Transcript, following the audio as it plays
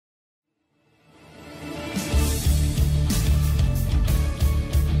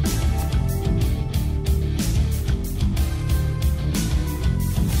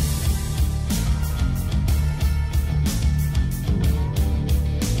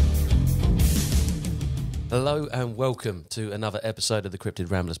Hello and welcome to another episode of the Cryptid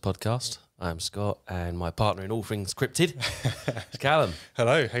Ramblers Podcast. I'm Scott and my partner in all things cryptid is Callum.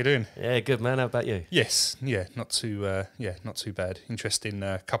 Hello, how you doing? Yeah, good man. How about you? Yes, not too bad. Interesting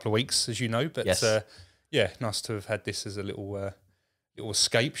couple of weeks, as you know, but Yes. Nice to have had this as a little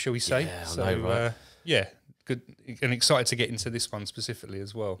escape, shall we say? Yeah, I know, right? Good and excited to get into this one specifically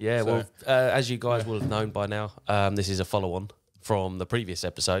as well. Yeah, So, well, as you guys will have known by now, this is a follow-on from the previous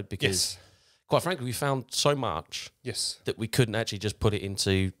episode because, quite frankly, we found so much that we couldn't actually just put it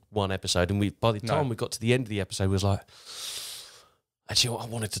into one episode. And by the time we got to the end of the episode, we was like, actually, I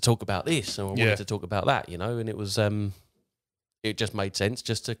wanted to talk about this or I wanted to talk about that, you know, and it was, it just made sense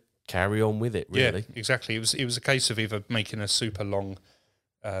just to carry on with it, really. Yeah, exactly. It was a case of either making a super long,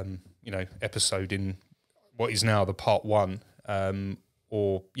 episode in what is now the part one,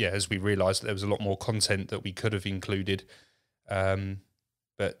 or as we realised there was a lot more content that we could have included,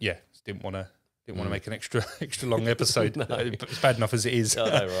 but didn't want to make an extra long episode. No. It's bad enough as it is. I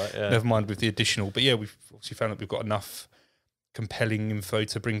know, right? Yeah. Never mind with the additional. But yeah, we've obviously found that we've got enough compelling info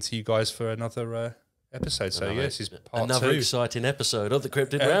to bring to you guys for another episode. So this is part another two. Exciting episode of the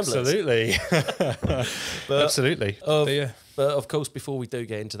Cryptid Ramblers. Absolutely. Absolutely. But of course, before we do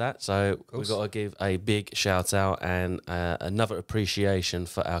get into that, so we've got to give a big shout out and another appreciation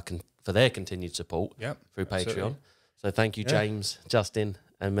for for their continued support through Patreon. So thank you, James, Justin,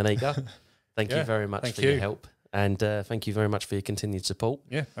 and Monika. Thank you very much for your help, and thank you very much for your continued support.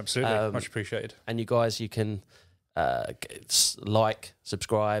 Yeah, absolutely, much appreciated. And you guys, you can like,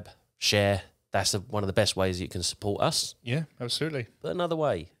 subscribe, share. That's one of the best ways you can support us. Yeah, absolutely. But another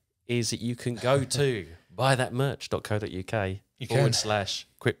way is that you can go to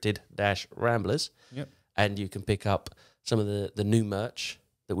buythatmerch.co.uk/cryptid-ramblers. Yep. And you can pick up some of the new merch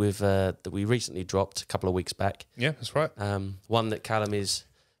that we recently dropped a couple of weeks back. Yeah, that's right. One that Callum is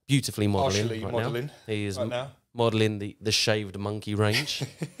beautifully modelling. Partially modelling. He is right now. modelling the shaved monkey range.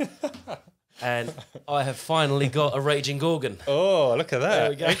 And I have finally got a raging gorgon. Oh, look at that. There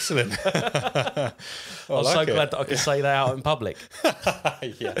we go. Excellent. I'm so glad that I can say that out in public.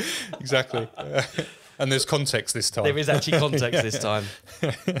 Yeah, exactly. And there's context this time. There is actually context this time.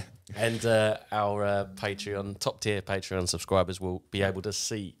 And our top tier Patreon subscribers will be able to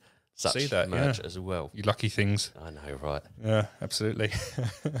see such merch as well. You lucky things. I know, right? Yeah, absolutely.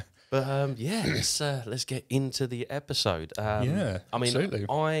 But let's get into the episode. Absolutely.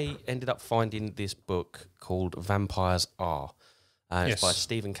 I ended up finding this book called Vampires Are. It's by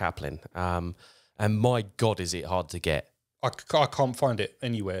Stephen Kaplan. And my God, is it hard to get. I can't find it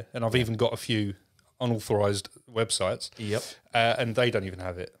anywhere. And I've even got a few unauthorized websites. Yep. And they don't even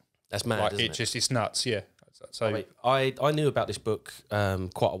have it. That's mad, isn't it? It's nuts, yeah. So I knew about this book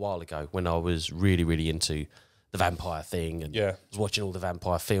quite a while ago when I was really, really into the vampire thing and was watching all the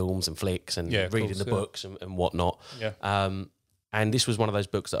vampire films and flicks and reading the books and whatnot. Yeah. And this was one of those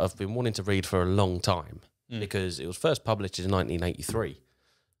books that I've been wanting to read for a long time because it was first published in 1983.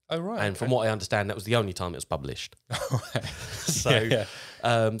 Oh, right. And from what I understand, that was the only time it was published. So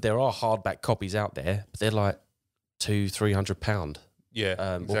there are hardback copies out there, but they're like £200-300. Yeah,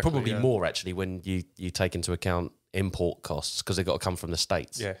 exactly, or probably more actually when you take into account import costs because they've got to come from the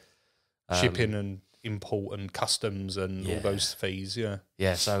States. Yeah, shipping and import and customs and all those fees. Yeah,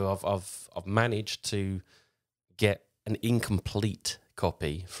 yeah. So I've managed to get an incomplete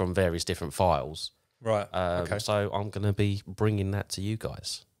copy from various different files. Right. Okay. So I'm going to be bringing that to you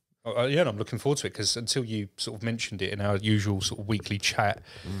guys. And I'm looking forward to it because until you sort of mentioned it in our usual sort of weekly chat,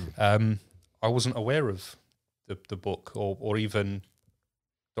 I wasn't aware of the book or even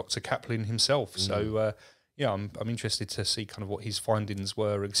Dr. Kaplan himself. So I'm interested to see kind of what his findings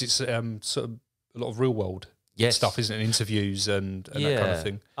were. Because it's sort of a lot of real world stuff, isn't it? Interviews and that kind of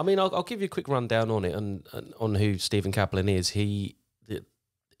thing. I mean, I'll give you a quick rundown on it and on who Stephen Kaplan is. He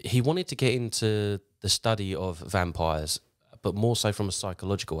wanted to get into the study of vampires, but more so from a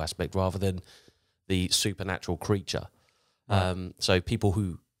psychological aspect rather than the supernatural creature. Right. So people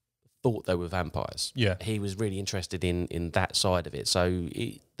who thought they were vampires. Yeah, he was really interested in that side of it. So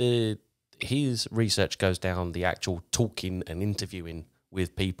his research goes down the actual talking and interviewing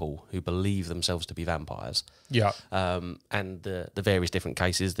with people who believe themselves to be vampires. Yeah, and the various different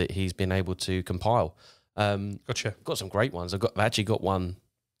cases that he's been able to compile. Gotcha. Got some great ones. I've actually got one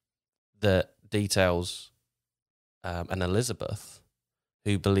that details an Elizabeth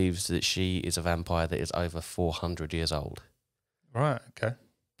who believes that she is a vampire that is over 400 years old. Right. Okay.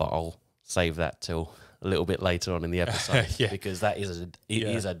 But I'll save that till a little bit later on in the episode because that is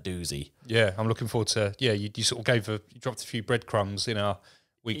is a doozy. Yeah, I'm looking forward to. Yeah, you sort of you dropped a few breadcrumbs in our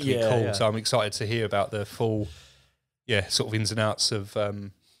weekly call, so I'm excited to hear about the full, sort of ins and outs of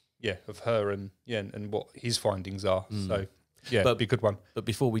of her and and what his findings are. So yeah, But- it'd be a good one. But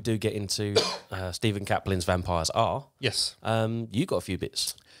before we do get into Stephen Kaplan's vampires are, Yes. you got a few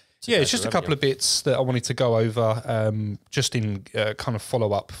bits. Yeah, it's just a couple of bits that I wanted to go over, just in kind of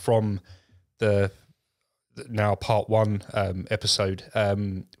follow up from the now part 1 episode.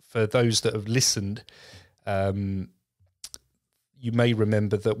 For those that have listened, you may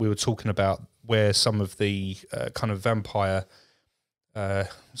remember that we were talking about where some of the kind of vampire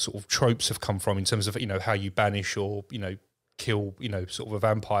sort of tropes have come from in terms of, how you banish or, kill, sort of a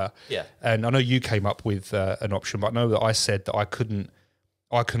vampire. Yeah. And I know you came up with an option, but I know that I said that I couldn't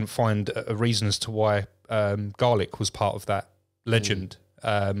find a reason as to why garlic was part of that legend.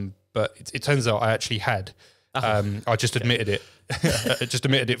 But it turns out I actually had. I just admitted it. I just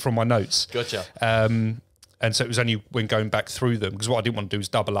admitted it from my notes. Gotcha. And so it was only when going back through them, because what I didn't want to do is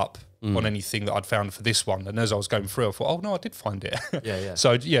double up on anything that I'd found for this one. And as I was going through, I thought, oh no, I did find it. Yeah.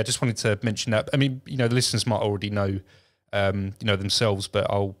 So yeah, just wanted to mention that. I mean, the listeners might already know, themselves, but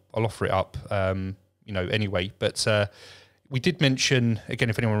I'll offer it up, anyway. But we did mention, again,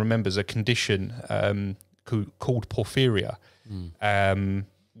 if anyone remembers, a condition called porphyria,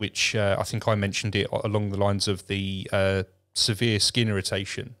 which I think I mentioned it along the lines of the severe skin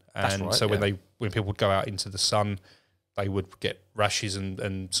irritation. And That's right, so when people would go out into the sun, they would get rashes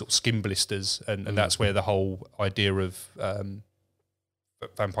and sort of skin blisters, and that's where the whole idea of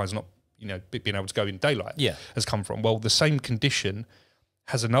vampires not being able to go in daylight has come from. Well, the same condition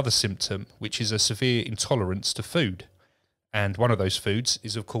has another symptom, which is a severe intolerance to food. And one of those foods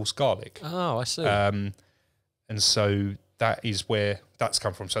is, of course, garlic. Oh, I see. And so that is where that's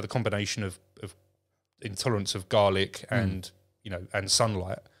come from. So the combination of intolerance of garlic and and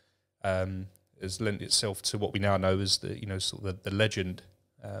sunlight has lent itself to what we now know as the sort of the legend,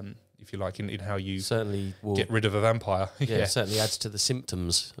 if you like, in how you certainly will get rid of a vampire. Yeah, it certainly adds to the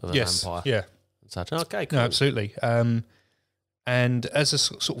symptoms of a vampire. Yeah. And such. Okay, cool. No, absolutely. And as a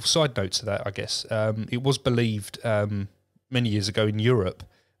sort of side note to that, I guess, it was believed many years ago in Europe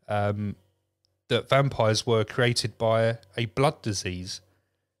that vampires were created by a blood disease.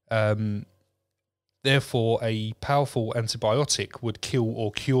 Therefore, a powerful antibiotic would kill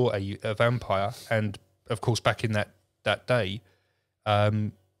or cure a vampire. And, of course, back in that day,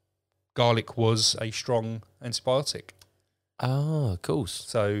 garlic was a strong antibiotic. Oh, of course.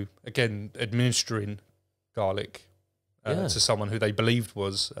 So, again, administering garlic to someone who they believed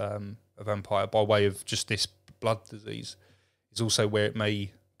was a vampire by way of just this blood disease is also where it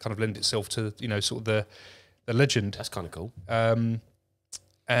may kind of lend itself to, sort of the legend. That's kind of cool.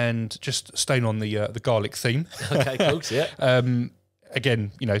 And just staying on the garlic theme. Okay, cool. Yeah.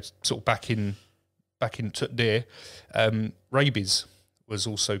 Again, sort of back in there, rabies was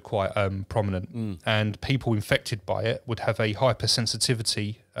also quite prominent, and people infected by it would have a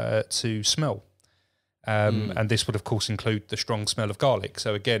hypersensitivity to smell. And this would, of course, include the strong smell of garlic.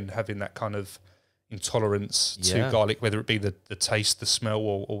 So again, having that kind of intolerance to garlic, whether it be the taste, the smell,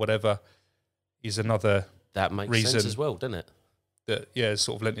 or whatever, is another that makes reason sense as well, doesn't it? That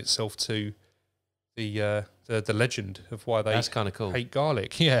sort of lent itself to the legend of why they That's kind of cool. hate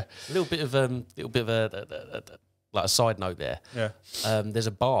garlic. Yeah, a little bit of a like a side note there. Yeah. There's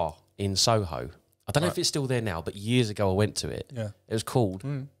a bar in Soho. I don't know if it's still there now, but years ago I went to it. Yeah. It was called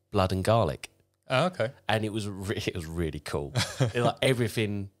Blood and Garlic. Oh, okay. And it was really cool. Like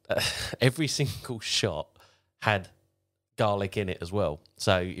everything, every single shot had garlic in it as well.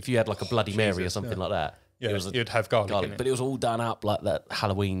 So if you had like a Bloody Mary or something like that, it was you'd have garlic in it. But it was all done up like that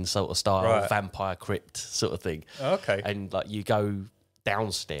Halloween sort of style, vampire crypt sort of thing. Oh, okay. And like you go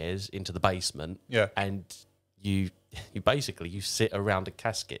downstairs into the basement, and you basically sit around a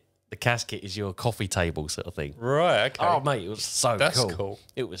casket. The casket is your coffee table sort of thing. Right, okay. Oh, mate, it was so That's cool.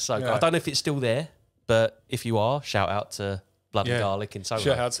 It was so cool. I don't know if it's still there, but if you are, shout out to Blood and Garlic in Soho.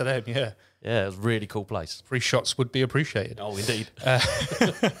 Shout out to them, yeah. Yeah, it was a really cool place. Free shots would be appreciated. Oh, indeed.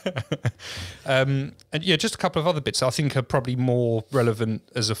 And yeah, just a couple of other bits I think are probably more relevant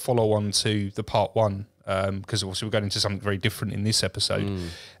as a follow-on to the part 1, because obviously we're going into something very different in this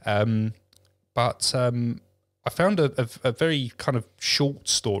episode. But I found a very kind of short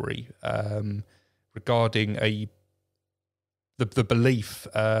story regarding the belief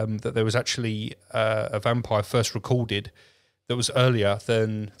that there was actually a vampire first recorded that was earlier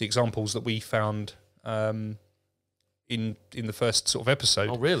than the examples that we found in the first sort of episode.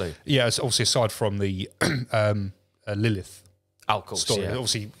 Oh, really? Yeah, it's obviously aside from the Lilith story, yeah.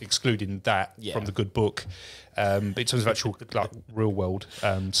 obviously excluding that from the good book. But in terms of actual like real world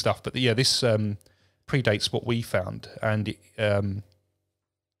stuff, but yeah, this predates what we found, and it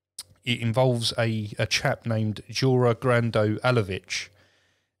involves a chap named Jura Grando Alovich,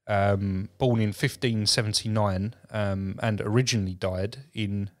 born in 1579 and originally died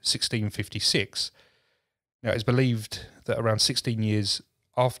in 1656. Now, it's believed that around 16 years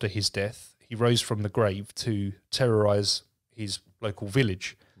after his death, he rose from the grave to terrorise his local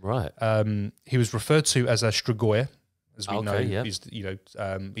village. Right. He was referred to as a Strigoi, as we know. Yeah. He's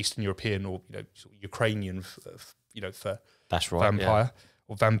Eastern European or sort of Ukrainian, for That's right. vampire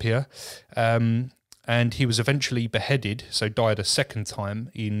or vampire. And he was eventually beheaded, so died a second time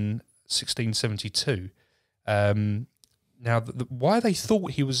in 1672. Now, why they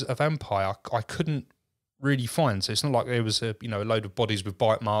thought he was a vampire, I couldn't really find. So it's not like there was a load of bodies with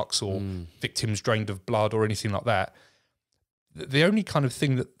bite marks or victims drained of blood or anything like that. The only kind of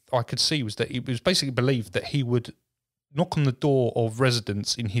thing that I could see was that it was basically believed that he would knock on the door of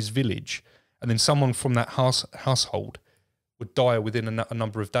residents in his village, and then someone from that household would die within a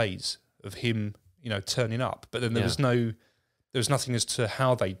number of days of him, turning up. But then there was nothing as to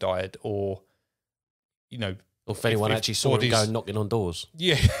how they died, or or if anyone actually saw him go knocking on doors.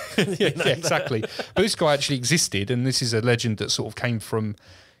 Yeah, yeah, exactly. But this guy actually existed, and this is a legend that sort of came from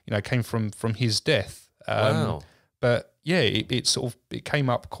his death. Wow. But yeah, it came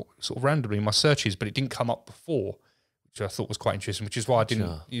up sort of randomly in my searches, but it didn't come up before, which I thought was quite interesting. Which is why I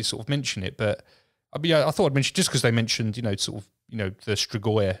didn't sort of mention it. But I thought I'd mention just because they mentioned the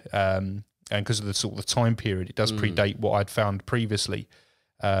Strigoi, and because of the sort of the time period, it does predate what I'd found previously.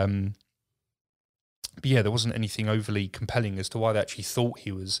 But yeah, there wasn't anything overly compelling as to why they actually thought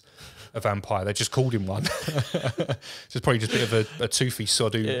he was a vampire. They just called him one. So it's probably just a bit of a toothy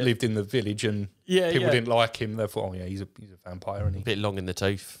sod who lived in the village, and people didn't like him. They thought, he's a vampire, and a bit long in the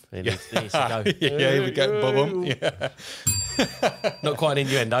tooth. He needs to go. Yeah, here we go, bob. Yeah. Not quite an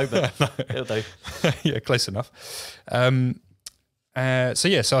innuendo, but it'll do. Yeah, close enough.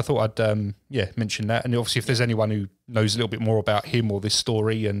 So I thought I'd mention that, and obviously if there's anyone who knows a little bit more about him or this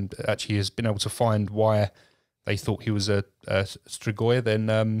story and actually has been able to find why they thought he was a Strigoi,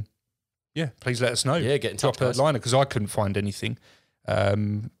 then please let us know. Yeah, get in touch, drop a liner, because I couldn't find anything.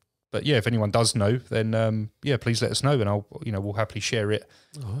 But yeah, if anyone does know, then please let us know, and we'll happily share it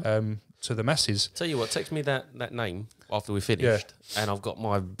to the masses. Tell you what, text me that name after we finished, and I've got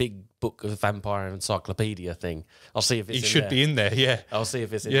my big book of vampire encyclopedia thing. I'll see if it's it should be in there. Yeah, I'll see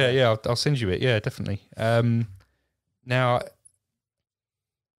if it's in there. Yeah, I'll send you it. Yeah, definitely. Now,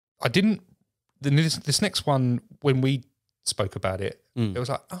 I didn't. This next one, when we spoke about it, it was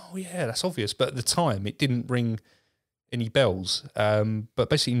like, oh yeah, that's obvious. But at the time, it didn't ring any bells. But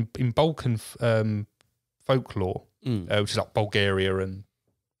basically, in Balkan folklore, which is like Bulgaria and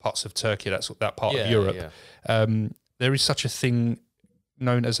parts of Turkey, that part of Europe, there is such a thing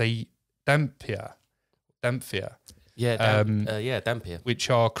known as a dampier. Dampier. Which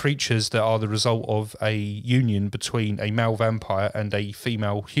are creatures that are the result of a union between a male vampire and a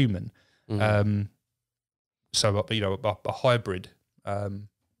female human. So a hybrid,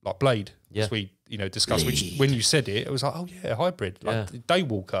 like Blade, as we discussed. Which when you said it, it was like, oh yeah, hybrid, like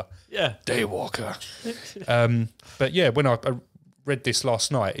Daywalker. Yeah, Daywalker. But yeah, when I read this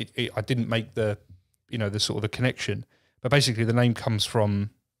last night, I didn't make the sort of the connection. But basically, the name comes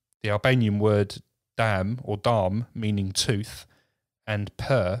from the Albanian word dam or dam, meaning tooth, and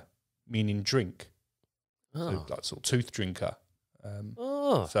per, meaning drink. So like sort of tooth drinker.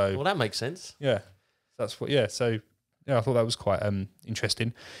 So well, that makes sense. Yeah, that's what. Yeah, so I thought that was quite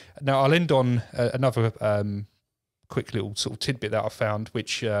interesting. Now I'll end on another quick little sort of tidbit that I found,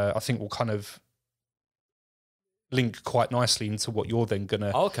 which I think will kind of link quite nicely into what you're then going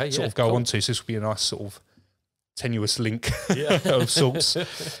to sort of go on to. So this will be a nice sort of tenuous link of sorts.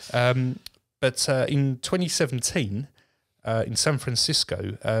 But in 2017, in San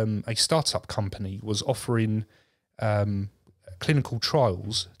Francisco, a startup company was offering clinical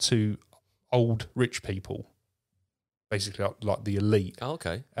trials to old rich people, basically like the elite. Oh,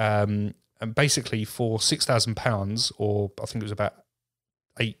 okay. And basically for £6,000, or I think it was about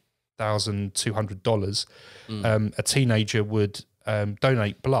 $8,200, a teenager would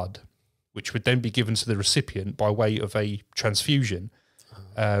donate blood, which would then be given to the recipient by way of a transfusion.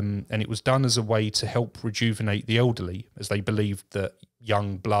 And it was done as a way to help rejuvenate the elderly, as they believed that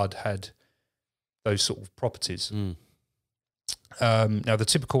young blood had those sort of properties. Now, the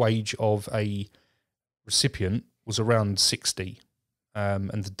typical age of a recipient was around 60,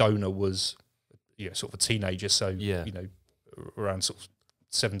 and the donor was sort of a teenager, so around sort of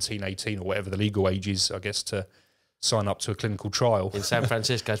 17, 18 or whatever the legal age is, I guess, to sign up to a clinical trial. In San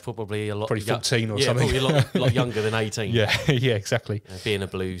Francisco, it's probably a lot. Probably 14 or yeah, something. Probably a lot younger than 18. Yeah, yeah, exactly. Being a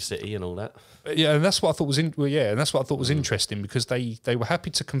blue city and all that. Yeah, and that's what I thought was and that's what I thought was interesting, because they were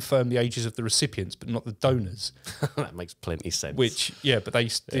happy to confirm the ages of the recipients, but not the donors. That makes plenty sense. Which, but they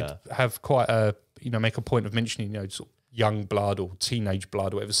did have quite a, make a point of mentioning, sort of young blood or teenage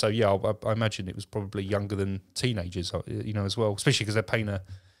blood or whatever. So I imagine it was probably younger than teenagers, as well, especially because they're paying a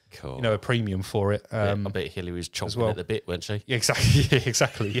premium for it. I bet Hillary was chomping at the bit, weren't she? Yeah, exactly. Yeah,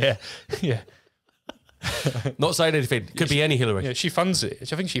 exactly. Yeah, yeah. Not saying anything. Could be any Hillary. Yeah, she funds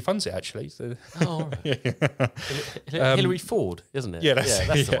it. I think she funds it, actually. So. Oh, all right. Hillary Ford, isn't it? Yeah,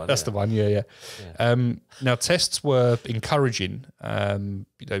 that's the one. Yeah. Now, tests were encouraging, from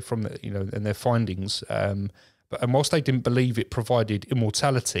the, and their findings. But whilst they didn't believe it provided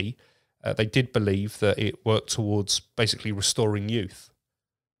immortality, they did believe that it worked towards basically restoring youth,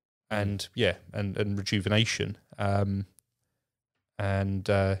 and rejuvenation. And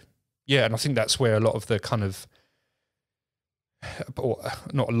I think that's where a lot of the kind of, or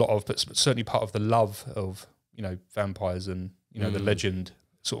not a lot of, but certainly part of the love of, vampires and, the legend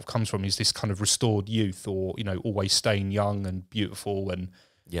sort of comes from, is this kind of restored youth, or, always staying young and beautiful and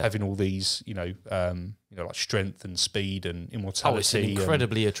having all these, like strength and speed and immortality. Oh, it's an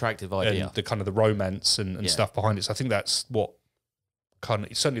incredibly attractive idea. And the kind of the romance and stuff behind it. So I think that's what kind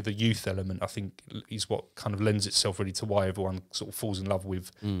of, certainly the youth element, I think, is what kind of lends itself really to why everyone sort of falls in love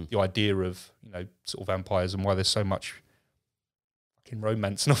with the idea of, sort of vampires, and why there's so much fucking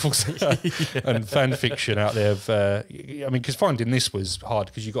romance novels and fan fiction out there. Because finding this was hard,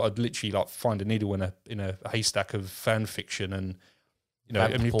 because you got to literally like find a needle in a haystack of fan fiction, and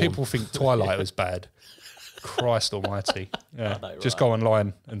people think Twilight was bad. Christ almighty. Yeah. Know, just go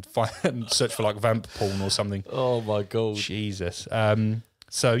online and find and search for like vamp porn or something. Oh my God. Jesus.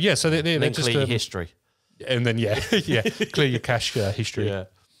 So they're just clear your history. And then clear your cache history. Yeah.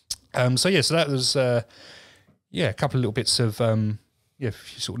 So that was a couple of little bits of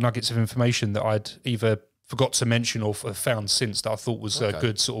sort of nuggets of information that I'd either forgot to mention or found since, that I thought was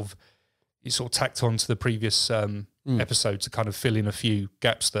good, sort of tacked on to the previous episode to kind of fill in a few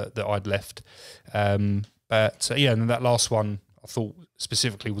gaps that I'd left. But and then that last one I thought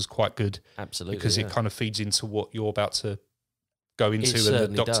specifically was quite good. Absolutely. Because it kind of feeds into what you're about to go into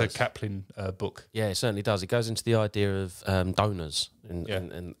in the Dr. Kaplan book. Yeah, it certainly does. It goes into the idea of donors and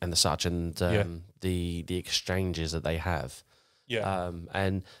the such, and the exchanges that they have. Yeah.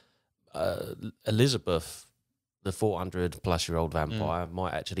 And Elizabeth, the 400-plus-year-old vampire,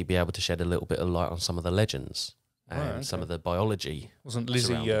 might actually be able to shed a little bit of light on some of the legends and some of the biology. Wasn't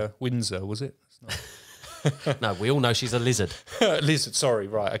Lizzie Windsor, was it? No, we all know she's a lizard. Lizard, sorry,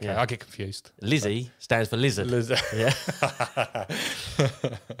 right, okay, I get confused. Lizzie stands for lizard. Lizard. Yeah.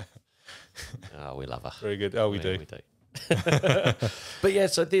 Oh, we love her. Very good. Oh, we do. We do.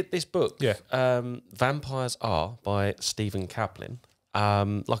 But so this book, Vampires Are by Stephen Kaplan.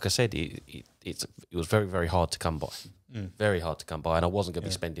 Like I said, it was very, very hard to come by. Very hard to come by, and I wasn't going to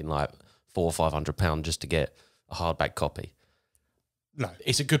be spending like £400 or £500 just to get a hardback copy. No,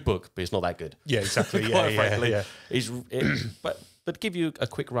 it's a good book, but it's not that good. Yeah, exactly. Frankly. But to give you a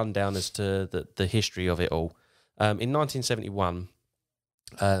quick rundown as to the history of it all. In 1971,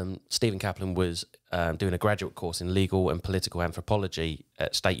 Stephen Kaplan was doing a graduate course in legal and political anthropology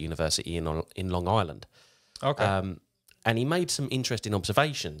at State University in Long Island. Okay. And he made some interesting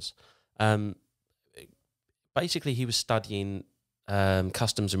observations. Basically, he was studying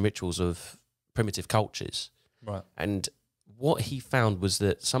customs and rituals of primitive cultures. Right. And what he found was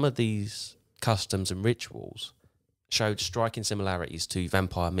that some of these customs and rituals showed striking similarities to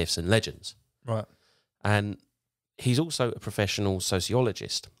vampire myths and legends. Right. And he's also a professional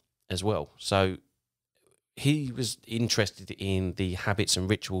sociologist as well. So he was interested in the habits and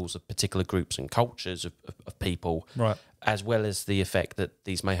rituals of particular groups and cultures of people, right, as well as the effect that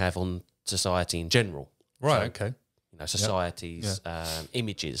these may have on society in general. Right, so, okay. Society's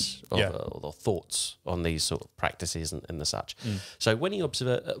images or thoughts on these sort of practices and the such. So when he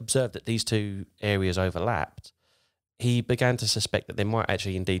observed that these two areas overlapped, he began to suspect that there might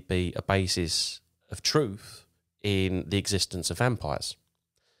actually indeed be a basis of truth in the existence of vampires.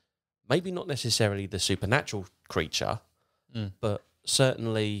 Maybe not necessarily the supernatural creature, but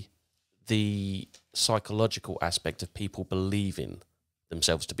certainly the psychological aspect of people believing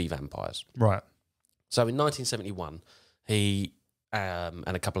themselves to be vampires. Right. So in 1971, he and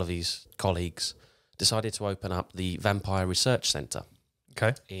a couple of his colleagues decided to open up the Vampire Research Centre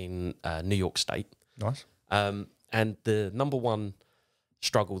in New York State. Nice. And the number one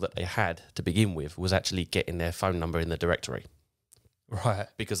struggle that they had to begin with was actually getting their phone number in the directory. Right.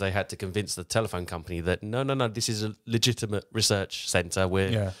 because they had to convince the telephone company that no, this is a legitimate research centre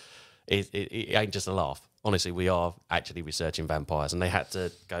where it ain't just a laugh. Honestly, we are actually researching vampires, and they had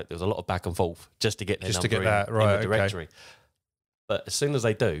to go. There was a lot of back and forth just to get their number in the directory. But as soon as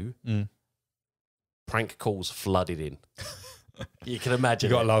they do, prank calls flooded in. You can imagine.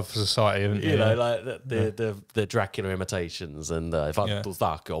 You got to love society, haven't you? You know, like the Dracula imitations and if I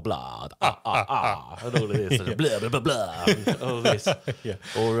suck your blood, and all of this, and blah blah blah blah, and all this.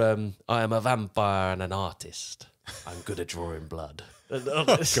 Or I am a vampire and an artist. I'm good at drawing blood. And all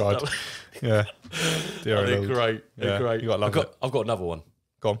this God, stuff. They're great. They're great. You got to love it. I've got another one.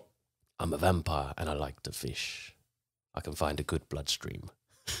 Go on. I'm a vampire and I like to fish. I can find a good bloodstream.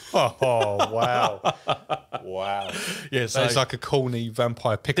 Oh wow, wow! Yeah, so it's like a corny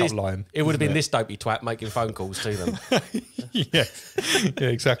vampire pickup line. It would have been this dopey twat making phone calls to them. yeah,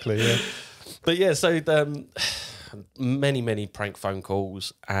 exactly. Yeah, but yeah, so many prank phone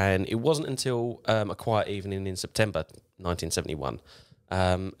calls, and it wasn't until a quiet evening in September 1971,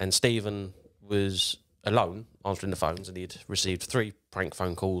 and Stephen was alone answering the phones, and he'd received 3 prank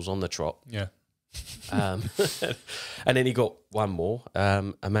phone calls on the trot. Yeah. And then he got one more,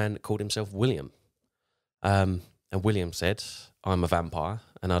 a man that called himself William. And William said, I'm a vampire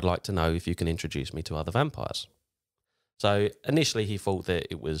and I'd like to know if you can introduce me to other vampires. So initially he thought that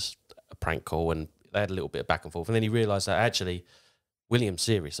it was a prank call and they had a little bit of back and forth. And then he realised that actually William's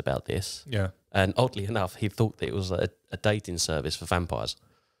serious about this. Yeah. And oddly enough, he thought that it was a dating service for vampires.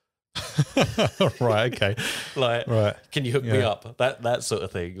 Right, okay. Like, right. Can you hook me up? That sort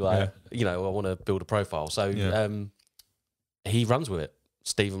of thing. Like, you know, I want to build a profile. So he runs with it.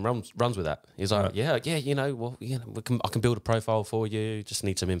 Stephen runs with that. He's like, you know, well, you know, I can build a profile for you. Just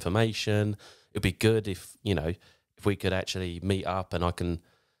need some information. It'd be good if, you know, if we could actually meet up and I can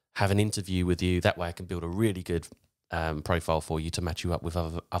have an interview with you. That way I can build a really good profile for you to match you up with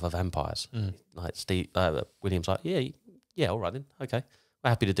other vampires. Like William's like, yeah, all right then, okay. We're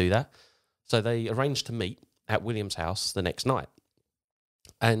happy to do that. So they arranged to meet at William's house the next night.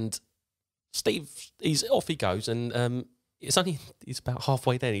 And Steve, off he goes, and he's about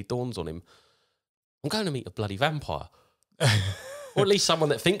halfway there and he dawns on him, I'm going to meet a bloody vampire. Or at least someone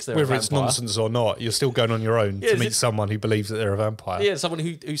that thinks they're a vampire. Whether it's nonsense or not, you're still going on your own to meet someone who believes that they're a vampire. Yeah, someone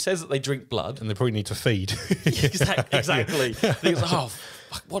who says that they drink blood. And they probably need to feed. Exactly. He's like, oh,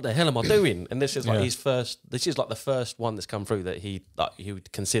 fuck, what the hell am I doing? And this is like this is like the first one that's come through that he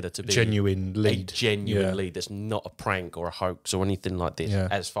would consider to be genuine lead. A genuine lead. That's not a prank or a hoax or anything like this,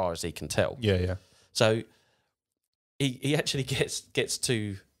 as far as he can tell. Yeah. So he actually gets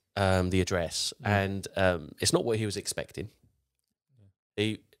to the address, and it's not what he was expecting.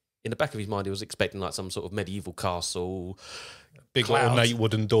 In the back of his mind, he was expecting like some sort of medieval castle, big ornate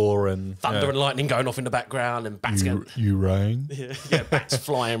wooden door, and thunder and lightning going off in the background, and bats you rang, bats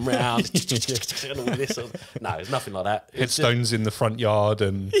flying round, and all this. No, it's nothing like that. Headstones in the front yard,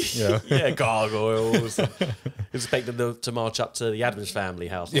 and gargoyles. Expecting them to march up to the Adams family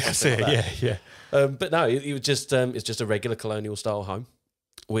house. But no, it was just it's just a regular colonial style home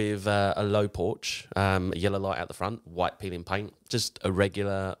with a low porch, a yellow light out the front, white peeling paint, just a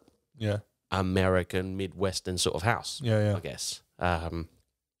regular American Midwestern sort of house, I guess. And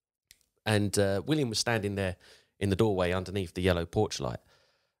William was standing there in the doorway underneath the yellow porch light,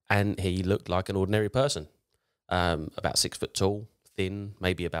 and he looked like an ordinary person, about 6 foot tall, thin,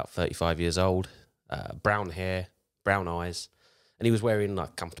 maybe about 35 years old, brown hair, brown eyes, and he was wearing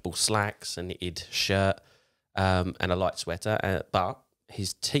like comfortable slacks, a knitted shirt, and a light sweater, but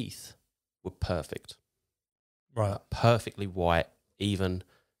his teeth were perfect. Right. Perfectly white, even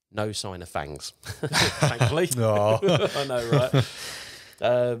no sign of fangs, thankfully. No. I know, right?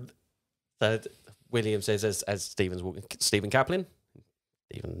 So William says, as Stephen's walking, Stephen Kaplan,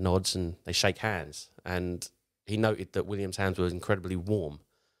 Stephen nods and they shake hands. And he noted that William's hands were incredibly warm,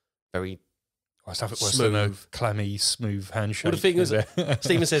 very smooth, clammy, smooth handshake. Well, the thing is,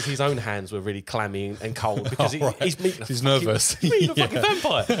 Stephen says his own hands were really clammy and cold because he's nervous. He's a fucking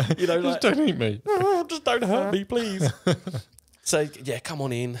vampire. You know, like, just don't eat me. Just don't hurt me, please. So, come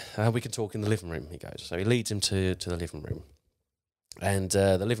on in. We can talk in the living room, he goes. So he leads him to the living room. And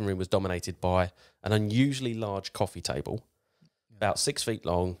the living room was dominated by an unusually large coffee table, about 6 feet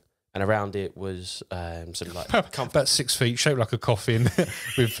long, and around it was sort of like about 6 feet, shaped like a coffin,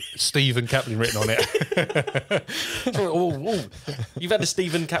 with Stephen Kaplan written on it. You've had a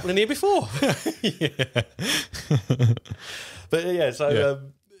Stephen Kaplan here before. But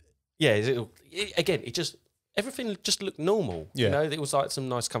everything just looked normal. You know, it was like some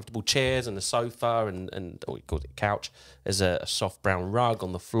nice comfortable chairs and a sofa and we called it couch. There's a soft brown rug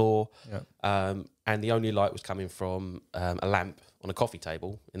on the floor. And the only light was coming from a lamp on a coffee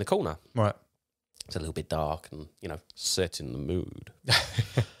table in the corner. Right. It's a little bit dark and, setting the mood.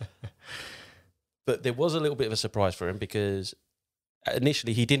 But there was a little bit of a surprise for him because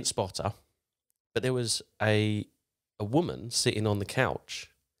initially he didn't spot her, but there was a woman sitting on the couch,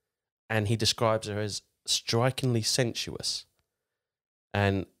 and he describes her as strikingly sensuous.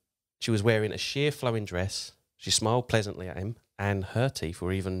 And she was wearing a sheer flowing dress. She smiled pleasantly at him, and her teeth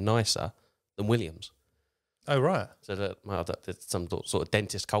were even nicer than William's. Oh, right. So there's some sort of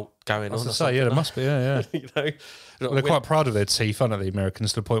dentist cult going on. I was going to say, there must be, yeah. Well, they're quite proud of their teeth, aren't they, the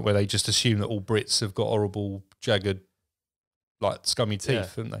Americans, to the point where they just assume that all Brits have got horrible, jagged, like, scummy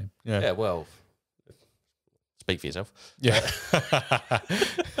teeth, haven't they? Yeah, well, speak for yourself. Yeah.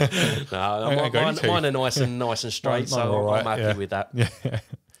 Mine are nice and straight, so I'm happy with that. Yeah.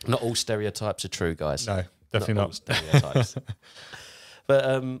 Not all stereotypes are true, guys. No, definitely not. All stereotypes.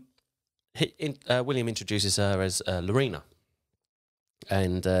 But William introduces her as Lorena.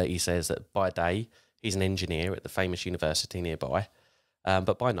 And he says that by day, he's an engineer at the famous university nearby.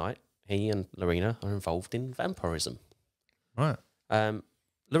 But by night, he and Lorena are involved in vampirism. Right.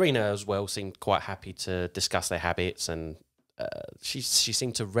 Lorena as well seemed quite happy to discuss their habits, and she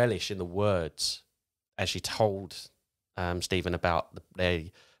seemed to relish in the words as she told Stephen about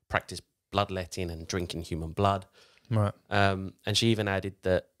they practice bloodletting and drinking human blood. Right. And she even added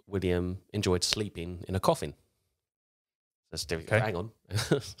that William enjoyed sleeping in a coffin. So Stephen, hang on.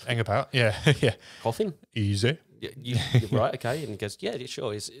 Hang about. Yeah. Yeah. Coffin? Easy. You're right, okay. And he goes, yeah,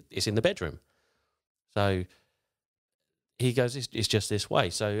 sure, it's in the bedroom. So he goes, it's just this way.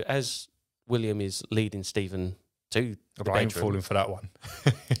 So as William is leading Stephen to the bedroom, I'm falling for that one.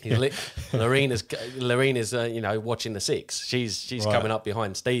 Lorena's watching the six. She's coming up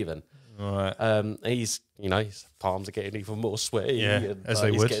behind Stephen. Right. He's, his palms are getting even more sweaty. Yeah, and, as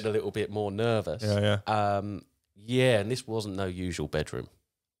they he's would. getting a little bit more nervous. Yeah. Yeah, and this wasn't no usual bedroom.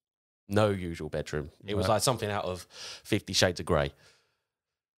 No usual bedroom. It was like something out of 50 Shades of Grey.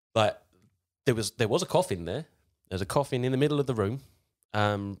 Like there was a coffin there. There's a coffin in the middle of the room,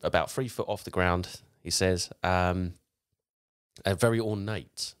 about 3 foot off the ground. He says, a very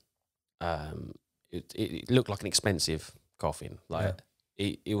ornate. It looked like an expensive coffin. Like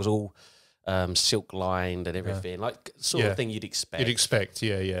it was all silk lined and everything, like sort of thing you'd expect. You'd expect,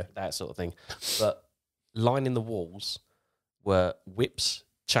 yeah. That sort of thing. But lining the walls were whips,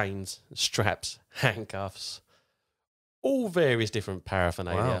 chains, straps, handcuffs, all various different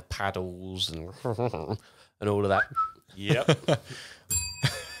paraphernalia, paddles and all of that. Yep.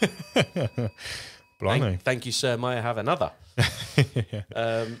 Blimey. Thank you, sir. May I have another?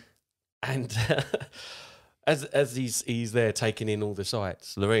 And as he's there taking in all the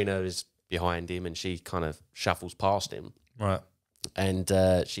sights, Lorena is behind him and she kind of shuffles past him. Right. And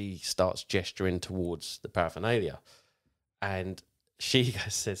she starts gesturing towards the paraphernalia. And she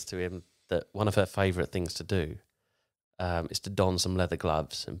says to him that one of her favourite things to do is to don some leather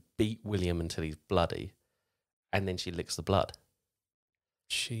gloves and beat William until he's bloody. And then she licks the blood.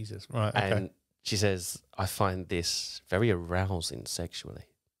 Jesus. Right. Okay. And she says, I find this very arousing sexually.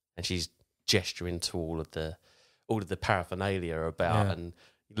 And she's gesturing to all of the paraphernalia about and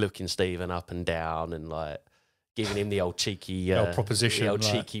looking Stephen up and down and like giving him the old cheeky proposition, the old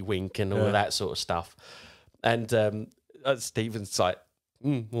cheeky wink and all of that sort of stuff. And Stephen's like,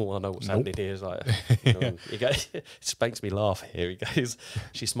 well, I know what's happening here. It's like, he goes, it just makes me laugh here. He goes,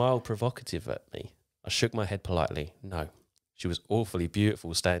 she smiled provocative at me. I shook my head politely. No. She was awfully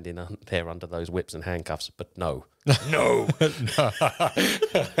beautiful standing there under those whips and handcuffs, but no. No.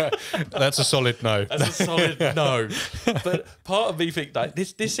 That's a solid no. That's a solid no. But part of me thinks like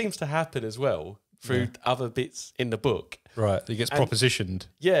this seems to happen as well through other bits in the book. Right. He gets propositioned.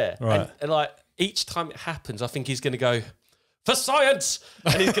 Yeah. Right. And like each time it happens, I think he's going to go, for science!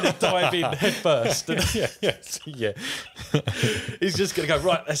 And he's going to dive in head first. Yeah. He's just going to go,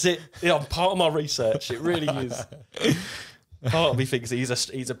 right, that's it. Yeah, I'm part of my research. It really is. Part of me thinks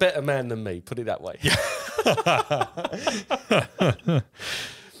he's a better man than me, put it that way.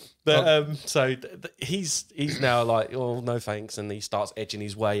 But so he's now like, oh, no thanks, and he starts edging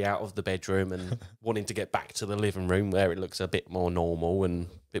his way out of the bedroom and wanting to get back to the living room where it looks a bit more normal and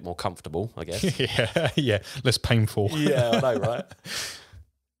a bit more comfortable, I guess. Yeah, less painful. Yeah, I know,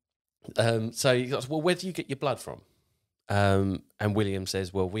 right? So he goes, well, where do you get your blood from? And William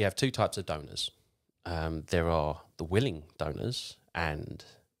says, well, we have 2 types of donors. There are the willing donors, and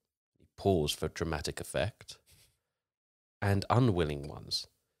he paused for dramatic effect, and unwilling ones.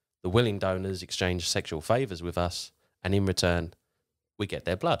 The willing donors exchange sexual favours with us, and in return, we get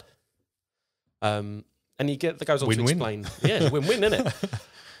their blood. And he goes on to explain, win-win, isn't it?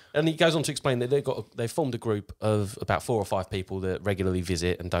 And he goes on to explain that they've formed a group of about 4 or 5 people that regularly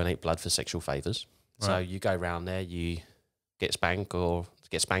visit and donate blood for sexual favours. Right. So you go around there, you get spanked or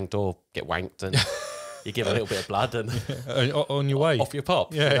get wanked, and you give a little bit of blood and on your way off your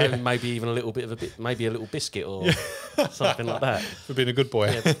pop. Yeah, yeah. Maybe even a little maybe a little biscuit or something like that for being a good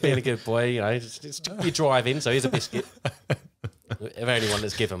boy. Yeah, being a good boy, you know, just you drive in. So here's a biscuit. If anyone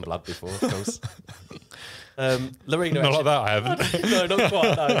that's given blood before, of course. Lorena, not like that. I haven't. No, not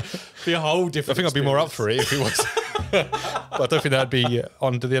quite. No, be a whole different. I think I'd be more up for it if it was. But I don't think that'd be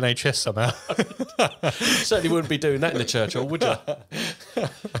onto the NHS somehow. Certainly wouldn't be doing that in the church hall, would you?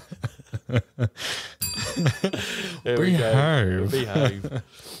 There we go. Behave.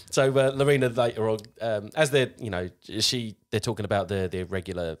 So Lorena later on, as they're they're talking about their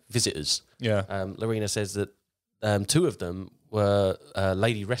regular visitors. Yeah. Lorena says that 2 of them were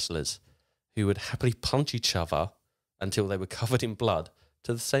lady wrestlers who would happily punch each other until they were covered in blood,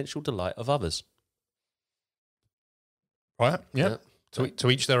 to the sensual delight of others. Right. Yeah. To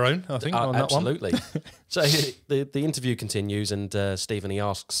each their own, I think. On absolutely. That one. So the interview continues, and Stephen, he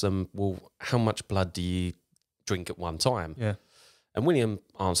asks them, well, how much blood do you drink at one time? Yeah. And William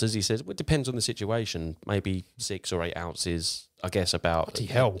answers, he says, well, it depends on the situation. Maybe 6 or 8 ounces, I guess about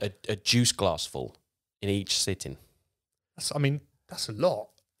a juice glass full in each sitting. That's a lot.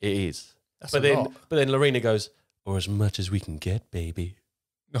 It is. That's but a then, lot. But then Lorena goes, or as much as we can get, baby.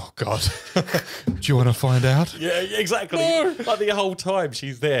 Oh, God. Do you want to find out? Yeah, exactly. No. Like the whole time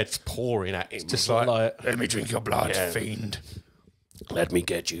she's there, just pouring at him. It's just like, let me drink your blood, fiend. Let me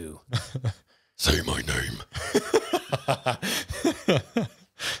get you. Say my name.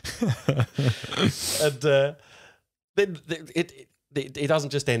 And then it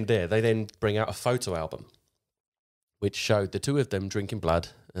doesn't just end there. They then bring out a photo album, which showed the 2 of them drinking blood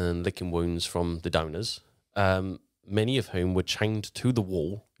and licking wounds from the donors, many of whom were chained to the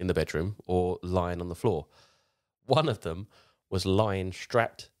wall in the bedroom or lying on the floor. One of them was lying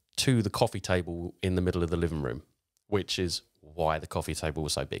strapped to the coffee table in the middle of the living room, which is why the coffee table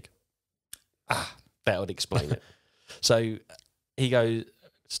was so big. That would explain it. So he goes,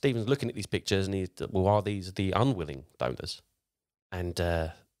 Stephen's looking at these pictures and well, are these the unwilling donors? And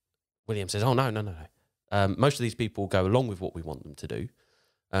William says, oh, no. Most of these people go along with what we want them to do.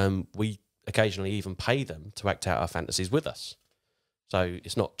 We occasionally even pay them to act out our fantasies with us. So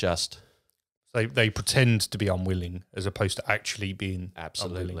it's not just... They pretend to be unwilling as opposed to actually being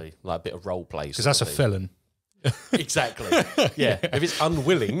absolutely unwilling. Like a bit of role play. Because that's a felon. Exactly. Yeah. If it's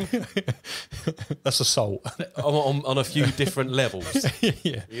unwilling... that's assault. on a few different levels.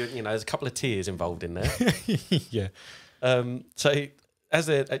 Yeah. You know, there's a couple of tiers involved in there. Yeah. So as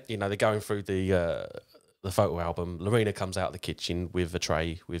they're going through the photo album, Lorena comes out of the kitchen with a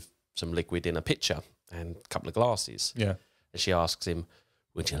tray with some liquid in a pitcher and a couple of glasses. Yeah. And she asks him,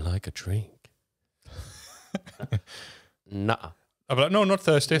 would you like a drink? Nuh-uh. I'm like, no, not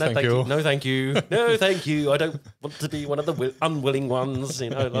thirsty, No, thank you. No, thank you. No, thank you. I don't want to be one of the unwilling ones.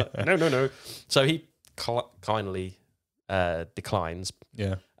 No. So he kindly declines.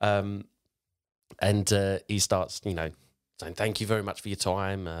 Yeah. And he starts, saying, thank you very much for your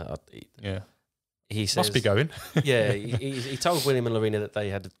time. Yeah. He says, must be going. Yeah. He told William and Lorena that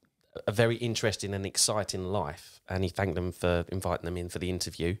they had a very interesting and exciting life, and he thanked them for inviting them in for the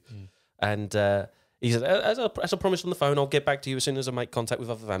interview. And he said, as I promised on the phone, I'll get back to you as soon as I make contact with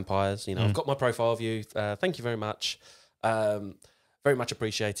other vampires. I've got my profile of you. Thank you very much. Very much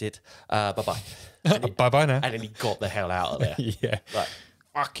appreciate it. Bye-bye. Bye-bye now. And then he got the hell out of there. Yeah. Like,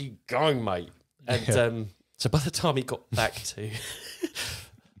 fuck you going, mate. And so by the time he got back to...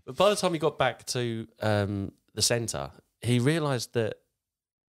 the centre, he realised that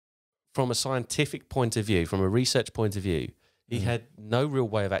from a scientific point of view, from a research point of view, he had no real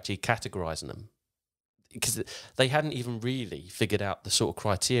way of actually categorising them, because they hadn't even really figured out the sort of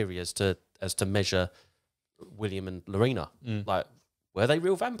criteria as to measure William and Lorena. Like, were they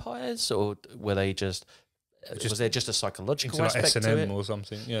real vampires, or were they just was there just a psychological aspect S&M to it or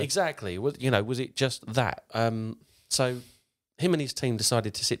something? Yeah, exactly. Was it just that? So him and his team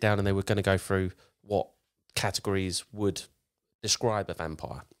decided to sit down, and they were going to go through what categories would describe a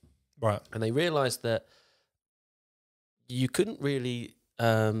vampire. Right. And they realised that you couldn't really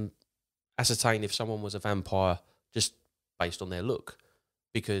ascertain if someone was a vampire just based on their look,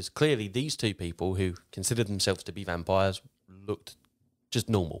 because clearly these 2 people who considered themselves to be vampires looked just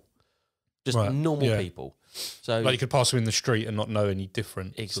normal. Just normal people. So like you could pass them in the street and not know any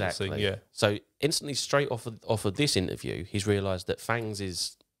different. Exactly. Sort of thing, yeah. So instantly, straight off of this interview, he's realised that fangs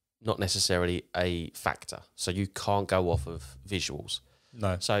is not necessarily a factor. So you can't go off of visuals.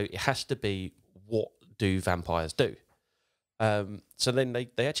 No. So it has to be, what do vampires do? So then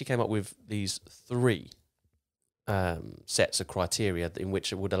they actually came up with these 3 sets of criteria in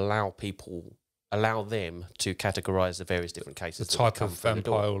which it would allow them to categorise the various different cases. The type of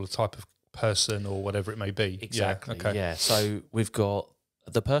vampire or the type of person or whatever it may be. Exactly. Yeah. Okay. Yeah. So we've got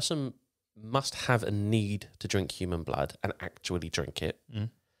the person must have a need to drink human blood and actually drink it.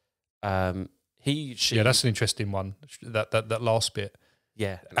 She. Yeah, that's an interesting one. That last bit.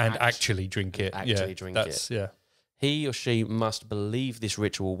 Yeah. And actually drink it. Actually drink it. Yeah. He or she must believe this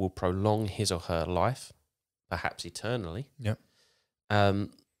ritual will prolong his or her life, perhaps eternally. Yeah.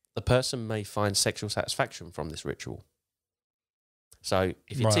 The person may find sexual satisfaction from this ritual. So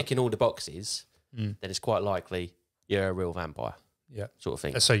if you're ticking all the boxes, then it's quite likely you're a real vampire. Yeah. Sort of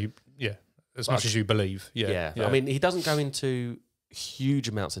thing. So as much as you believe. Yeah. I mean, he doesn't go into huge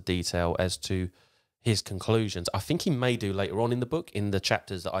amounts of detail as to his conclusions. I think he may do later on in the book, in the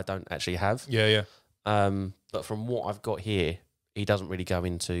chapters that I don't actually have. Yeah. But from what I've got here, he doesn't really go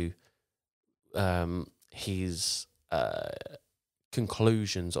into his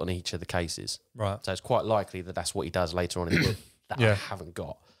conclusions on each of the cases. Right. So it's quite likely that that's what he does later on in the book that I haven't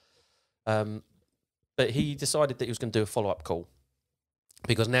got. But he decided that he was going to do a follow-up call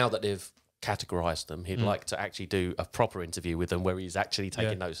because now that they've categorised them, he'd like to actually do a proper interview with them where he's actually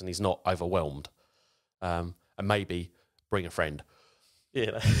taking notes and he's not overwhelmed. And maybe bring a friend.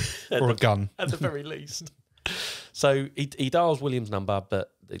 Yeah, or a gun. At the very least. So he dials William's number,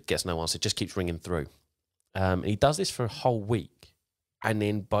 but it gets no answer. It just keeps ringing through. He does this for a whole week. And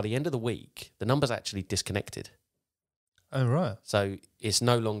then by the end of the week, the number's actually disconnected. Oh, right. So it's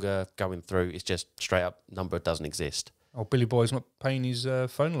no longer going through. It's just straight up number doesn't exist. Oh, Billy Boy's not paying his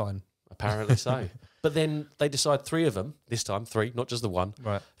phone line. Apparently so. But then they decide 3 of them, this time 3, not just the one.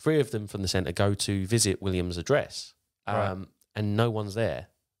 Right. 3 of them from the centre go to visit William's address. And no one's there.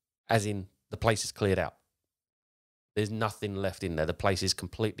 As in, the place is cleared out. There's nothing left in there. The place is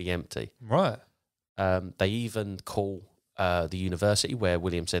completely empty. Right. They even call the university where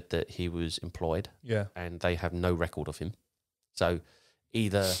William said that he was employed. Yeah. And they have no record of him. So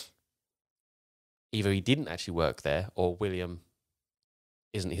either he didn't actually work there or William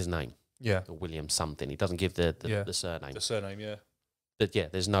isn't his name. Yeah. Or William something. He doesn't give the surname. The surname, yeah. But yeah,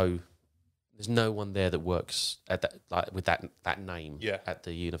 there's no one there that works at that with that name at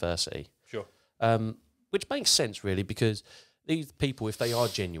the university. Sure. Which makes sense really because these people, if they are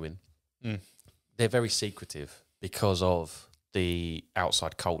genuine, they're very secretive because of the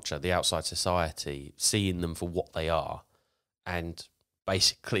outside culture, the outside society, seeing them for what they are, and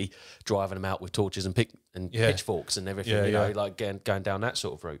basically driving them out with torches and pitchforks and everything, like going down that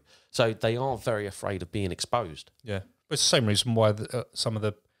sort of route. So they are very afraid of being exposed. Yeah. But it's the same reason why some of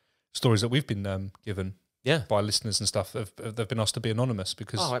the stories that we've been given by listeners and stuff, they've been asked to be anonymous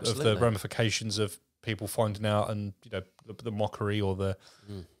because of the ramifications of people finding out and, the mockery or the,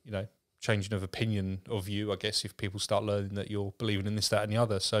 changing of opinion of you, I guess, if people start learning that you're believing in this, that and the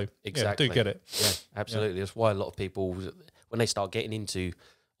other. So exactly. Do get it. Yeah, absolutely. That's why a lot of people, when they start getting into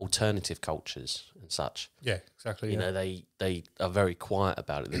alternative cultures and such, exactly. They are very quiet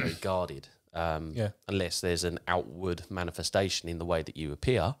about it. They're very guarded. Unless there's an outward manifestation in the way that you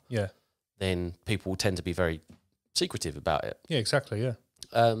appear, then people will tend to be very secretive about it. Yeah, exactly, yeah.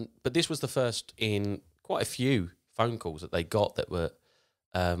 But this was the first in quite a few phone calls that they got that were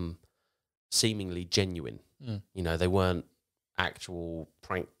seemingly genuine. They weren't actual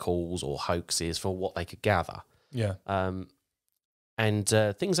prank calls or hoaxes for what they could gather. Yeah. And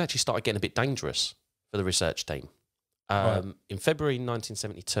things actually started getting a bit dangerous for the research team. In February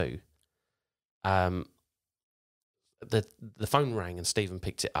 1972, the phone rang and Stephen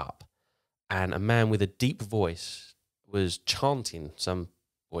picked it up, and a man with a deep voice was chanting some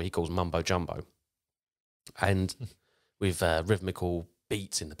what he calls mumbo jumbo, and with rhythmical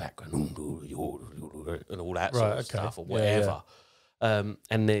beats in the background and all that sort of stuff or whatever. And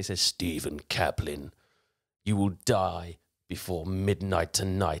then it says, "Stephen Kaplan, you will die before midnight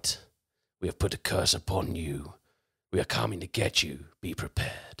tonight. We have put a curse upon you. We are coming to get you. Be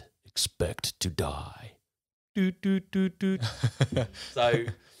prepared. Expect to die." Doot, doot, doot, doot. So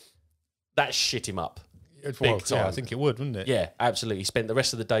that shit him up. Big time. Yeah, I think it would, wouldn't it? Yeah, absolutely. He spent the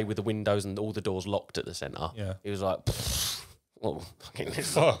rest of the day with the windows and all the doors locked at the centre. Yeah. He was like, this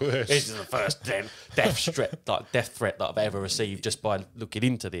is the first death threat that I've ever received just by looking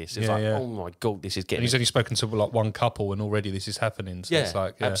into this. It's oh my God, this is getting... And he's only spoken to like one couple and already this is happening. So it's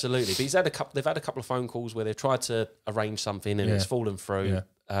like, absolutely. But they've had a couple of phone calls where they've tried to arrange something and it's fallen through.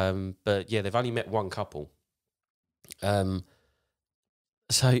 Yeah. But they've only met one couple. So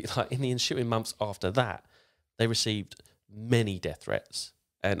like in the ensuing months after that, they received many death threats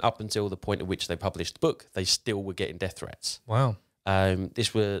And up until the point at which they published the book, they still were getting death threats. Wow.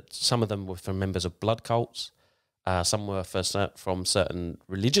 Some of them were from members of blood cults. Some were from certain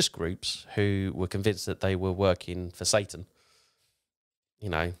religious groups who were convinced that they were working for Satan. You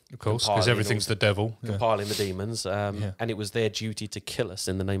know, of course, because everything's the devil. Compiling the demons. And it was their duty to kill us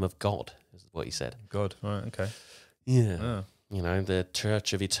in the name of God, is what he said. God, right, okay. Yeah. Oh. You know, the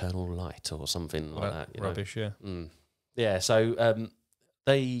Church of Eternal Light or something like that. Rubbish, yeah. Yeah, so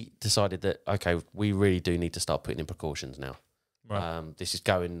they decided that, okay, we really do need to start putting in precautions now. Right. This is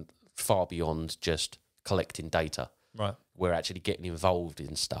going far beyond just collecting data. Right. We're actually getting involved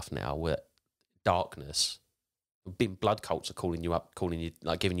in stuff now where darkness, blood cults are calling you up,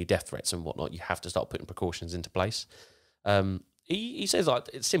 like giving you death threats and whatnot. You have to start putting precautions into place. He says like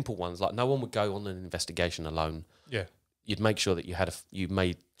it's simple ones, like no one would go on an investigation alone. Yeah. You'd make sure that you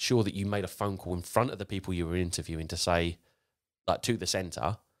made sure that you made a phone call in front of the people you were interviewing to say, like to the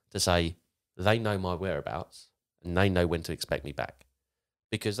centre, to say they know my whereabouts and they know when to expect me back.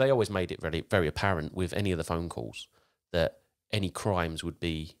 Because they always made it very, very apparent with any of the phone calls that any crimes would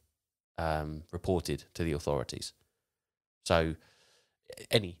be reported to the authorities. So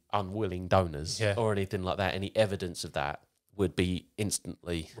any unwilling donors or anything like that, any evidence of that would be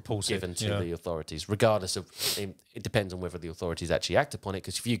instantly given to the authorities, regardless of, it depends on whether the authorities actually act upon it.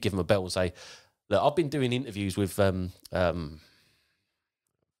 Because if you give them a bell and say, look, I've been doing interviews with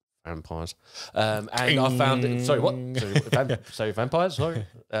vampires, and I found it. Sorry, what? Sorry, vampires. Sorry,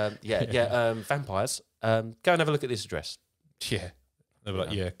 vampires. Go and have a look at this address. Yeah, they were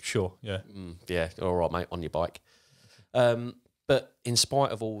like, yeah, sure, yeah, yeah, all right, mate, on your bike. But in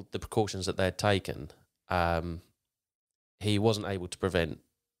spite of all the precautions that they had taken, he wasn't able to prevent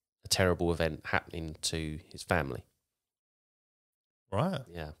a terrible event happening to his family. Right.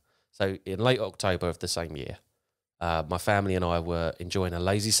 Yeah. So in late October of the same year, my family and I were enjoying a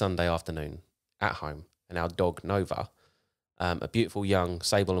lazy Sunday afternoon at home, and our dog Nova, a beautiful young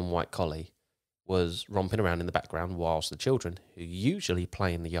sable and white collie, was romping around in the background whilst the children, who usually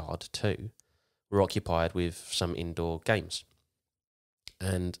play in the yard too, were occupied with some indoor games.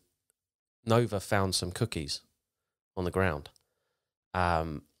 And Nova found some cookies on the ground,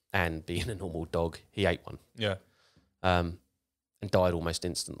 and being a normal dog, he ate one. Yeah. And died almost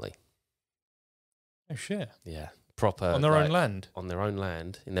instantly. Oh shit! Yeah, proper on their own land. On their own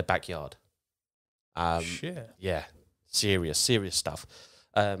land in their backyard. Shit. Yeah, serious stuff.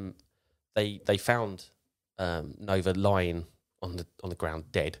 They found Nova lying on the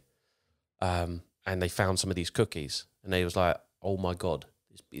ground dead, and they found some of these cookies, and they was like, "Oh my god,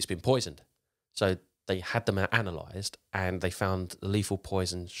 it's been poisoned." So they had them analysed, and they found the lethal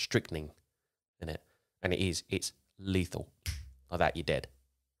poison strychnine in it, and it's lethal. Like that, you're dead.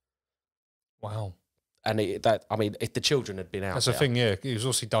 Wow. And if the children had been out, that's the thing. Yeah, it was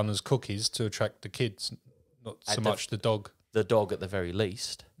also done as cookies to attract the kids, not so much the dog. The dog, at the very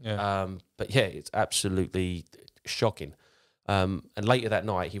least. Yeah. But yeah, it's absolutely shocking. And later that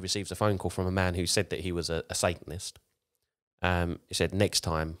night, he receives a phone call from a man who said that he was a Satanist. He said, "Next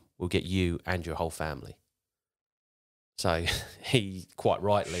time, we'll get you and your whole family." So he quite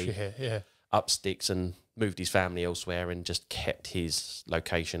rightly up sticks and moved his family elsewhere and just kept his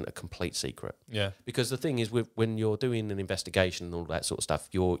location a complete secret. Yeah. Because the thing is, when you're doing an investigation and all that sort of stuff,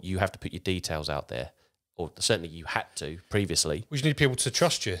 you have to put your details out there, or certainly you had to previously. We just need people to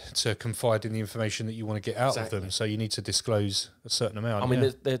trust you, to confide in the information that you want to get out of them. So you need to disclose a certain amount. I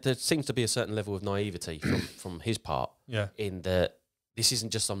mean, there seems to be a certain level of naivety from his part. Yeah. In that this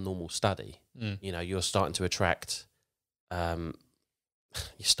isn't just some normal study. You know, you're starting to attract.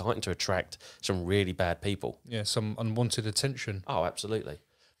 You're starting to attract some really bad people. Yeah, some unwanted attention. Oh, absolutely.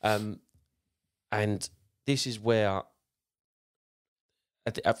 And this is where,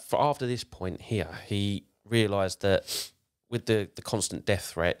 after this point here, he realised that with the constant death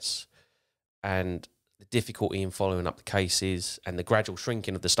threats and the difficulty in following up the cases and the gradual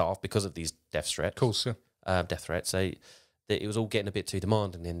shrinking of the staff because of these death threats, of course, yeah. Death threats, that it was all getting a bit too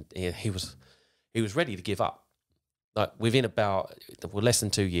demanding, and he was ready to give up. Like within about less than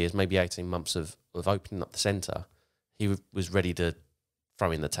 2 years, maybe 18 months of opening up the centre, he was ready to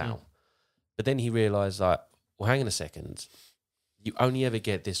throw in the towel. But then he realised, like, well, hang on a second, you only ever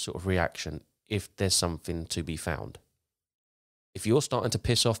get this sort of reaction if there's something to be found. If you're starting to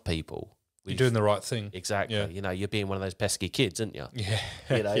piss off people, you're doing the right thing. Exactly. Yeah. You know, you're being one of those pesky kids, aren't you? Yeah.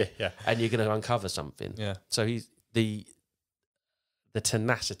 You know, yeah. And you're going to uncover something. Yeah. So the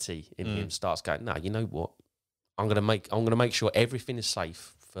tenacity in him starts going, no, you know what? I'm gonna make sure everything is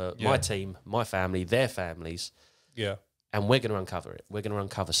safe for my team, my family, their families. Yeah. And we're gonna uncover it. We're gonna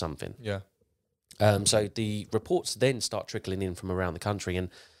uncover something. Yeah. So the reports then start trickling in from around the country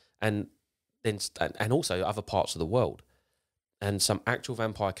and also other parts of the world. And some actual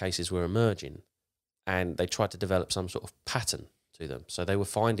vampire cases were emerging, and they tried to develop some sort of pattern to them. So they were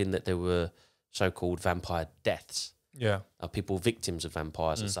finding that there were so-called vampire deaths. Yeah. People victims of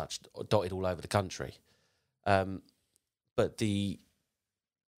vampires and such, dotted all over the country. But they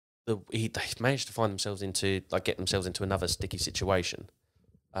managed to find themselves get themselves into another sticky situation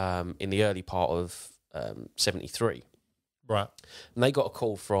in the early part of 73. Right. And they got a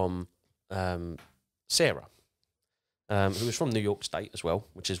call from Sarah, who was from New York State as well,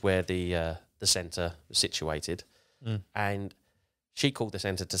 which is where the centre was situated. And she called the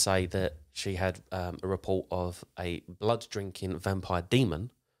centre to say that she had a report of a blood-drinking vampire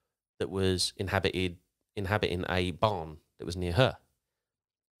demon that was inhabiting a barn that was near her.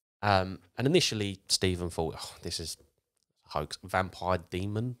 And initially, Stephen thought, "Oh, this is a hoax. Vampire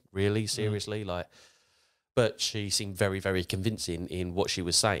demon? Really? Seriously?" But she seemed very, very convincing in what she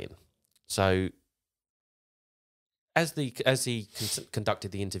was saying. So, as he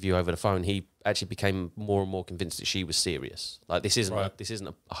conducted the interview over the phone, he actually became more and more convinced that she was serious. Like, this isn't a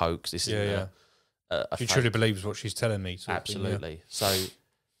hoax. This isn't a she fake. truly believes what she's telling me. Absolutely. So,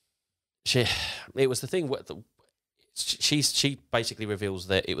 it was the thing. She basically reveals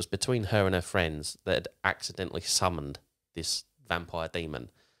that it was between her and her friends that had accidentally summoned this vampire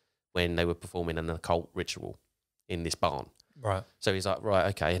demon when they were performing an occult ritual in this barn. Right. So he's like, right,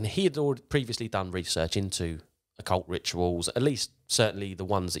 okay. And he had already previously done research into occult rituals, at least certainly the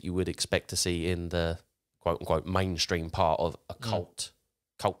ones that you would expect to see in the quote-unquote mainstream part of occult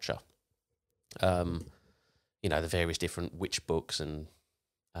culture. The various different witch books and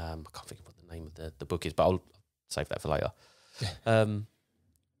I can't think of what the name of the book is, but I'll save that for later.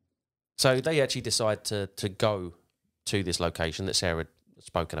 So they actually decide to go to this location that Sarah had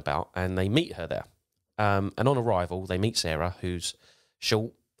spoken about, and they meet her there. And on arrival, they meet Sarah, who's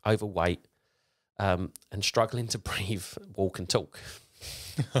short, overweight, and struggling to breathe, walk and talk.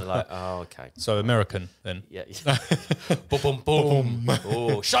 They're like, oh, okay. So American then. Yeah. Boom, boom, boom.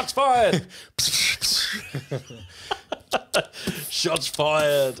 Oh, shots fired. Shots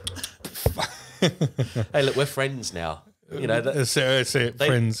fired. Hey, look, we're friends now. That's it,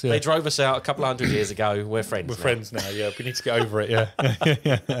 friends. Yeah. They drove us out a couple of 100 years ago. We're friends. We're friends now. Yeah, we need to get over it. Yeah.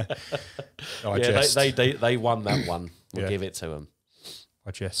 They won that one. We'll give it to them. I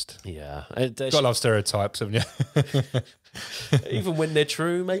jest. Yeah, gotta love stereotypes, haven't you? Even when they're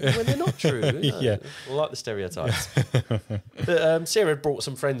true, maybe when they're not true. Yeah, I like the stereotypes. But, Sarah had brought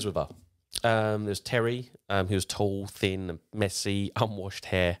some friends with her. There's Terry, who was tall, thin, messy, unwashed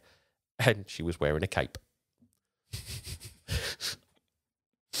hair, and she was wearing a cape.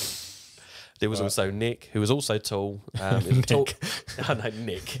 There was also Nick, who was also tall.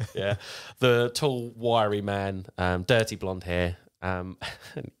 Nick. Yeah, the tall, wiry man, dirty blonde hair. And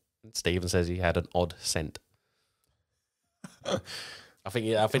Stephen says he had an odd scent. I think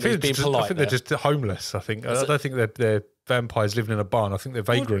he's being polite. I think they're just homeless. I don't think they're vampires living in a barn. I think they're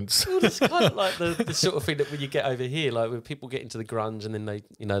vagrants. Well, it's kind of like the sort of thing that when you get over here, like when people get into the grunge, and then they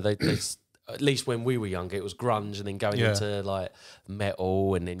at least when we were younger, it was grunge, and then going into like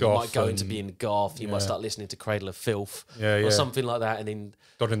metal, and then goth, you might go into being goth. You might start listening to Cradle of Filth, or something like that, and then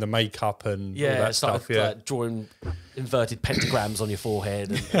donning the makeup and all that stuff. Like drawing inverted pentagrams on your forehead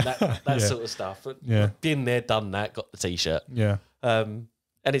and that sort of stuff. But been there, done that, got the t-shirt. Yeah. And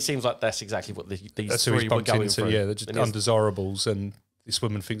it seems like that's exactly what these three were going into. through. Yeah, they're just undesirables, and this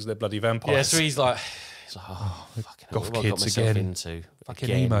woman thinks they're bloody vampires. Yeah, so he's like, oh fucking hell, goth what kids have I got myself again. into? Fucking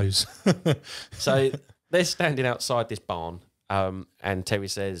again. emos. So they're standing outside this barn, and Terry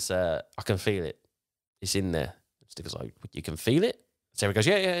says, I can feel it. It's in there. Steve like, you can feel it? Terry goes,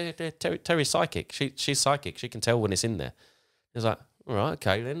 yeah. Terry's psychic. She's psychic. She can tell when it's in there. He's like, all right,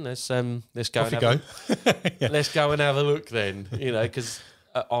 okay, then let's go. Let's go and have a look then. Because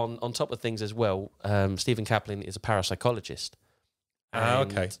on top of things as well, Stephen Kaplan is a parapsychologist.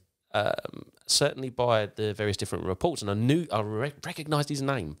 Okay. Certainly by the various different reports, and I recognised his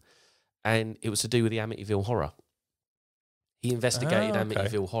name, and it was to do with the Amityville Horror. He investigated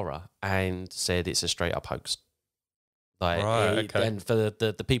Amityville Horror and said it's a straight up hoax. And for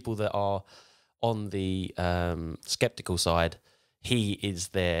the people that are on the skeptical side, he is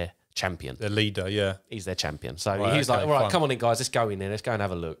their champion. The leader, yeah. He's their champion. So he's like, all right, come on in, guys, let's go in there, let's go and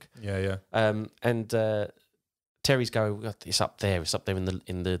have a look. Yeah. And Terry's going, it's up there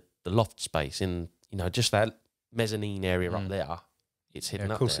in the loft space, in just that mezzanine area up there. It's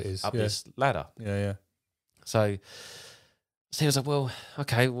hidden up there, it is. up this ladder. Yeah. So he was like, well,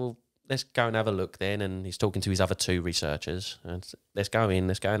 okay, let's go and have a look then. And he's talking to his other 2 researchers. And let's go and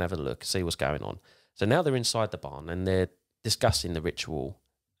have a look, see what's going on. So now they're inside the barn and they're discussing the ritual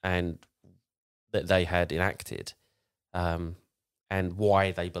and that they had enacted, and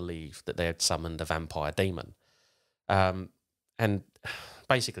why they believe that they had summoned a vampire demon. And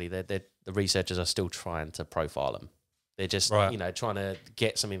basically, the researchers are still trying to profile them. They're just, Right. you know, trying to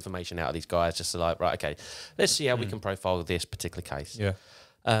get some information out of these guys, just to like, right, okay, let's see how we can profile this particular case. Yeah.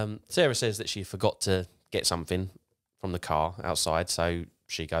 Sarah says that she forgot to get something from the car outside, so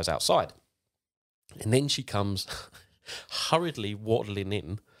she goes outside. And then she comes hurriedly waddling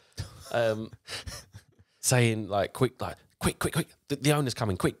in, saying, like, quick, the owner's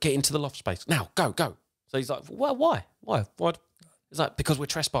coming, quick, get into the loft space. Now, go. So he's like, well, why? He's like, because we're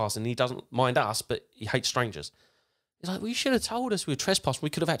trespassing. He doesn't mind us, but he hates strangers. He's like, well, you should have told us we were trespassing. We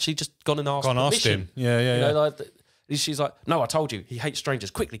could have actually just gone and asked permission. Him. Yeah. You know, like, she's like, no, I told you. He hates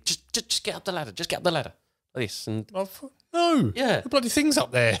strangers. Quickly, just get up the ladder. Just get up the ladder. Like this. And No. yeah. The bloody thing's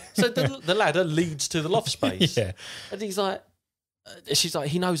up there. So the ladder leads to the loft space. Yeah. And he's like, she's like,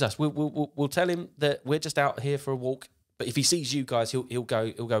 he knows us. We'll tell him that we're just out here for a walk. But if he sees you guys, he'll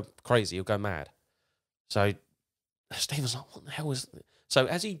go crazy. He'll go mad. So Stephen's like, what the hell is this? So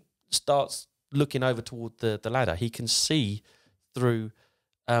as he starts looking over toward the ladder, he can see through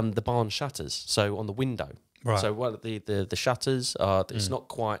the barn shutters. So on the window. Right. So one of the shutters are, it's not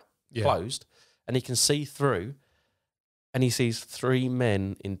quite closed. And he can see through, and he sees 3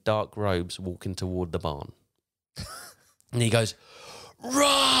 men in dark robes walking toward the barn. And he goes,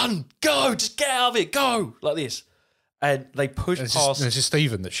 run, go, just get out of it, go, like this. And they push past. This is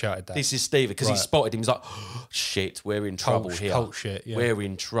Stephen that shouted that. This is Stephen, because he spotted him. He's like, oh, shit, we're in trouble here. Cult shit, yeah. We're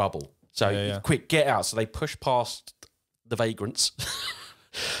in trouble. So quick, get out. So they push past the vagrants,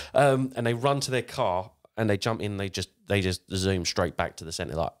 and they run to their car, and they jump in. They just zoom straight back to the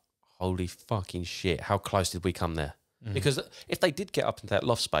centre, like, holy fucking shit, how close did we come there? Because if they did get up into that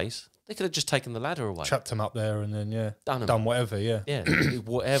loft space, they could have just taken the ladder away. Trapped them up there and then, Done whatever, yeah. Yeah,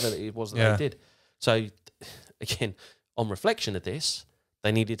 whatever it was that they did. So, again, on reflection of this,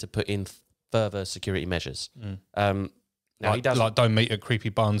 they needed to put in further security measures. Now he doesn't... Like, don't meet at creepy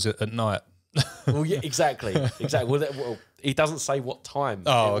barns at night. Well, yeah, exactly. Well, he doesn't say what time it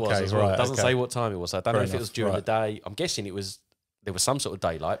was as well. Right, Doesn't say what time it was. I don't know if it was during right. the day. I'm guessing there was some sort of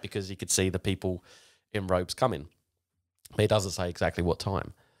daylight because you could see the people in robes coming. But he doesn't say exactly what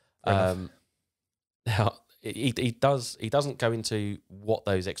time. Now, he doesn't go into what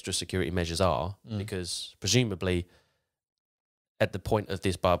those extra security measures are because presumably at the point of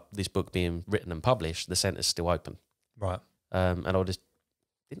this book being written and published, the centre's still open. Right. And I just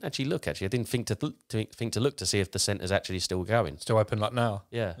didn't actually look. I didn't think to look to see if the centre's actually still going. Still open like now?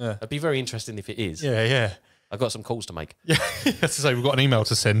 Yeah. It'd be very interesting if it is. Yeah. I've got some calls to make. Yeah, to say we've got an email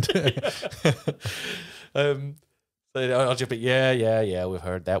to send. So I'll just be, yeah, we've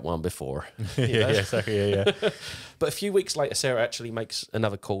heard that one before. Yeah. But a few weeks later, Sarah actually makes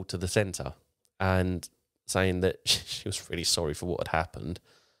another call to the centre and saying that she was really sorry for what had happened.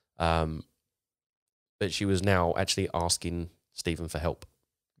 But she was now actually asking Stephen for help.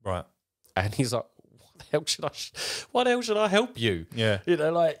 Right. And he's like, what else should I help you? Yeah. You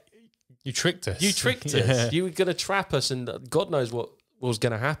know, like, you tricked us. You tricked us. You were going to trap us, and God knows what was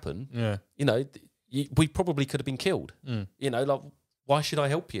going to happen. Yeah. You know, we probably could have been killed. You know, like, why should I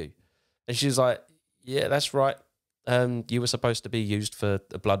help you? And she's like, yeah, that's right. You were supposed to be used for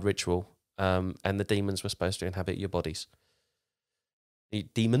a blood ritual, and the demons were supposed to inhabit your bodies.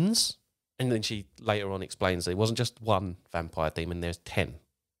 Demons? And then she later on explains that it wasn't just one vampire demon, there's 10.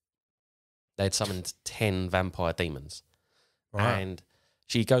 They had summoned 10 vampire demons. Right. And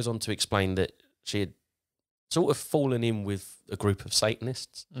she goes on to explain that she had sort of fallen in with a group of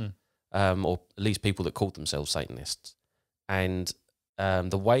Satanists, or at least people that called themselves Satanists. And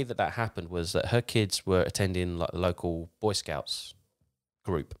the way that happened was that her kids were attending like the local Boy Scouts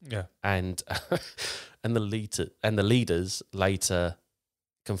group. Yeah. And and the leaders later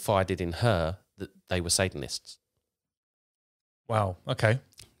confided in her that they were Satanists. Wow. Okay.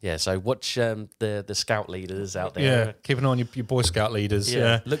 Yeah, so watch the scout leaders out there. Yeah, keep an eye on your Boy Scout leaders.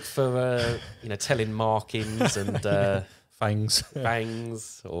 Yeah. Look for telling markings and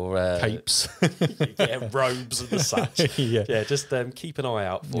fangs or capes, robes and the such. Yeah, just keep an eye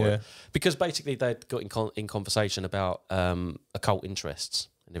out for it, because basically they'd got in conversation about occult interests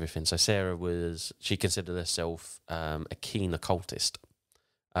and everything. So Sarah she considered herself a keen occultist.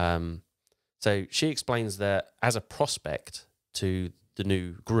 So she explains that as a prospect to the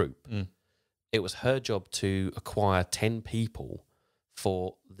new group, it was her job to acquire 10 people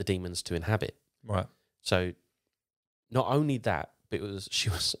for the demons to inhabit. Right. So not only that, but she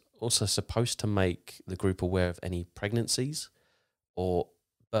was also supposed to make the group aware of any pregnancies or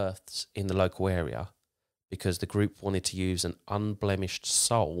births in the local area, because the group wanted to use an unblemished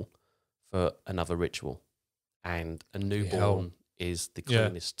soul for another ritual. And a newborn is the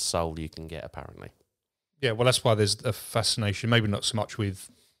cleanest soul you can get, apparently. Yeah, well, that's why there's a fascination, maybe not so much with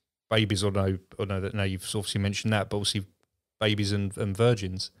babies, or no, that now you've obviously mentioned that, but obviously babies and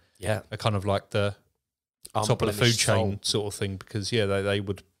virgins are kind of like the top of the food chain sort of thing, because, they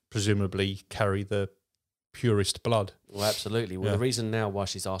would presumably carry the purest blood. Well, absolutely. Well, the reason now why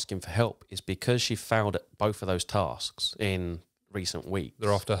she's asking for help is because she failed at both of those tasks in recent weeks.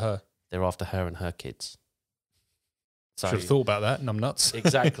 They're after her. They're after her and her kids. So, should have thought about that, and I'm nuts.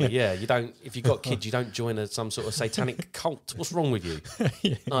 Exactly, yeah. You don't. If you've got kids, you don't join some sort of satanic cult. What's wrong with you?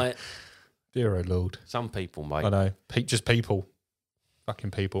 Like, dear oh Lord. Some people, mate. I know. Just people.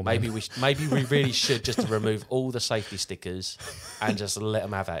 Fucking people. Maybe man. we really should just remove all the safety stickers and just let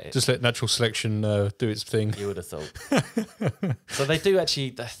them have at it. Just let natural selection do its thing. You would have thought. So they do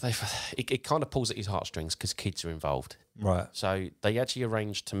actually. It kind of pulls at his heartstrings because kids are involved. Right. So they actually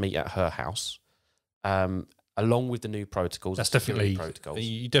arranged to meet at her house. Along with the new protocols. That's definitely protocols.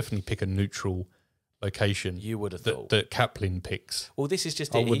 You definitely pick a neutral location. You would have thought that Kaplin picks. Well, this is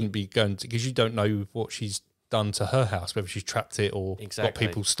just. I wouldn't be going to, because you don't know what she's done to her house, whether she's trapped it or got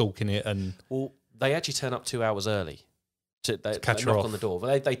people stalking it. And well, they actually turn up 2 hours early to catch her knock off on the door.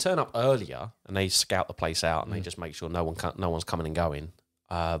 They turn up earlier and they scout the place out and they just make sure no one's coming and going.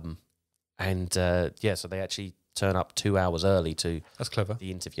 So they actually turn up 2 hours early to. That's clever. The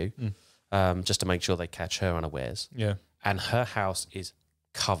interview. Just to make sure they catch her unawares. Yeah. And her house is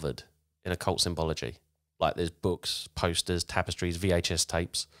covered in occult symbology. Like there's books, posters, tapestries, VHS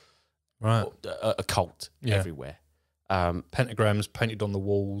tapes. Right. Occult everywhere. Pentagrams painted on the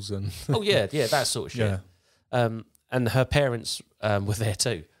walls and... that sort of shit. Yeah. And her parents were there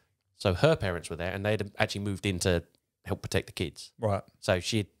too. So her parents were there and they'd actually moved in to help protect the kids. Right. So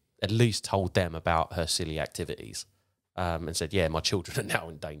she'd at least told them about her silly activities and said, my children are now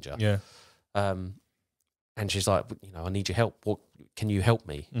in danger. Yeah. And she's like, I need your help. What can you help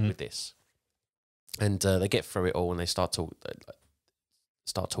me with this? And they get through it all, and they start talking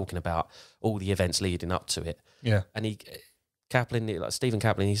about all the events leading up to it. Yeah. And Stephen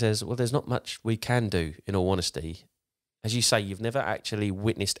Kaplin, he says, well, there's not much we can do, in all honesty. As you say, you've never actually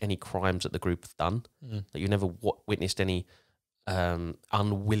witnessed any crimes that the group have done. That you've never witnessed any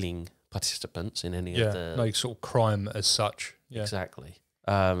unwilling participants in any of the... no sort of crime as such. Yeah. Exactly.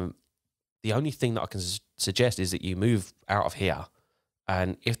 The only thing that I can suggest is that you move out of here,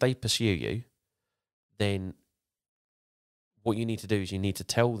 and if they pursue you, then what you need to do is you need to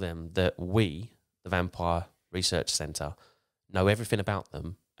tell them that we, the Vampire Research Centre, know everything about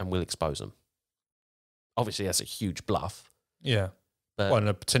them and will expose them. Obviously, that's a huge bluff. Yeah. But and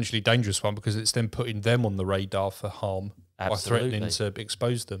a potentially dangerous one, because it's then putting them on the radar for harm. Absolutely. By threatening to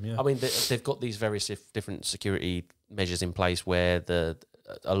expose them, yeah. I mean, they've got these various different security measures in place where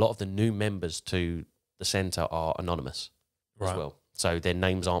a lot of the new members to the centre are anonymous as well. So their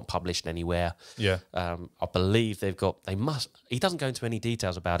names aren't published anywhere. Yeah. I believe he doesn't go into any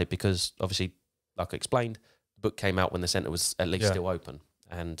details about it because obviously, like I explained, the book came out when the centre was at least still open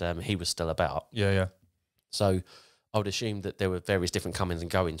and he was still about. Yeah, yeah. So I would assume that there were various different comings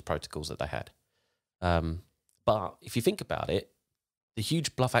and goings protocols that they had. But if you think about it, the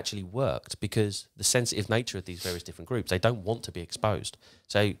huge bluff actually worked because the sensitive nature of these various different groups, they don't want to be exposed.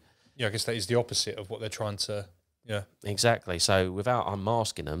 So yeah, I guess that is the opposite of what they're trying to, Exactly. So without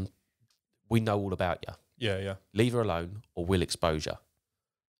unmasking them, we know all about you. Yeah, yeah. Leave her alone or we'll expose you.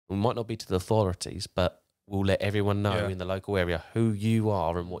 We might not be to the authorities, but we'll let everyone know in the local area who you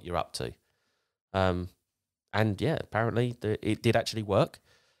are and what you're up to. Apparently it did actually work.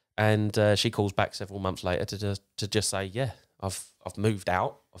 And she calls back several months later to just say, I've moved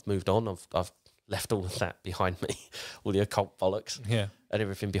out, I've moved on, I've left all of that behind me, all the occult bollocks, and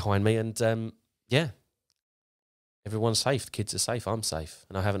everything behind me, and everyone's safe, the kids are safe, I'm safe,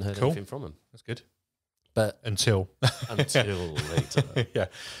 and I haven't heard anything from them. That's good. But until later, yeah.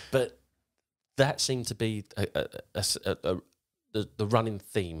 But that seemed to be the running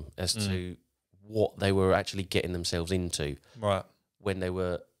theme as to what they were actually getting themselves into, right? When they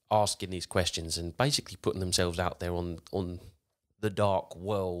were asking these questions and basically putting themselves out there on the dark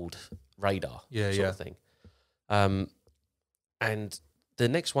world radar, sort of thing. And the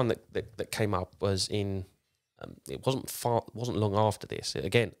next one that came up was in it wasn't long after this.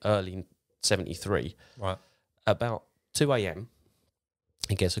 Again, early in 73. Right. About 2 a.m.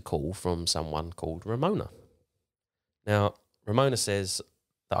 he gets a call from someone called Ramona. Now, Ramona says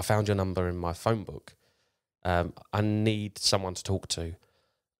that I found your number in my phone book. I need someone to talk to.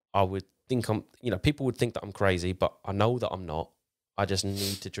 I would think I'm, people would think that I'm crazy, but I know that I'm not. I just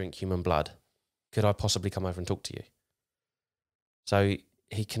need to drink human blood. Could I possibly come over and talk to you? So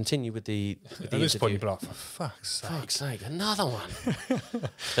he continued with the At this point, you'd be like, for fuck's sake. Another one.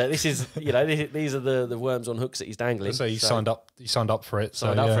 So this is, these are the worms on hooks that he's dangling. So you signed up for it.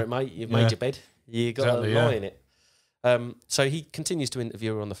 Signed up for it, mate. You've made your bed. You got Exactly, a lie in it. So he continues to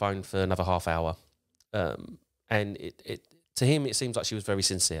interview her on the phone for another half hour. And it to him, it seems like she was very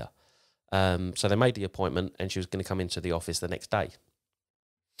sincere. So they made the appointment and she was going to come into the office the next day.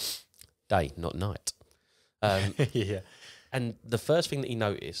 Day, not night. Yeah. And the first thing that he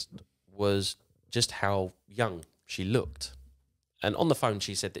noticed was just how young she looked. And on the phone,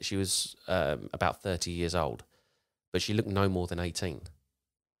 she said that she was about 30 years old, but she looked no more than 18.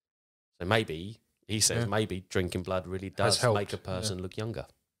 So maybe, he says, maybe drinking blood really does make a person look younger.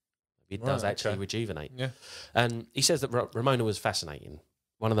 It does actually rejuvenate. Yeah. And he says that Ramona was fascinating.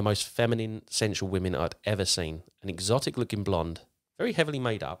 One of the most feminine, sensual women I'd ever seen. An exotic-looking blonde, very heavily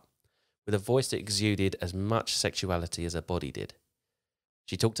made up, with a voice that exuded as much sexuality as her body did.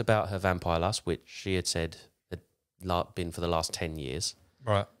 She talked about her vampire lust, which she had said had been for the last 10 years.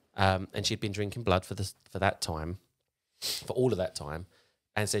 Right. And she'd been drinking blood for that time, for all of that time,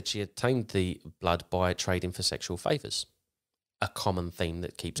 and said she had tamed the blood by trading for sexual favours. A common theme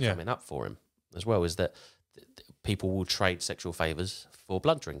that keeps coming up for him, as well, is that people will trade sexual favours for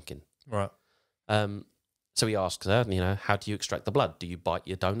blood drinking. Right. So he asks her, how do you extract the blood? Do you bite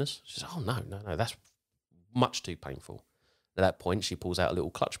your donors? She says, oh, no, that's much too painful. At that point, she pulls out a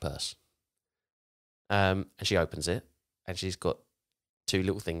little clutch purse. And she opens it, and she's got two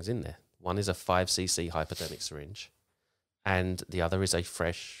little things in there. One is a 5cc hypodermic syringe, and the other is a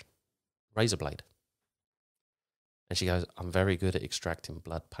fresh razor blade. And she goes, I'm very good at extracting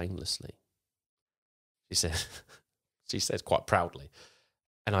blood painlessly. She says quite proudly.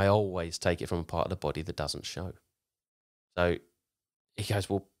 And I always take it from a part of the body that doesn't show. So he goes,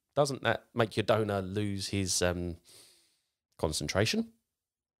 well, doesn't that make your donor lose his concentration?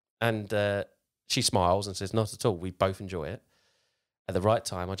 And she smiles and says, not at all. We both enjoy it. At the right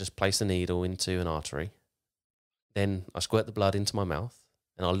time, I just place the needle into an artery. Then I squirt the blood into my mouth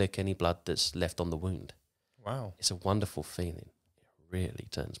and I'll lick any blood that's left on the wound. Wow. It's a wonderful feeling. It really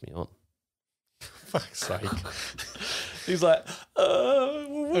turns me on. Fuck's sake. He's like, he's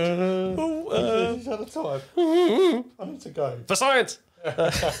out of time. I need to go. For science.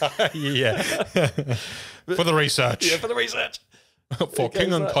 Yeah. For the research. Yeah, for the research. For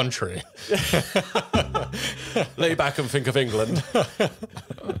king and country. Lay back and think of England.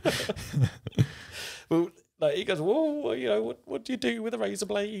 Well, he goes, well, what do you do with a razor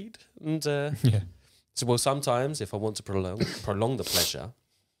blade? And so, well, sometimes if I want to prolong the pleasure,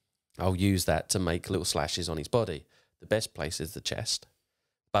 I'll use that to make little slashes on his body. The best place is the chest.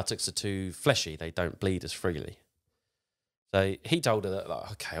 Buttocks are too fleshy. They don't bleed as freely. So he told her that,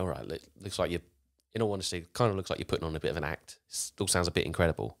 okay, all right, looks like you're, in all honesty, kind of looks like you're putting on a bit of an act. It still sounds a bit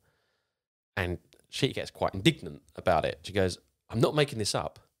incredible. And she gets quite indignant about it. She goes, I'm not making this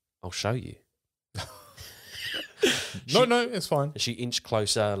up. I'll show you. No, it's fine. She inched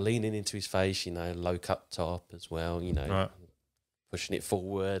closer, leaning into his face, low cut top as well, right. Pushing it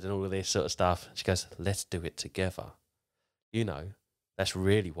forward and all of this sort of stuff. She goes, let's do it together. That's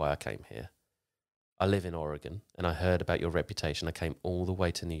really why I came here. I live in Oregon and I heard about your reputation. I came all the way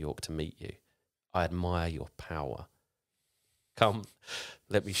to New York to meet you. I admire your power. Come,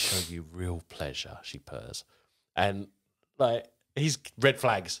 let me show you real pleasure, she purrs. And his red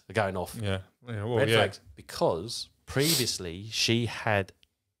flags are going off. Yeah. Well, red flags. Because previously she had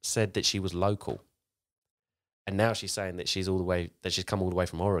said that she was local. And now she's saying that she's come all the way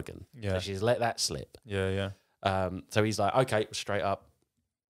from Oregon. Yeah. So she's let that slip. Yeah. So he's like, okay, straight up,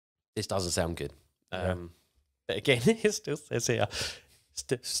 this doesn't sound good. But again, it still says here,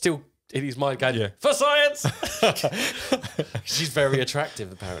 still in his mind going, for science! She's very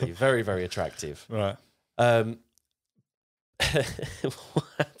attractive, apparently. Very, very attractive. Right. What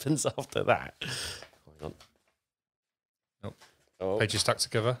happens after that? Hang on. Nope. Oh. Pages stuck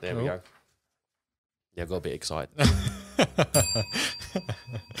together. There we go. Yeah, I got a bit excited.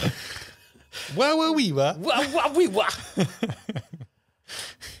 We were.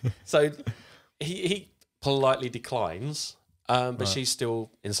 So he politely declines, but she's still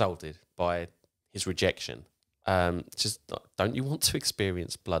insulted by his rejection. Just, don't you want to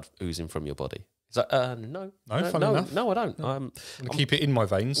experience blood oozing from your body? He's like, no, funny enough. No, I don't. No. I'm keep it in my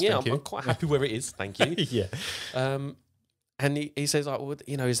veins. Yeah, thank you. I'm quite happy where it is. Thank you. Yeah. And he says,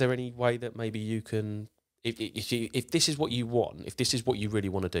 is there any way that maybe you can, if this is what you want, if this is what you really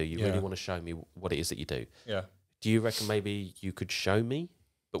want to do, you really want to show me what it is that you do. Yeah. Do you reckon maybe you could show me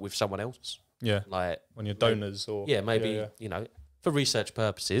but with someone else. Yeah. Like When you're donors or... Yeah, maybe, you know, for research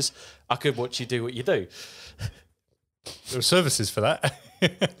purposes, I could watch you do what you do. There are services for that.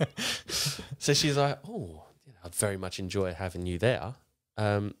 So she's like, oh, I'd very much enjoy having you there.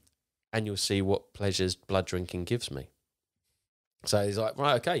 And you'll see what pleasures blood drinking gives me. So he's like,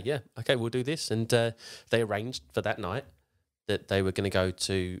 right, okay, we'll do this. And they arranged for that night that they were going to go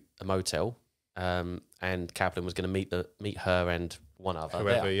to a motel, and Kaplan was going to meet her and one other.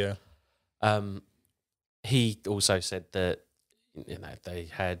 Whoever, there. He also said that, you know, they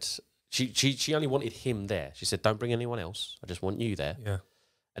had... She only wanted him there. She said, don't bring anyone else. I just want you there. Yeah.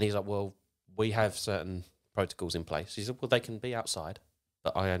 And he's like, well, we have certain protocols in place. She said, well, they can be outside,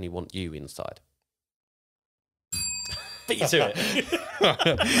 but I only want you inside. Beat you to it.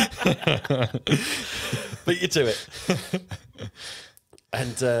 Beat you to it.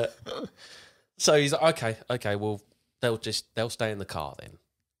 And so he's like, okay, well, they'll stay in the car then.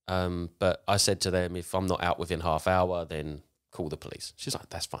 But I said to them, if I'm not out within half hour, then call the police. She's like,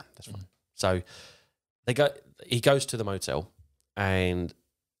 that's fine. So he goes to the motel, and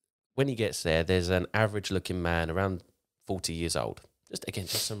when he gets there, there's an average looking man around 40 years old. Just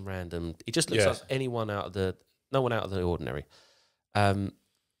some random, he just looks like no one out of the ordinary. And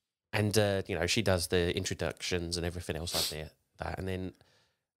you know, she does the introductions and everything else like that. And then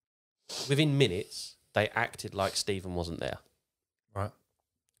within minutes, they acted like Stephen wasn't there. Right.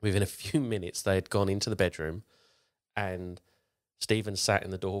 Within a few minutes, they had gone into the bedroom, and Stephen sat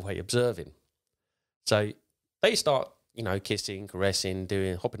in the doorway observing. So they start, you know, kissing, caressing,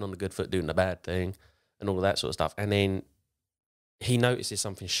 hopping on the good foot, doing the bad thing, and all of that sort of stuff. And then he notices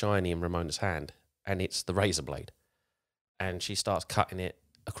something shiny in Ramona's hand, and it's the razor blade. And she starts cutting it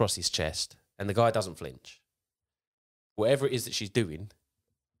across his chest, and the guy doesn't flinch. Whatever it is that she's doing,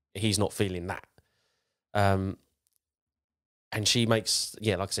 he's not feeling that. And she makes,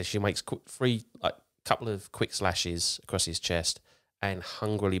 like I said, she makes couple of quick slashes across his chest, and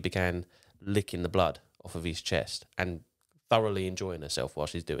hungrily began licking the blood off of his chest and thoroughly enjoying herself while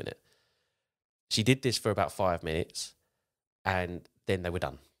she's doing it. She did this for about 5 minutes, and then they were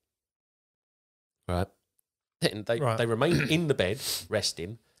done. Right? Then they remained in the bed,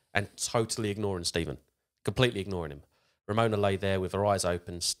 resting, and totally ignoring Stephen. Completely ignoring him. Ramona lay there with her eyes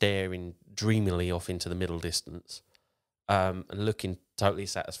open, staring dreamily off into the middle distance, and looking totally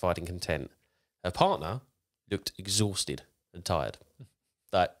satisfied and content. Her partner looked exhausted and tired,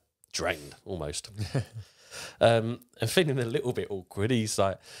 like drained almost, and feeling a little bit awkward. He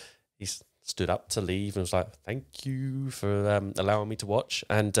stood up to leave and was like, "Thank you for allowing me to watch,"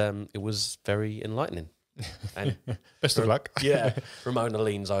 and it was very enlightening. And best of luck. Yeah, Ramona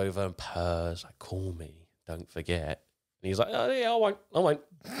leans over and purrs, like, "Call me, don't forget." And he's like, "Oh yeah, I won't."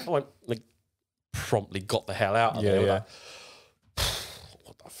 Like, promptly got the hell out of there. Yeah. Like,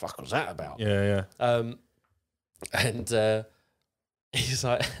 what the fuck was that about? Yeah. And he's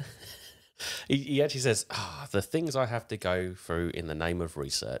like, he actually says, the things I have to go through in the name of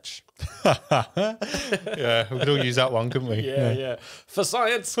research. Yeah, we could all use that one, couldn't we? Yeah. For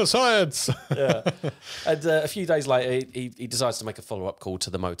science. Yeah. And a few days later, he decides to make a follow-up call to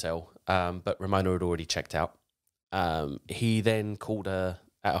the motel, but Ramona had already checked out. He then called her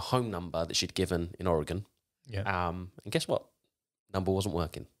at a home number that she'd given in Oregon. Yeah. And guess what? Number wasn't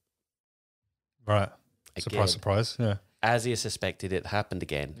working. Right. Again, Surprise. Yeah. as he suspected, it happened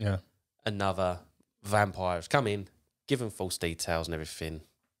again. Yeah. Another vampire has come in, given false details and everything.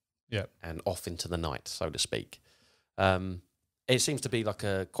 Yeah. And off into the night, so to speak. It seems to be like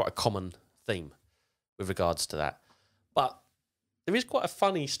quite a common theme with regards to that. But there is quite a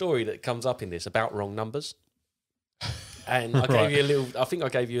funny story that comes up in this about wrong numbers. And I gave you a little. I think I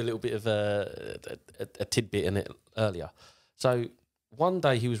gave you a little bit of a tidbit in it earlier. So one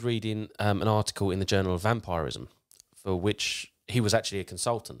day he was reading an article in the Journal of Vampirism, for which he was actually a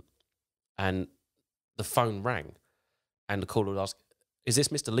consultant, and the phone rang, and the caller would ask, "Is this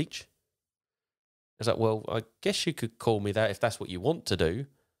Mr. Leach?" I was like, "Well, I guess you could call me that if that's what you want to do,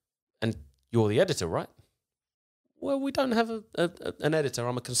 and you're the editor, right?" "Well, we don't have an editor.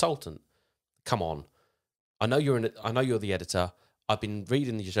 I'm a consultant." "Come on. I know you're the editor. I've been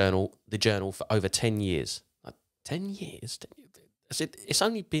reading the journal for over 10 years. Like, 10 years? I said, it's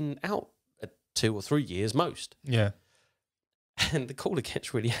only been out 2 or 3 years most. Yeah. And the caller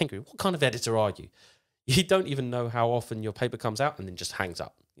gets really angry. "What kind of editor are you? You don't even know how often your paper comes out," and then just hangs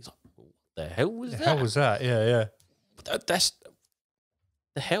up. He's like, "What the hell was that?" The hell was that? Yeah. That's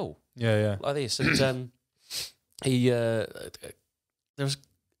the hell. Yeah. Like this. And there was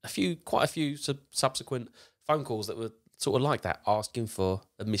quite a few subsequent phone calls that were sort of like that, asking for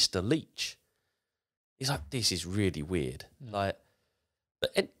a Mr. Leach. He's like, "This is really weird." Like,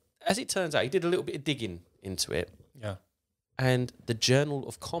 As it turns out, he did a little bit of digging into it. Yeah. And the Journal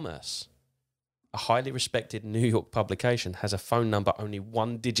of Commerce, a highly respected New York publication, has a phone number only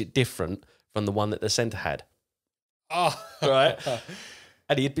 1 digit different from the one that the centre had. Oh. Right?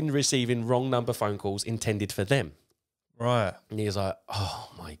 And he had been receiving wrong number phone calls intended for them. Right. And he was like,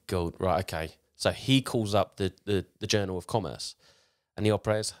 oh, my God. Right, okay. So he calls up the Journal of Commerce. And the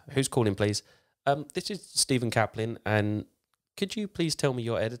operator, who's calling, please? This is Stephen Kaplin, and could you please tell me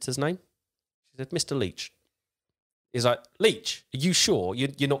your editor's name? She said, Mr. Leach. He's like, Leach, are you sure?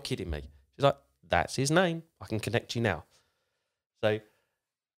 You're not kidding me. She's like, that's his name. I can connect you now. So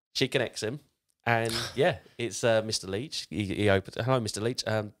she connects him, and yeah, it's Mr. Leach. He opens, hello, Mr. Leach.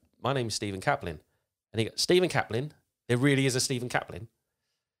 My name is Stephen Kaplin. And he goes, Stephen Kaplin? There really is a Stephen Kaplin?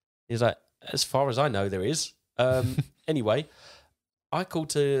 He's like, as far as I know, there is. Anyway, I called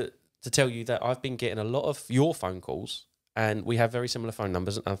to tell you that I've been getting a lot of your phone calls, and we have very similar phone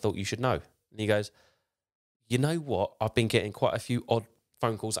numbers, and I thought you should know. And he goes, you know what? I've been getting quite a few odd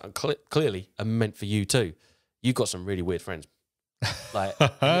phone calls that clearly are meant for you too. You've got some really weird friends. Like,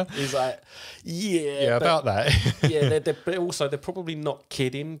 he's like, yeah, about that. Yeah, they're probably not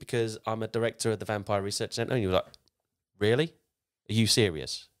kidding, because I'm a director of the Vampire Research Centre. And you're like, really? Are you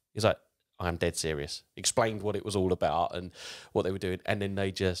serious? He's like, I'm dead serious. Explained what it was all about and what they were doing. And then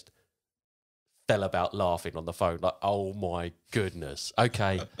they just fell about laughing on the phone. Like, oh my goodness.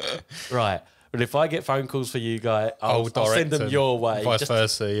 Okay. Right. But if I get phone calls for you, guy, I'll send them your way. Vice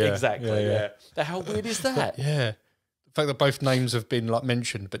versa, yeah. Exactly, yeah. How weird is that? Yeah. The fact that both names have been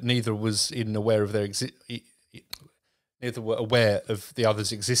mentioned, but neither was aware of their neither were aware of the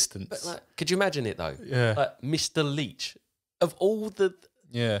other's existence. But could you imagine it though? Yeah. Like Mr. Leach, of all the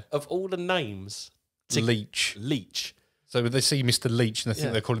names, Leach. So when they see Mr. Leach and they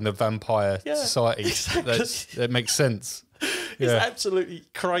think they're calling the Vampire Society, exactly. That makes sense. It's absolutely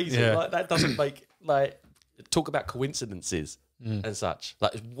crazy. Yeah. Like, that doesn't make, talk about coincidences and such.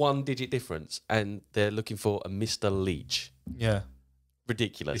 Like, it's 1 digit difference, and they're looking for a Mr. Leach. Yeah.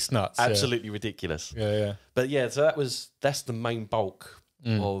 Ridiculous. It's nuts. Absolutely ridiculous. Yeah. But yeah, so that's the main bulk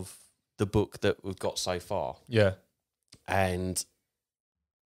of the book that we've got so far. Yeah. And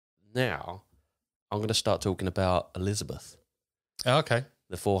now I'm going to start talking about Elizabeth. Oh, okay.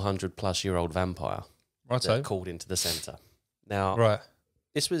 The 400-plus-year-old vampire that called into the centre. Now,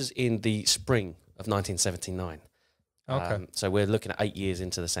 this was in the spring of 1979. Okay. So we're looking at 8 years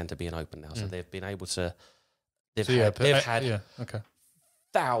into the centre being open now. So they've been able to... They've had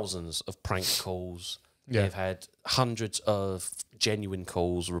thousands of prank calls. Yeah. They've had hundreds of genuine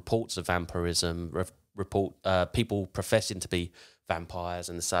calls, reports of vampirism, people professing to be vampires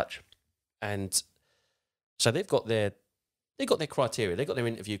and such. And so they've got their criteria. They've got their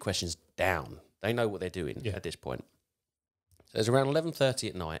interview questions down. They know what they're doing at this point. So it was around 11:30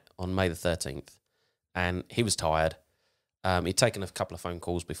 at night on May the 13th, and he was tired. He'd taken a couple of phone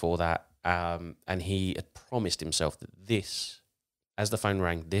calls before that, and he had promised himself that this, as the phone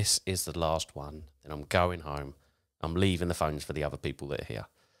rang, this is the last one. Then I'm going home. I'm leaving the phones for the other people that are here.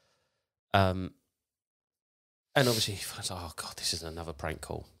 And obviously, he was like, oh, God, this is another prank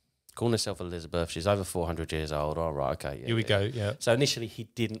call. Calling herself Elizabeth. She's over 400 years old. All right, okay. Yeah, here we go, yeah. So initially, he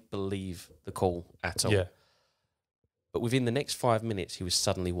didn't believe the call at all. Yeah. But within the next 5 minutes, he was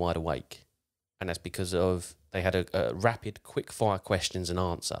suddenly wide awake. And that's because of they had a rapid, quick-fire questions and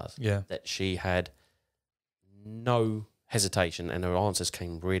answers that she had no hesitation, and her answers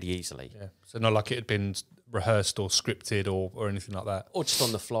came really easily. Yeah. So not like it had been rehearsed or scripted or anything like that. Or just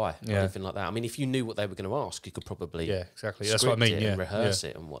on the fly or anything like that. I mean, if you knew what they were going to ask, you could probably exactly. That's what I mean. And rehearse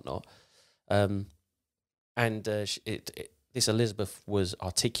it and whatnot. This Elizabeth was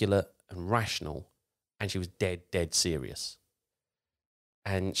articulate and rational, and she was dead serious.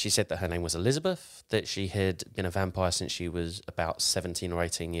 And she said that her name was Elizabeth, that she had been a vampire since she was about 17 or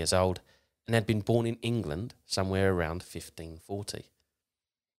 18 years old, and had been born in England somewhere around 1540.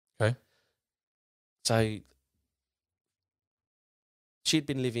 Okay. So she'd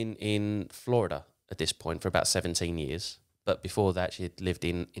been living in Florida at this point for about 17 years, but before that she had lived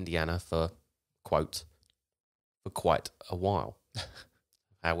in Indiana for quite a while.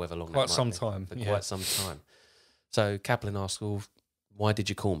 However long quite some time. Quite some time. So Kaplan asked, well, why did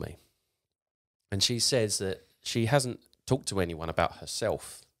you call me? And she says that she hasn't talked to anyone about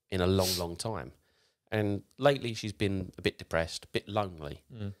herself in a long time. And lately she's been a bit depressed, a bit lonely.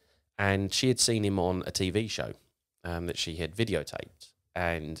 And she had seen him on a TV show that she had videotaped,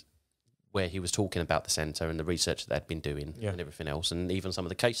 and where he was talking about the centre and the research that they'd been doing and everything else, and even some of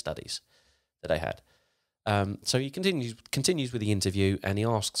the case studies that they had. So he continues with the interview, and he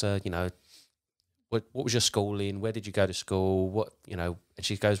asks her, what was your schooling? Where did you go to school? What, And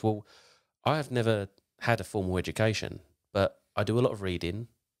she goes, well, I have never had a formal education, but I do a lot of reading,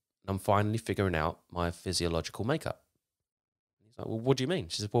 and I'm finally figuring out my physiological makeup. He's like, well, what do you mean?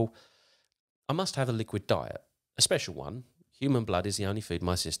 She says, well, I must have a liquid diet, a special one. Human blood is the only food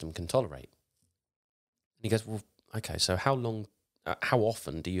my system can tolerate. And he goes, well, okay, so how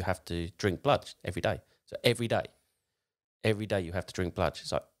often do you have to drink blood? Every day. So every day you have to drink blood.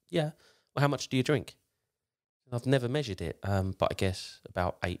 She's like, yeah. Well, how much do you drink? I've never measured it, but I guess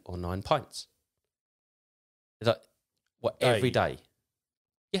about 8 or 9 pints. It's like, what, every day?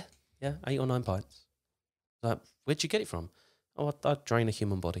 Yeah, 8 or 9 pints. Like, where'd you get it from? Oh, I drain a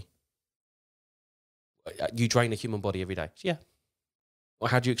human body. You drain a human body every day? Yeah. Well,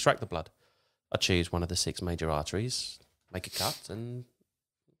 how do you extract the blood? I choose one of the 6 major arteries, make a cut, and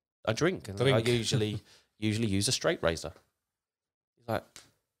I drink. And I usually use a straight razor. He's like,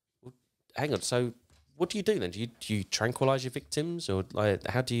 well, hang on, so what do you do then? Do you tranquilize your victims, or like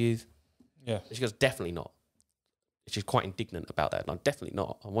how do you? Yeah. She goes, definitely not. She's quite indignant about that. Like, definitely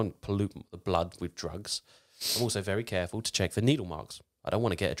not. I won't pollute the blood with drugs. I'm also very careful to check for needle marks. I don't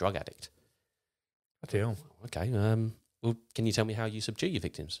want to get a drug addict. Deal. Okay. Well, can you tell me how you subdue your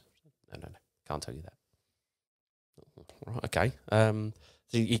victims? No. Can't tell you that. Right. Okay.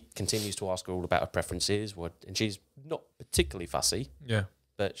 So he continues to ask her all about her preferences, and she's not particularly fussy. Yeah.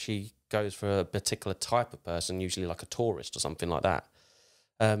 But she goes for a particular type of person, usually like a tourist or something like that.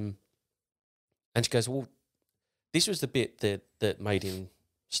 And she goes, well, this was the bit that made him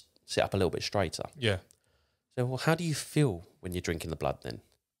sit up a little bit straighter. Yeah. So, well, how do you feel when you're drinking the blood then?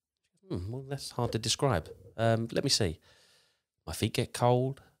 Well, that's hard to describe. Let me see. My feet get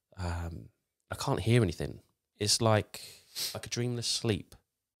cold. I can't hear anything. It's like a dreamless sleep,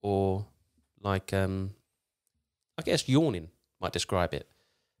 or like, I guess yawning might describe it.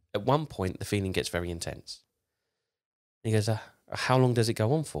 At one point, the feeling gets very intense. He goes, how long does it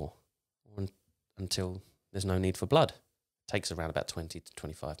go on for? Until there's no need for blood. It takes around about 20 to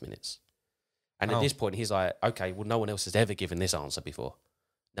 25 minutes. And at this point, he's like, okay, well, no one else has ever given this answer before.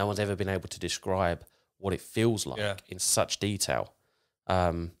 No one's ever been able to describe what it feels like in such detail.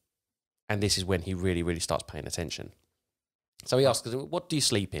 And this is when he really, really starts paying attention. So he asks, what do you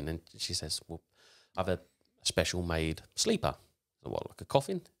sleep in? And she says, well, I have a special made sleeper. What, like a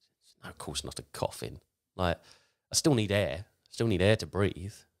coffin? No, of course not a coffin. Like, I still need air. Still need air to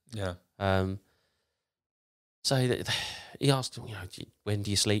breathe. Yeah. So he asked, when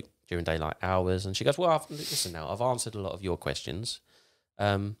do you sleep? During daylight hours? And she goes, well, listen now, I've answered a lot of your questions.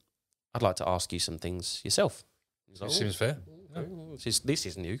 I'd like to ask you some things yourself. Like, it seems fair. Okay. This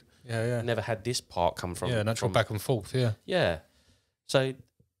is new. Yeah. Never had this part come from. Yeah, natural back and forth, yeah. Yeah. So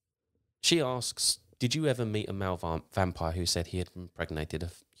she asks, did you ever meet a male vampire who said he had impregnated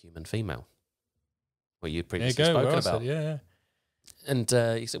a human female? What you previously spoken about. Yeah. And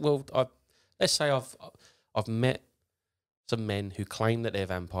he said, well, let's say I've met some men who claim that they're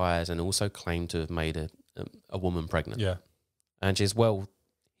vampires and also claim to have made a woman pregnant. Yeah. And she says, well,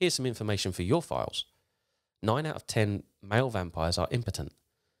 here's some information for your files. 9 out of 10 male vampires are impotent.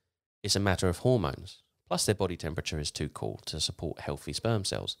 It's a matter of hormones. Plus their body temperature is too cool to support healthy sperm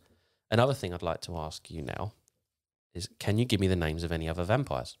cells. Another thing I'd like to ask you now is, can you give me the names of any other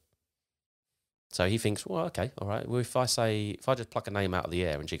vampires? So he thinks, well, okay, all right. Well, if I just pluck a name out of the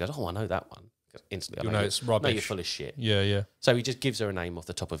air and she goes, oh, I know that one. Instantly, you know it's rubbish. No, you're full of shit. Yeah. So he just gives her a name off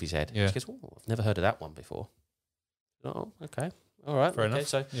the top of his head. Yeah. She goes, oh, I've never heard of that one before. Oh, okay. All right. Fair enough.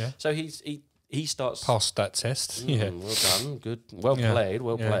 So he starts... Passed that test. Yeah. Well done. Good. Well played.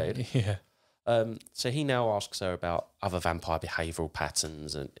 Well played. Yeah. So he now asks her about other vampire behavioural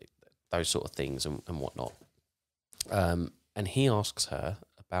patterns and those sort of things and whatnot. And he asks her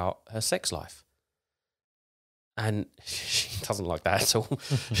about her sex life. And she doesn't like that at all.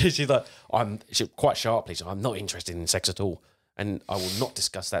 She's like, she's quite sharply, so I'm not interested in sex at all. And I will not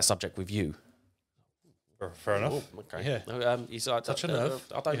discuss that subject with you. Fair enough. Oh, okay. Yeah. He's like, Touch a nerve.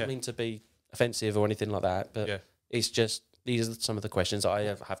 I don't mean to be offensive or anything like that, but it's just, these are some of the questions I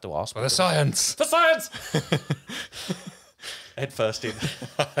have to ask. For the science. For science! Head first in.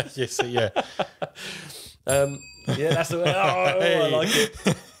 Yes, yeah. Yeah, that's the way. I like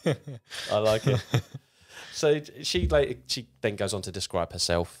it. I like it. So she then goes on to describe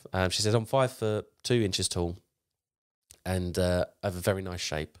herself. She says, I'm 5'2" tall and I have a very nice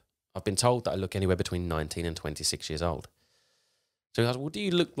shape. I've been told that I look anywhere between 19 and 26 years old. So he goes, well, do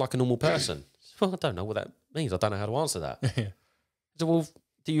you look like a normal person? Well, I don't know what that means. I don't know how to answer that. Yeah. So, well,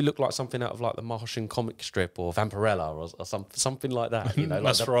 do you look like something out of like the Martian comic strip or Vampirella or something like that? You know,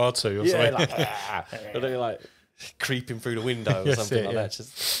 like Nosferatu or yeah, something. like, and then you're like, creeping through the window or Yes, something yeah, like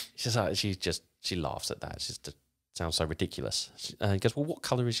that. She laughs at that. It sounds so ridiculous. He goes, well, what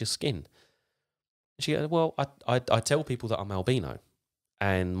colour is your skin? She goes, well, I tell people that I'm albino,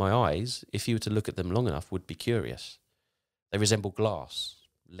 and my eyes, if you were to look at them long enough, would be curious. They resemble glass,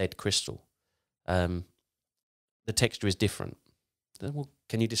 lead crystal. The texture is different. Well,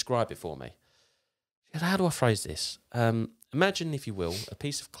 can you describe it for me? She goes, how do I phrase this? Imagine, if you will, a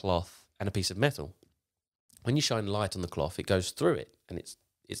piece of cloth and a piece of metal. When you shine light on the cloth, it goes through it, and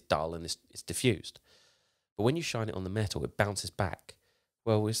it's dull and it's diffused. But when you shine it on the metal, it bounces back.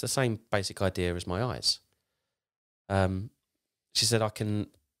 Well, it's the same basic idea as my eyes. She said,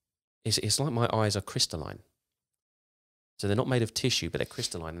 it's like my eyes are crystalline. So they're not made of tissue, but they're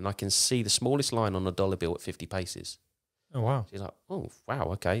crystalline, and I can see the smallest line on a dollar bill at 50 paces. Oh, wow. She's like, oh, wow,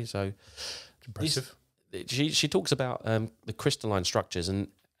 okay. So Impressive. She talks about the crystalline structures, and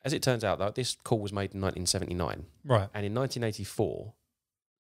as it turns out, this call was made in 1979. Right. And in 1984,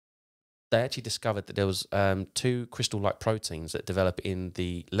 they actually discovered that there was 2 crystal-like proteins that develop in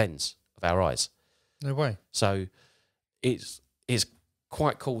the lens of our eyes. No way. So it's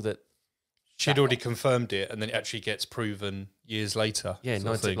quite cool that she'd already confirmed it, and then it actually gets proven years later. Yeah,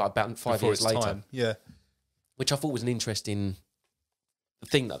 about 5 Before years its later. time. Yeah. Which I thought was an interesting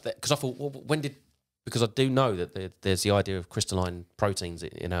thing, because I thought, well, because I do know that there's the idea of crystalline proteins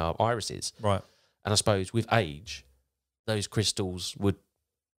in our irises. Right. And I suppose with age, those crystals would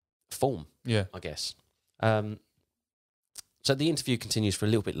form, Yeah. I guess. So the interview continues for a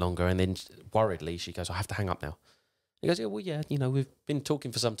little bit longer, and then worriedly she goes, I have to hang up now. He goes, yeah, well, yeah, we've been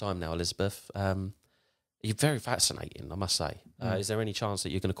talking for some time now, Elizabeth. You're very fascinating, I must say. Is there any chance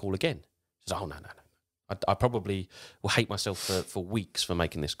that you're going to call again? She says, oh, no. I probably will hate myself for weeks for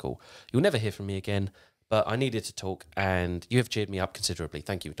making this call. You'll never hear from me again, but I needed to talk, and you have cheered me up considerably.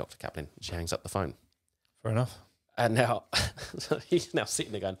 Thank you, Dr. Kaplin. She hangs up the phone. Fair enough. And now he's now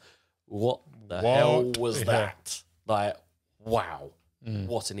sitting there going, what the hell was that? Like, wow.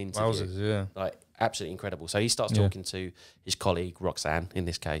 What an interview. Wowzers, yeah. Like, absolutely incredible. So he starts talking to his colleague, Roxanne, in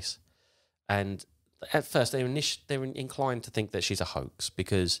this case. And at first, they're inclined to think that she's a hoax,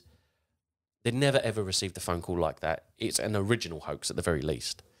 because they'd never, ever received a phone call like that. It's an original hoax at the very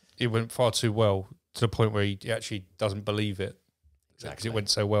least. It went far too well, to the point where he actually doesn't believe it. Exactly. Because it went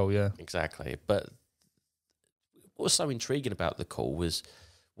so well, yeah. Exactly. But what was so intriguing about the call was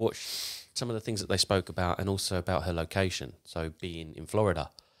some of the things that they spoke about, and also about her location, so being in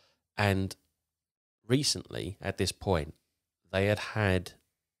Florida. And recently, at this point, they had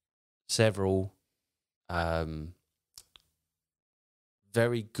several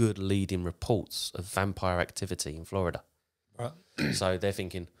very good leading reports of vampire activity in Florida. Right. So they're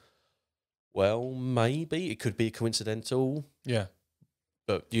thinking, well, maybe it could be coincidental. Yeah.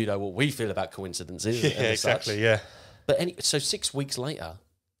 But you know what we feel about coincidences. Yeah, and exactly, such. yeah. But so 6 weeks later,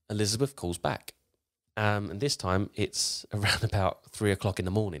 Elizabeth calls back. And this time it's around about 3 o'clock in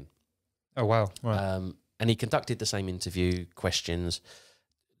the morning. Oh, wow. Right. And he conducted the same interview, questions,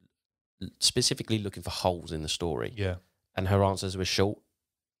 specifically looking for holes in the story. Yeah. And her answers were short,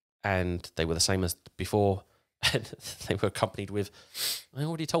 and they were the same as before. And they were accompanied with, I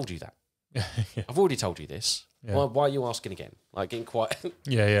already told you that. Yeah. I've already told you this. Yeah. Why are you asking again? Like, getting quite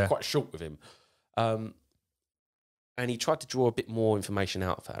quite short with him. And he tried to draw a bit more information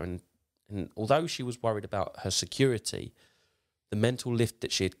out of her. And although she was worried about her security, the mental lift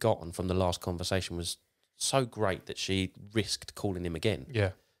that she had gotten from the last conversation was so great that she risked calling him again.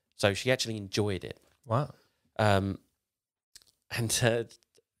 Yeah. So she actually enjoyed it. Wow.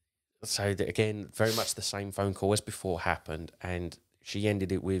 So again, very much the same phone call as before happened, and she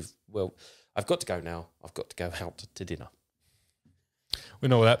ended it with, well, I've got to go now. I've got to go out to dinner. We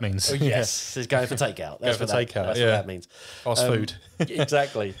know what that means. Oh, yes, he's going for takeout. That's Go for takeout, That's yeah. what that means. Fast food.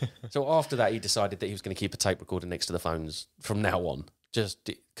 Exactly. So after that, he decided that he was going to keep a tape recorder next to the phones from now on, just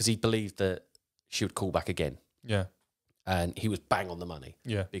because he believed that she would call back again. Yeah. And he was bang on the money.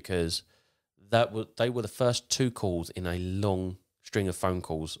 Yeah. Because they were the first 2 calls in a long string of phone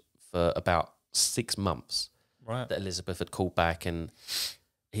calls for about 6 months. Right. That Elizabeth had called back, and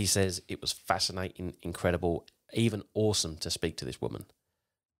he says it was fascinating, incredible, even awesome to speak to this woman.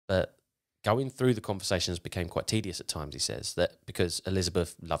 But going through the conversations became quite tedious at times, he says, that because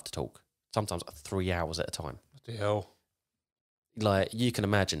Elizabeth loved to talk, sometimes 3 hours at a time. What the hell? Like, you can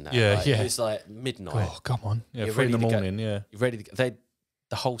imagine that. Yeah, like, yeah. It's like midnight. Oh, come on. Yeah, You're 3 in the ready to go. morning, yeah. You're ready to go.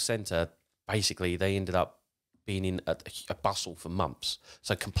 The whole centre, basically, they ended up being in a bustle for months.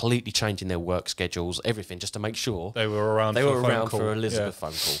 So completely changing their work schedules, everything, just to make sure They were around they for were a phone around call. for Elizabeth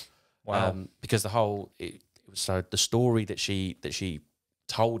phone call. Wow. Because the story that she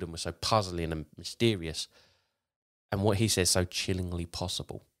told him was so puzzling and mysterious. and what he says so chillingly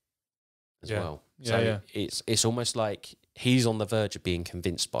possible as well. So it's almost like he's on the verge of being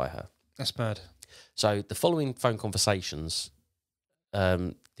convinced by her. That's bad. So the following phone conversations,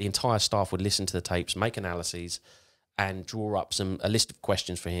 the entire staff would listen to the tapes, make analyses, and draw up a list of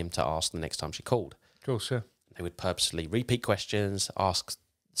questions for him to ask the next time she called. Of course, yeah. They would purposely repeat questions, ask the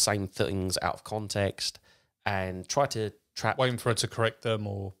same things out of context, and try to trap... Waiting for her to correct them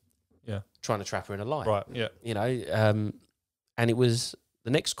or... Yeah. Trying to trap her in a lie. Right, yeah. You know, and it was...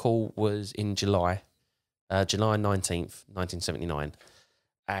 The next call was in July 19th, 1979.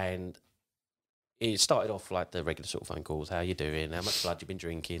 And it started off like the regular sort of phone calls. How you doing? How much blood you been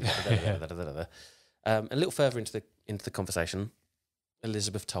drinking? A little further into the conversation,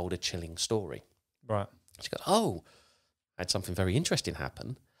 Elizabeth told a chilling story. Right. She goes, "Oh, I had something very interesting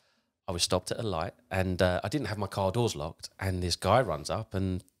happen. I was stopped at a light and I didn't have my car doors locked. And this guy runs up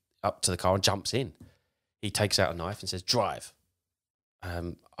to the car and jumps in. He takes out a knife and says, 'Drive.'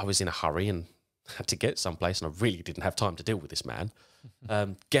 I was in a hurry and had to get someplace and I really didn't have time to deal with this man.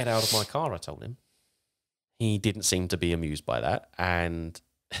 Get out of my car," I told him. He didn't seem to be amused by that. And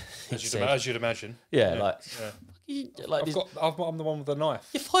as you'd imagine. Yeah. I'm the one with the knife.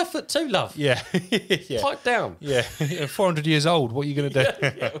 You're 5'2", love. Yeah. Yeah. Pipe down. Yeah. 400 years old. What are you going to do?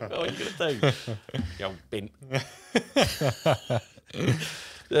 What are you going to do? You old bint.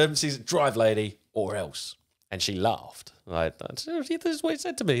 She's "Drive, lady, or else." And she laughed. Like, "This is what he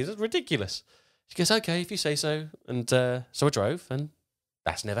said to me. This is ridiculous." She goes, "Okay, if you say so." And so I drove, and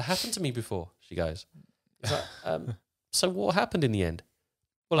that's never happened to me before, she goes. It's like, so what happened in the end?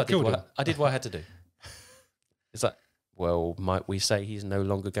 Well, I did what I had to do. It's like, well, might we say he's no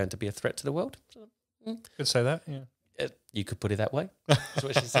longer going to be a threat to the world? Could say that, yeah. You could put it that way. That's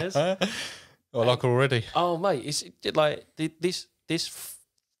what she says. I like her already. Oh, mate, it's like this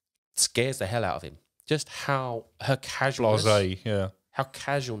scares the hell out of him. Just how her casualness, Blasé, yeah. How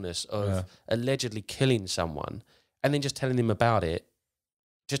casualness of allegedly killing someone and then just telling him about it,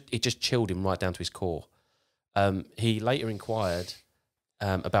 it just chilled him right down to his core. He later inquired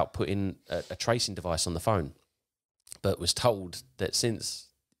about putting a tracing device on the phone, but was told that since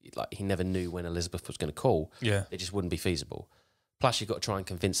he never knew when Elizabeth was going to call, it just wouldn't be feasible. Plus, you've got to try and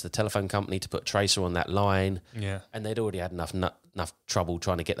convince the telephone company to put a tracer on that line. Yeah. And they'd already had enough trouble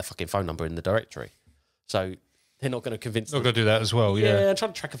trying to get the fucking phone number in the directory. So they're not going to convince them. Not going to do that as well, yeah.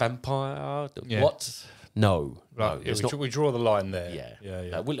 Trying to track a vampire. Yeah. What? No. Right, no. Yeah, we draw the line there.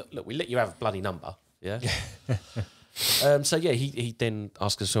 Yeah. We let you have a bloody number. Yeah. So, he then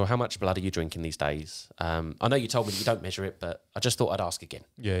asked us, "So how much blood are you drinking these days?" I know you told me that you don't measure it, but I just thought I'd ask again.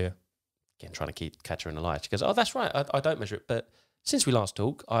 Yeah. Again, trying to catch her in a lie. She goes, "Oh, that's right. I don't measure it, but since we last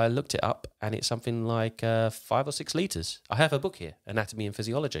talked, I looked it up, and it's something like 5 or 6 litres. I have a book here, Anatomy and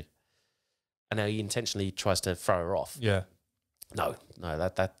Physiology." And now he intentionally tries to throw her off. Yeah. No,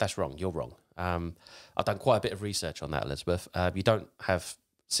 that's wrong. You're wrong. I've done quite a bit of research on that, Elizabeth. You don't have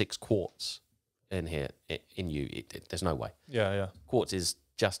 6 quarts in here, in you. There's no way. Yeah. Quarts is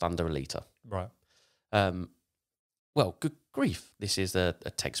just under a litre. Right. Well, good grief. This is a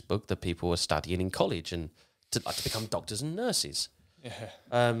textbook that people are studying in college and to become doctors and nurses.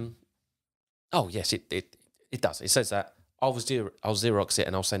 Yeah. Oh, yes, it does. It says that I'll Xerox it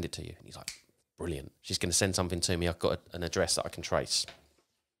and I'll send it to you. And he's like, brilliant. She's going to send something to me. I've got an address that I can trace.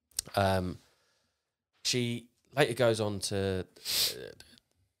 She later goes on to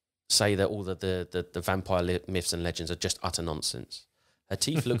say that all the vampire myths and legends are just utter nonsense. Her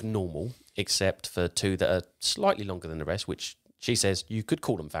teeth look normal, except for 2 that are slightly longer than the rest, which she says you could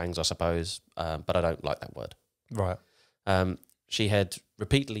call them fangs, I suppose, but I don't like that word. Right. She had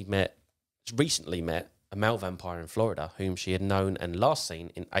recently met a male vampire in Florida whom she had known and last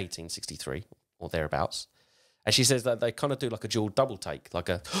seen in 1863 or thereabouts. And she says that they kind of do like a dual double take, like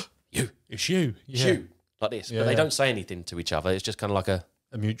a, it's you. It's you, like this. But they don't say anything to each other. It's just kind of like a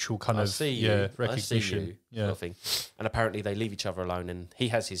mutual kind of recognition. I see you, sort of thing. And apparently they leave each other alone and he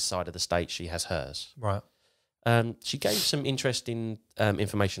has his side of the state, she has hers. Right. She gave some interesting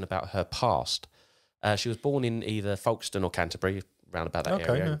information about her past. She was born in either Folkestone or Canterbury, around about that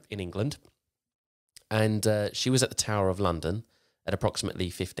area in England. And she was at the Tower of London at approximately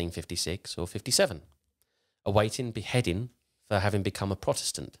 1556 or 57, awaiting beheading for having become a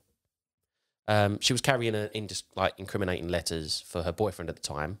Protestant. She was carrying incriminating letters for her boyfriend at the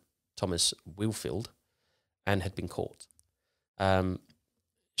time, Thomas Wilfield, and had been caught.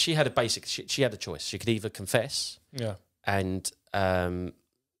 She had she had a choice. She could either confess and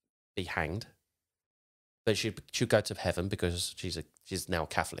be hanged, but she'd go to heaven because she's now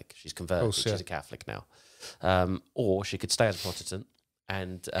Catholic. She's converted. Course, She's a Catholic now. Or she could stay as a Protestant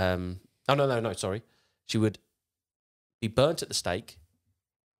and sorry. She would be burnt at the stake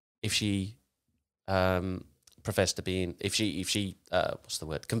if she professed to be if she what's the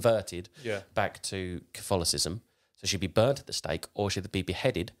word, converted back to Catholicism. So she'd be burnt at the stake, or she'd be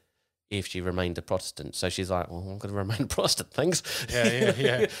beheaded if she remained a Protestant. So she's like, well, I'm going to remain a Protestant, thanks.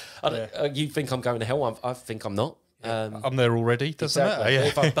 Yeah. You think I'm going to hell? I think I'm not. I'm there already, doesn't exactly. it? Yeah.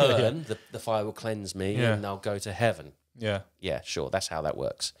 If I burn, the fire will cleanse me and I'll go to heaven. Yeah. Yeah, sure. That's how that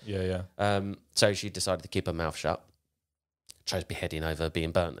works. Yeah. So she decided to keep her mouth shut, chose beheading over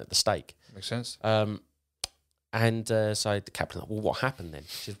being burnt at the stake. Makes sense. So the captain, well, what happened then?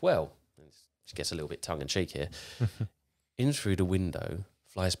 She says, well, she gets a little bit tongue-in-cheek here. In through the window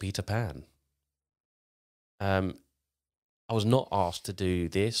flies Peter Pan. I was not asked to do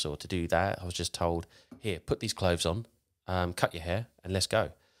this or to do that. I was just told, here, put these clothes on, cut your hair, and let's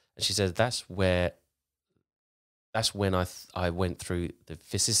go. And she says, that's when I went through the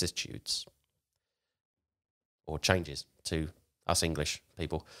vicissitudes or changes to us English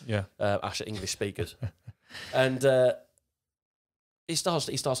people, us English speakers. And he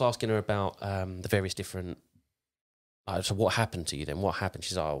starts asking her about the various different. So what happened to you then? What happened?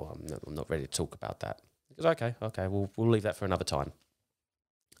 She's like, oh, I'm not ready to talk about that. He goes, okay, we'll leave that for another time.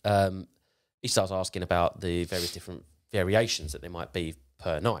 He starts asking about the various different variations that there might be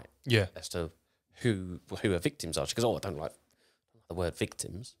per night. Yeah. As to who her victims are. She goes, oh, I don't like the word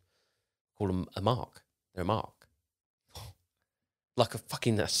victims. Call them a mark. They're a mark. Like a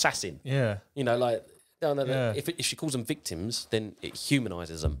fucking assassin. Yeah. You know, like, no. If she calls them victims, then it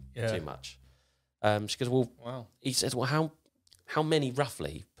humanises them too much. She goes, well, wow. He says, well, how many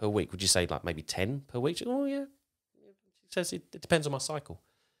roughly per week? Would you say like maybe 10 per week? She goes, oh, yeah. She says, it depends on my cycle.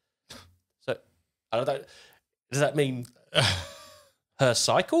 So, I don't know, does that mean her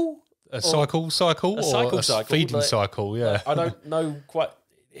cycle? A cycle, feeding cycle, yeah. I don't know quite.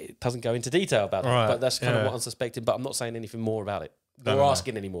 It doesn't go into detail about that, but that's kind of what I'm suspecting. But I'm not saying anything more about it or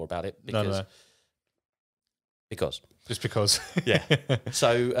asking any more about it because. Just because. Yeah.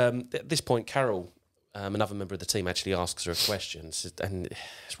 So at this point, Carol, another member of the team, actually asks her a question. And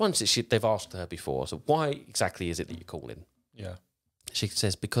it's one that they've asked her before. So why exactly is it that you're calling? Yeah. She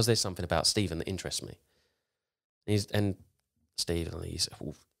says, because there's something about Stephen that interests me. And Stephen,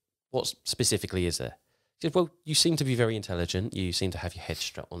 well, what specifically is there? She says, well, you seem to be very intelligent. You seem to have your head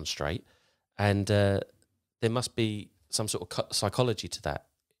on straight. And there must be some sort of psychology to that,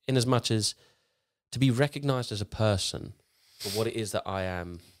 in as much as to be recognised as a person for what it is that I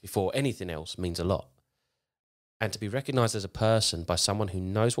am before anything else means a lot. And to be recognised as a person by someone who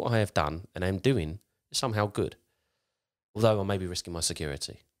knows what I have done and am doing is somehow good. Although I may be risking my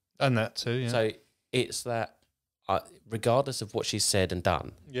security. And that too, yeah. So it's that, regardless of what she's said and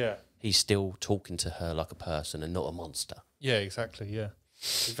done, he's still talking to her like a person and not a monster. Yeah, exactly, yeah.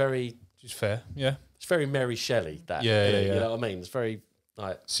 It's very... Which is fair, yeah. It's very Mary Shelley, that. Yeah. You know what I mean? It's very...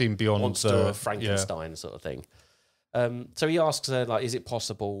 like seen beyond monster of Frankenstein sort of thing. So he asks her, like, is it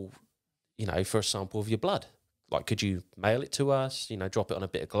possible, for a sample of your blood? Like, could you mail it to us? Drop it on a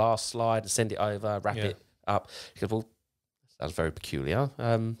bit of glass slide and send it over, wrap it up. He goes, well, sounds very peculiar.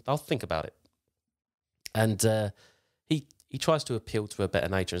 I'll think about it. And he tries to appeal to her better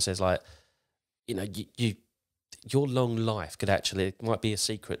nature and says, like, your long life could actually, it might be a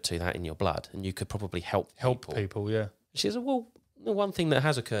secret to that in your blood, and you could probably help people. Yeah. She says, well, the one thing that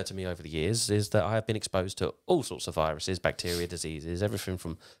has occurred to me over the years is that I have been exposed to all sorts of viruses, bacteria, diseases, everything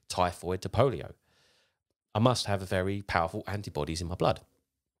from typhoid to polio. I must have very powerful antibodies in my blood.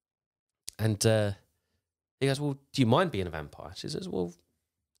 And he goes, well, do you mind being a vampire? She says, well,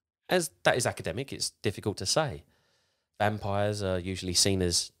 as that is academic, it's difficult to say. Vampires are usually seen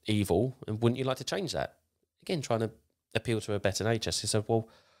as evil, and wouldn't you like to change that? Again, trying to appeal to a better nature. She said, well,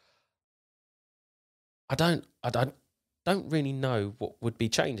 I don't really know what would be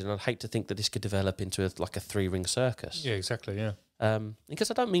changed, and I'd hate to think that this could develop into a 3-ring circus. Yeah, exactly, yeah. Because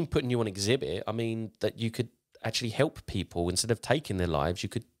I don't mean putting you on exhibit. I mean that you could actually help people. Instead of taking their lives, you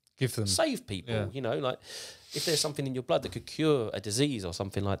could give them, save people. Like if there's something in your blood that could cure a disease or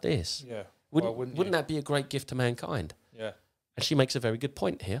something like this. Yeah. Wouldn't that be a great gift to mankind? Yeah. And she makes a very good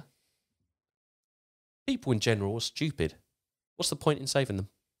point here. People in general are stupid. What's the point in saving them?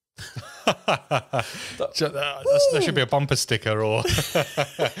 That should be a bumper sticker, or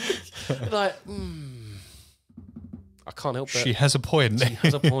like, I can't help it. She has a point. She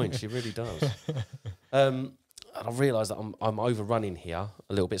has a point. She really does. And I realise that I'm overrunning here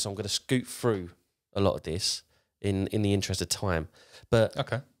a little bit, so I'm going to scoot through a lot of this in the interest of time. But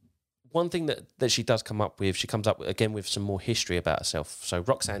okay. One thing that she does come up with, she comes up again with some more history about herself. So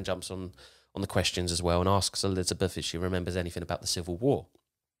Roxanne jumps on the questions as well and asks Elizabeth if she remembers anything about the Civil War.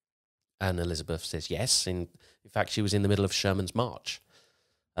 And Elizabeth says yes, in In fact, she was in the middle of Sherman's March.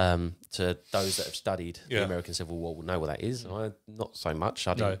 To those that have studied the American Civil War will know what that is. I not so much.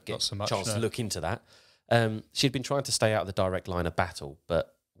 I didn't get a chance to look into that. She'd been trying to stay out of the direct line of battle,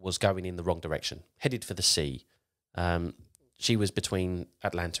 but was going in the wrong direction, headed for the sea. She was between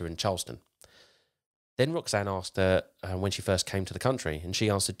Atlanta and Charleston. Then Roxanne asked her when she first came to the country, and she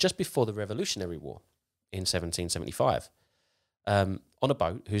answered just before the Revolutionary War in 1775, on a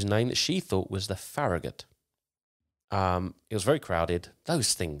boat whose name that she thought was the Farragut. It was very crowded.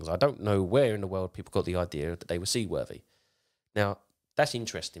 Those things, I don't know where in the world people got the idea that they were seaworthy. Now, that's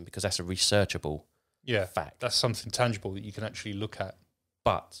interesting because that's a researchable fact. That's something tangible that you can actually look at.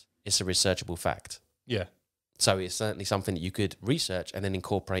 But it's a researchable fact. Yeah. So it's certainly something that you could research and then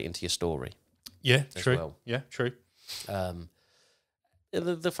incorporate into your story. Yeah, true. Well. Yeah, true.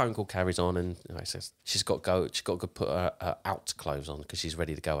 The phone call carries on, and it says she's got to go. She's got to put her out clothes on because she's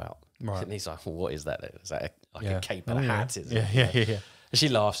ready to go out. Right. And he's like, well, "What is that? Is that a cape and a hat?" Is yeah, it? yeah. And she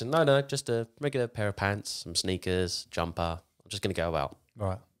laughs and no, just a regular pair of pants, some sneakers, jumper. I'm just going to go out.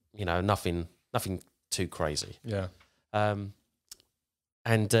 Right. Nothing too crazy. Yeah.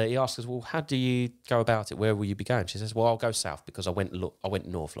 And he asks us, well, how do you go about it? Where will you be going? She says, well, I'll go south because I went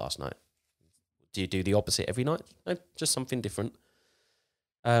north last night. Do you do the opposite every night? No, just something different.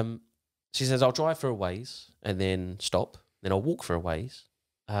 She says, I'll drive for a ways and then stop. Then I'll walk for a ways.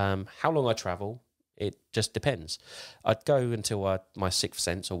 How long I travel, it just depends. I'd go until my sixth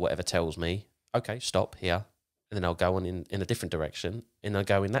sense or whatever tells me, okay, stop here. And then I'll go on in a different direction. And I'll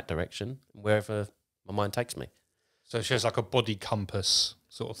go in that direction, wherever my mind takes me. So she has like a body compass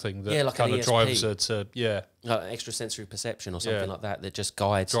sort of thing that like kind an of ESP. drives her to, like extrasensory perception or something like that just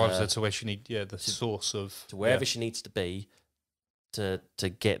guides drives her to where she needs, the source of... To wherever she needs to be to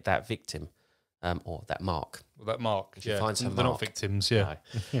get that victim or that mark. Well, that mark, She finds her They're mark. not victims, yeah.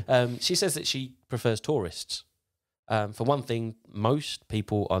 No. She says that she prefers tourists. For one thing, most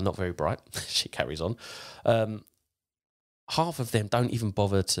people are not very bright. She carries on. Half of them don't even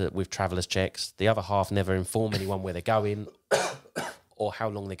bother with traveller's checks. The other half never inform anyone where they're going or how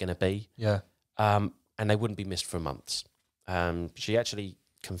long they're going to be. Yeah. And they wouldn't be missed for months. She actually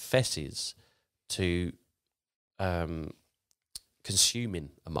confesses to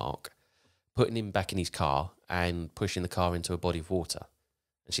consuming a mark, putting him back in his car and pushing the car into a body of water.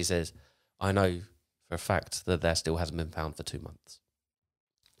 And she says, I know for a fact that still hasn't been found for 2 months.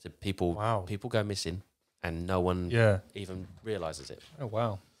 So people go missing and no one even realises it. Oh,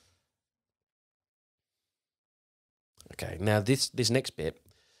 wow. Okay, now this next bit,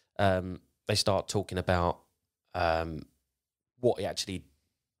 they start talking about what it actually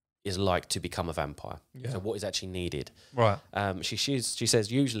is like to become a vampire. Yeah. So what is actually needed. Right. She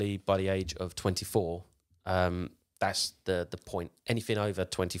says usually by the age of 24, that's the point. Anything over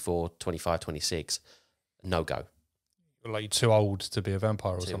 24, 25, 26, no go. Like you're too old to be a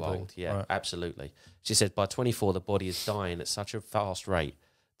vampire or Too something. old, yeah, Right. absolutely. She said by 24, the body is dying at such a fast rate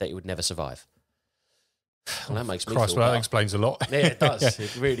that it would never survive. Well, that makes me Christ, feel well, that better. explains a lot. Yeah, it does.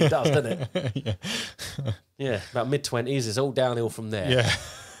 It really does, doesn't it? Yeah. Yeah, about mid-20s, it's all downhill from there. Yeah.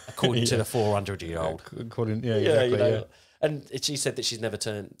 According to the 400-year-old. According, exactly. Yeah. And she said that she's never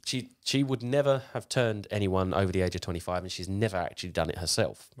turned. She would never have turned anyone over the age of 25, and she's never actually done it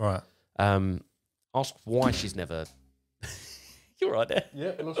herself. Right. Ask why she's never. You're right there.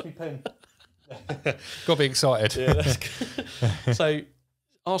 Yeah, I lost my pen. Got to be excited. Yeah, that's good. So,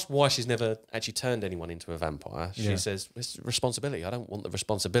 asked why she's never actually turned anyone into a vampire. She says it's responsibility. I don't want the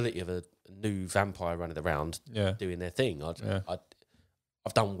responsibility of a new vampire running around doing their thing.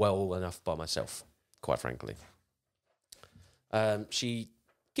 I've done well enough by myself, quite frankly. She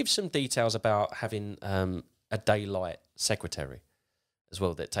gives some details about having a daylight secretary as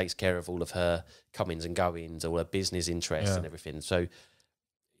well that takes care of all of her comings and goings, all her business interests and everything. So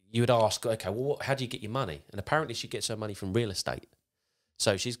you would ask, okay, well, how do you get your money? And apparently she gets her money from real estate.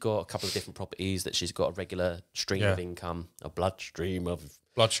 So she's got a couple of different properties that she's got a regular stream of income, a bloodstream of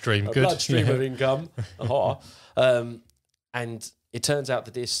income. And it turns out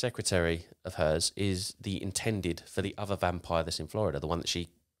that this secretary of hers is the intended for the other vampire that's in Florida, the one that she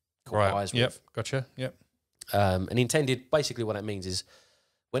caught eyes with. Yep, gotcha. Yep. And intended, basically what that means is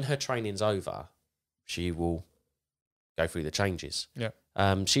when her training's over, she will go through the changes. Yeah.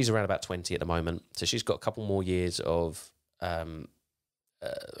 She's around about 20 at the moment, so she's got a couple more years of her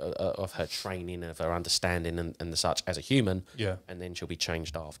training, of her understanding and the such as a human. Yeah. And then she'll be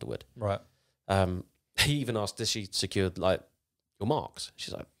changed afterward. Right. He even asked, does she secured like your marks?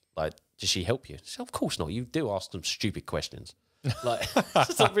 She's like, does she help you? She said, of course not. You do ask them stupid questions. Like,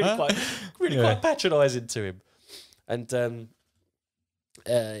 it's like really quite patronising to him. And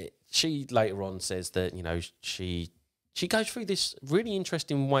she later on says that, you know, she goes through this really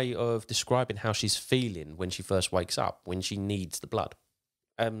interesting way of describing how she's feeling when she first wakes up, when she needs the blood.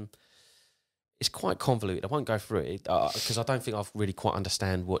 It's quite convoluted. I won't go through it because I don't think I really quite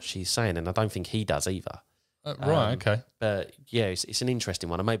understand what she's saying, and I don't think he does either. Right, okay. But yeah, it's an interesting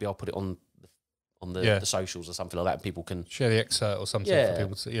one, and maybe I'll put it on the socials or something like that, and people can share the excerpt or something for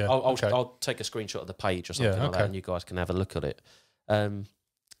people to. Yeah, I'll take a screenshot of the page or something like that, and you guys can have a look at it.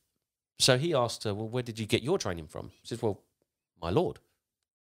 So he asked her, "Well, where did you get your training from?" She says, "Well, my lord,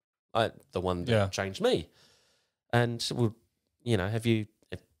 the one that changed me." And so, well, you know, do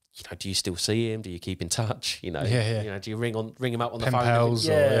you still see him? Do you keep in touch? You know, you know, do you ring him up on the phone? Pals,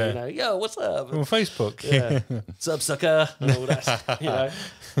 you know, yo, what's up? On Facebook, what's up, sucker? And all that, you know.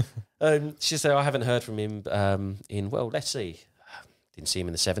 She said, I haven't heard from him let's see, didn't see him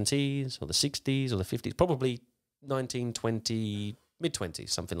in the 70s or the 60s or the 50s, probably 1920, mid-20s,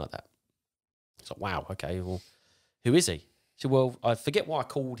 something like that. It's like, wow, okay, well, who is he? She said, well, I forget what I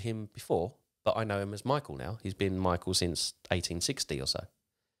called him before, but I know him as Michael now. He's been Michael since 1860 or so.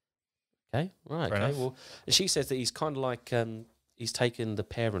 Okay, right, Fair okay. enough. Well, she says that he's kind of like, he's taken the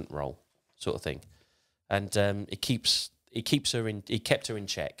parent role sort of thing. And he kept her in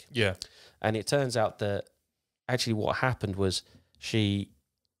check. Yeah. And it turns out that actually what happened was she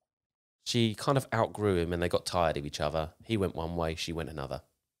kind of outgrew him and they got tired of each other. He went one way, she went another.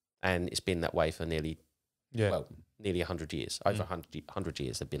 And it's been that way for nearly 100 years. Over 100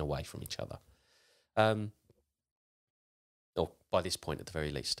 years they've been away from each other. Or by this point at the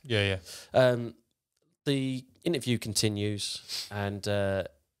very least. Yeah. The interview continues and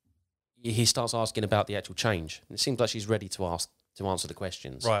he starts asking about the actual change. And it seems like she's ready to answer the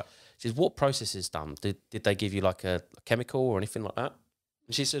questions. Right. She says, what process is done? Did they give you like a chemical or anything like that?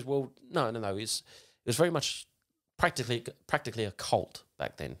 And she says, well, no. It was very much practically a cult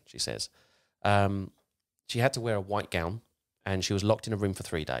back then, she says. She had to wear a white gown and she was locked in a room for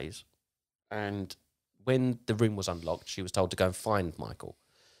 3 days. And when the room was unlocked, she was told to go and find Michael.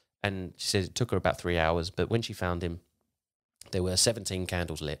 And she says it took her about 3 hours, but when she found him, there were 17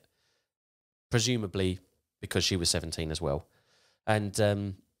 candles lit, presumably because she was 17 as well.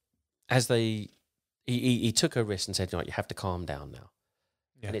 And he took her wrist and said, you have to calm down now.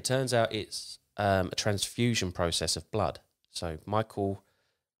 Yeah. And it turns out it's a transfusion process of blood. So Michael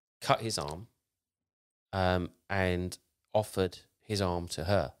cut his arm and offered his arm to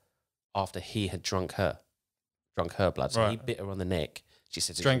her after he had drunk her blood. So he bit her on the neck. She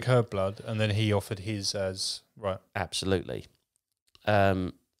said, drank her blood, and then he offered his as Absolutely.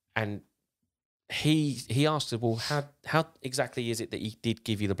 And he asked her, well, how exactly is it that he did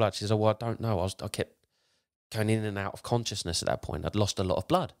give you the blood? She says, oh, well, I don't know. I kept going in and out of consciousness at that point. I'd lost a lot of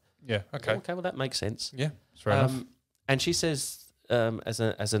blood. Yeah. Okay. Okay. Well, that makes sense. Yeah. That's fair enough. And she says, as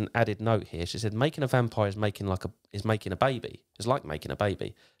an added note here, she said, making a vampire is making a baby. It's like making a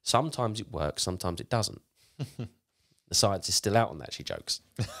baby. Sometimes it works, sometimes it doesn't. The science is still out on that, she jokes.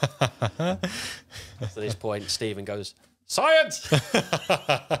 At this point, Stephen goes, science!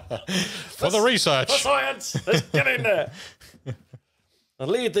 For the research. For science! Let's get in there.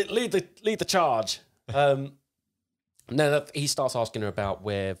 And lead the charge. Now he starts asking her about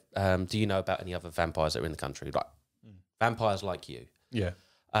where, do you know about any other vampires that are in the country? Like vampires like you. Yeah.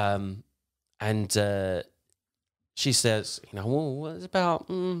 And she says, well, there's about,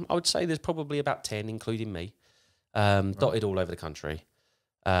 I would say there's probably about 10, including me, dotted all over the country.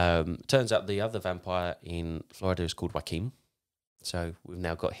 Turns out the other vampire in Florida is called Joaquin. So we've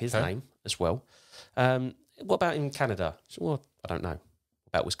now got his name as well. What about in Canada? Well, I don't know. What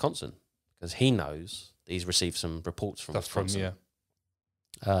about Wisconsin? Because he knows he's received some reports from Wisconsin.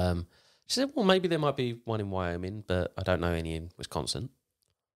 She said, well, maybe there might be one in Wyoming, but I don't know any in Wisconsin.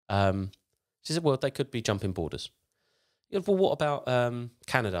 She said, well, they could be jumping borders. Well, what about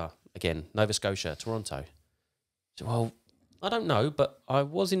Canada again, Nova Scotia, Toronto? She said, well, I don't know, but I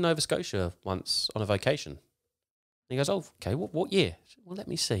was in Nova Scotia once on a vacation. And he goes, oh, okay, what year? She said, well, let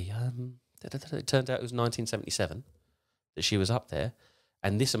me see. It turned out it was 1977 that she was up there.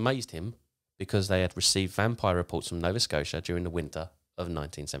 And this amazed him because they had received vampire reports from Nova Scotia during the winter of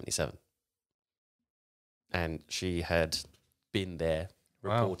 1977. And she had been there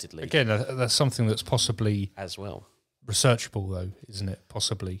reportedly. Wow. Again, that's something that's possibly as well researchable, though, isn't it?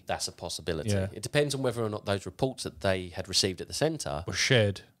 Possibly. That's a possibility. Yeah. It depends on whether or not those reports that they had received at the centre were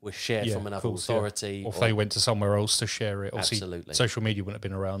shared from another authority. Yeah. Or if they went to somewhere else to share it. Obviously, absolutely. Social media wouldn't have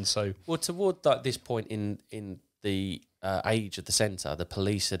been around. So, well, toward this point in the age of the centre, the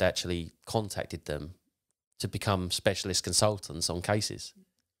police had actually contacted them to become specialist consultants on cases.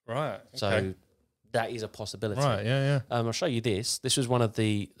 Right. Okay. So that is a possibility. Right, yeah. I'll show you this. This was one of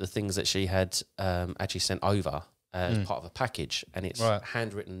the things that she had actually sent over as part of a package, and it's a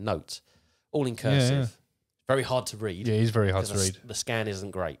handwritten note, all in cursive. Yeah. Very hard to read. Yeah, it's very hard to read. The scan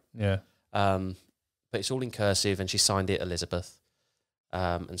isn't great. Yeah. But it's all in cursive, and she signed it Elizabeth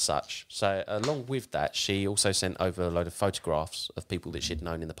and such. So along with that, she also sent over a load of photographs of people that she'd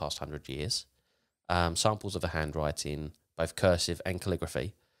known in the past 100 years, samples of her handwriting, both cursive and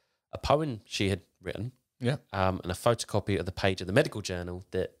calligraphy, a poem she had written, and a photocopy of the page of the medical journal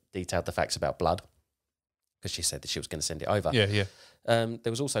that detailed the facts about blood, because she said that she was going to send it over. Yeah. There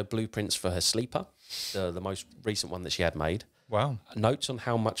was also blueprints for her sleeper, the most recent one that she had made. Wow. Notes on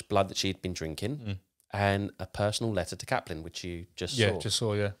how much blood that she had been drinking, and a personal letter to Kaplan, which you just saw. Yeah, just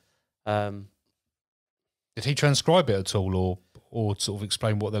saw, Did he transcribe it at all, or sort of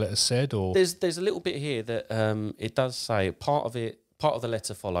explain what the letter said? Or there's a little bit here that it does say, part of the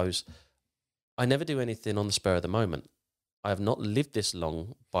letter follows, I never do anything on the spur of the moment. I have not lived this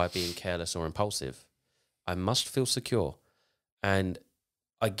long by being careless or impulsive. I must feel secure. And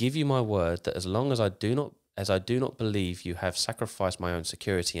I give you my word that as long as I do not believe you have sacrificed my own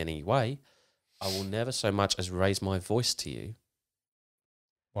security in any way, I will never so much as raise my voice to you.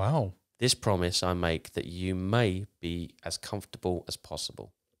 Wow. This promise I make that you may be as comfortable as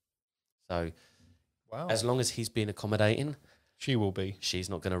possible. So as long as he's been accommodating, she will be. She's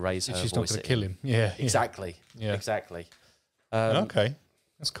not going to raise her voice. She's not going to kill him. Yeah. Exactly. Yeah. Exactly. Okay.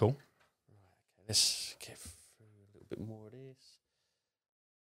 That's cool. Let's get through a little bit more of this.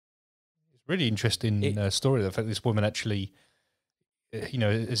 It's really interesting story. The fact this woman actually,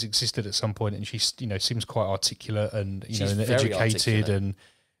 has existed at some point, and she's, seems quite articulate and, and educated. And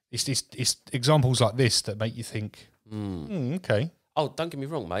it's examples like this that make you think, okay. Oh, don't get me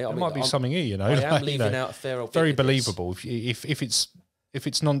wrong, mate. There might be something here, I am leaving out a fair old very believable. If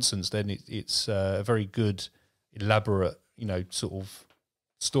it's nonsense, then it's a very good, elaborate, sort of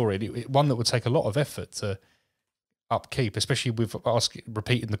story. One that would take a lot of effort to upkeep, especially with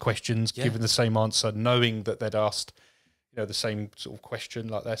repeating the questions, giving the same answer, knowing that they'd asked, the same sort of question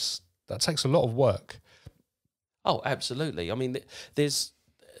like this. That takes a lot of work. Oh, absolutely. I mean,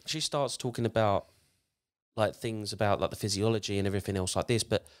 she starts talking about like things about like the physiology and everything else like this,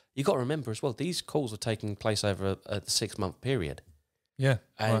 but you got to remember as well, these calls are taking place over a 6-month period. Yeah,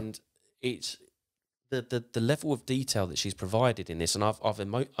 and it's the level of detail that she's provided in this, and I've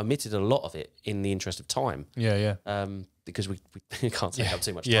omitted a lot of it in the interest of time. Yeah. Because we can't take up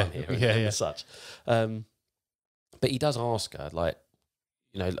too much time here. And such. But he does ask her, like,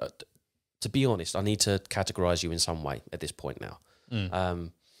 to be honest, I need to categorize you in some way at this point now.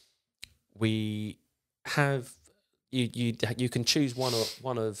 We have you can choose one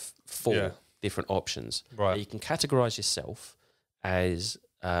of 4 different options. Right. You can categorize yourself as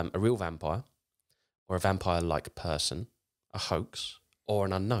a real vampire, or a vampire-like person, a hoax, or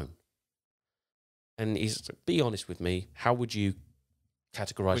an unknown. And he's, be honest with me, how would you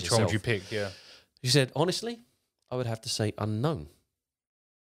categorize yourself? Which one would you pick? Yeah. He said, honestly, I would have to say unknown.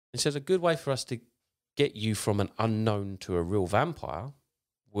 He says a good way for us to get you from an unknown to a real vampire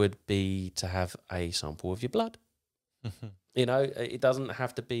would be to have a sample of your blood. It doesn't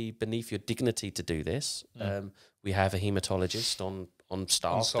have to be beneath your dignity to do this. We have a hematologist on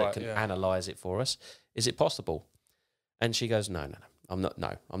staff that can analyse it for us. Is it possible? And she goes, no. I'm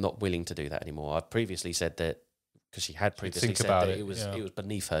not willing to do that anymore. I've previously said that, because she had previously said that it was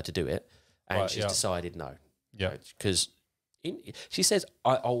beneath her to do it, and she's decided no. Yeah. Because she says,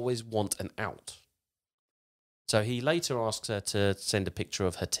 I always want an out. So he later asks her to send a picture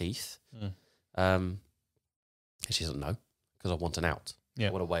of her teeth. And she says, no, because I want an out. Yeah.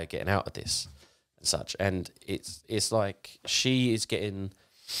 I want a way of getting out of this and such. And it's like she is getting...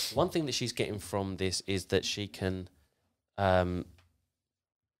 One thing that she's getting from this is that she can...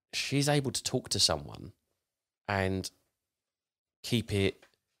 she's able to talk to someone and keep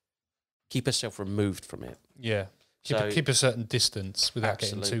herself removed from it. Yeah. Keep a certain distance without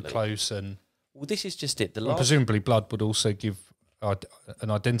getting too close. And well, this is just it. Presumably blood would also give an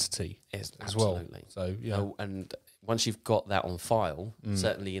identity as well. So, and once you've got that on file,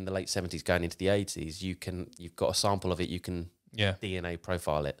 certainly in the late 70s going into the 80s, you've got a sample of it, you can DNA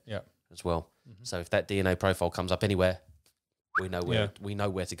profile it as well. So if that DNA profile comes up anywhere, we know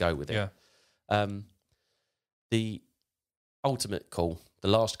where to go with it. The ultimate call, the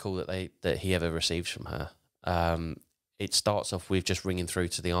last call that he ever received from her, it starts off with just ringing through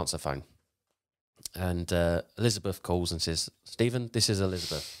to the answer phone. And Elizabeth calls and says, Stephen, this is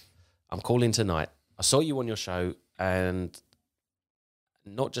Elizabeth. I'm calling tonight. I saw you on your show and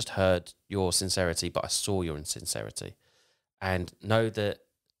not just heard your sincerity, but I saw your insincerity. And know that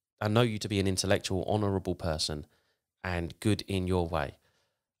I know you to be an intellectual, honourable person and good in your way.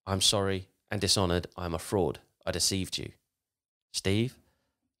 I'm sorry and dishonoured. I'm a fraud. I deceived you. Steve,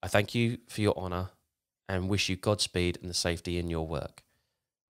 I thank you for your honour and wish you Godspeed and the safety in your work.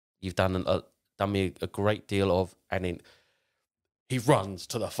 You've done me a great deal of, and then he runs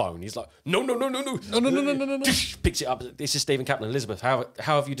to the phone. He's like, no. Picks it up. This is Stephen Kaplan. Elizabeth, how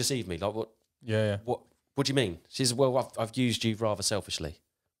have you deceived me? Like, what? Yeah. What do you mean? She says, well, I've used you rather selfishly.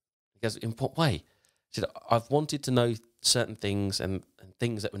 He goes, in what way? She said, I've wanted to know certain things and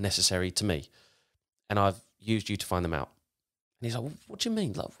things that were necessary to me, and I've used you to find them out. And he's like, well, what do you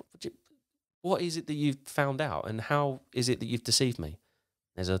mean, love? What is it that you've found out, and how is it that you've deceived me?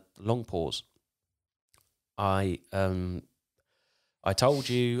 There's a long pause. I told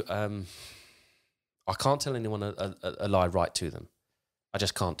you I can't tell anyone a lie right to them. I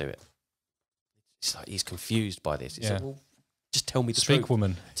just can't do it. It's like he's confused by this. He said, well, just tell me the truth. Speak,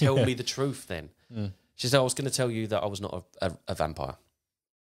 woman. Tell me the truth then. She said, I was going to tell you that I was not a vampire.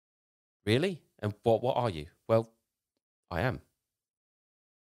 Really? And what are you? Well, I am.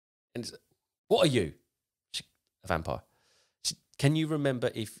 And what are you? A vampire. Can you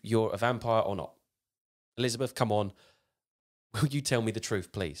remember if you're a vampire or not? Elizabeth, come on. Will you tell me the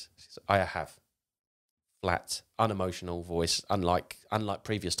truth, please? She said, I have. Flat, unemotional voice, unlike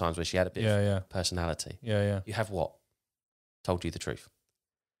previous times where she had a bit of personality. Yeah. You have what? Told you the truth.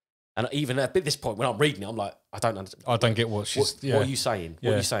 And even at this point, when I'm reading it, I'm like, I don't understand. I don't get what she's... What are you saying?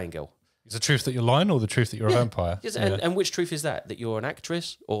 What are you saying, girl? Is the truth that you're lying or the truth that you're a vampire? Yes, and which truth is that? That you're an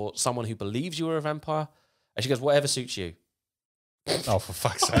actress or someone who believes you're a vampire? And she goes, whatever suits you. Oh, for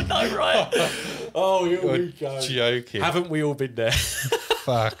fuck's sake. I know, right? Oh, here we go. Joking. Haven't we all been there?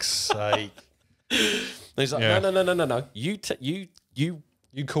 Fuck's sake. And he's like, no. You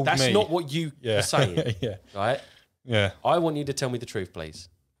called that's me. That's not what you are saying. Right? Yeah. I want you to tell me the truth, please.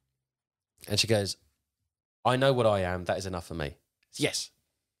 And she goes, I know what I am. That is enough for me. Yes.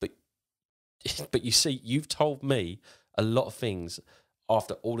 But you see, you've told me a lot of things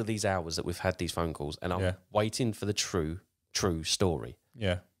after all of these hours that we've had these phone calls, and I'm waiting for the true story.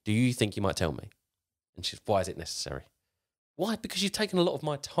 Yeah. Do you think you might tell me? And she's, why is it necessary? Why? Because you've taken a lot of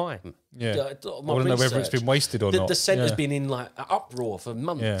my time. Yeah. I want to know whether it's been wasted or not. The centre's been in like an uproar for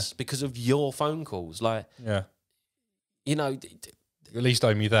months because of your phone calls. Like, you know, at least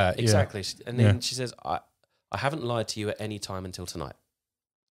owe me that. Exactly. And then she says, I haven't lied to you at any time until tonight.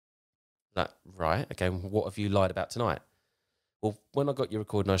 Like, right, okay, what have you lied about tonight? Well, when I got your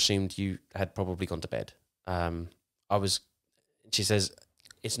recording, I assumed you had probably gone to bed. She says,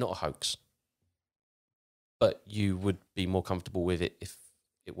 it's not a hoax. But you would be more comfortable with it if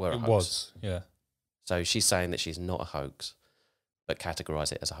it were a hoax. It was, yeah. So she's saying that she's not a hoax, but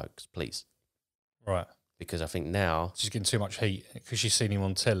categorise it as a hoax, please. Right. Because I think now... She's getting too much heat because she's seen him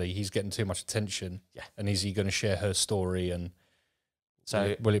on telly. He's getting too much attention. Yeah. And is he going to share her story? And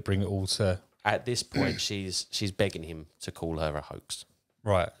so will it bring it all to... At this point, she's begging him to call her a hoax.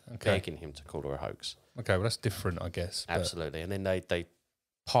 Right. Okay. Begging him to call her a hoax. Okay, well, that's different, I guess. Absolutely. And then they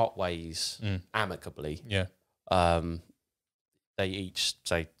part ways amicably. Yeah. They each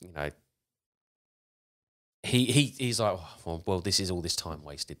say, you know, he's like, oh, well, this is all this time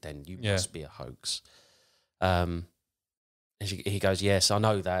wasted then. You must be a hoax. And he goes, yes, I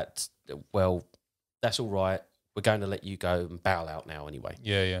know that. Well, that's all right. We're going to let you go and bow out now anyway.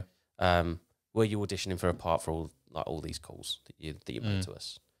 Yeah, yeah. Were you auditioning for a part for all these calls that you made to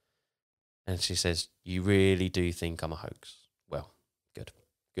us? And she says, you really do think I'm a hoax? Well,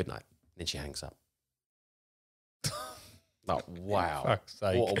 good night. Then she hangs up. Like, wow.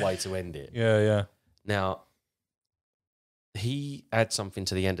 What a way to end it. Yeah, yeah. Now, he adds something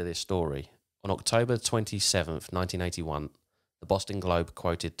to the end of this story. On October 27th, 1981, the Boston Globe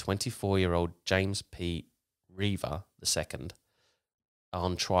quoted 24-year-old James P. Reaver II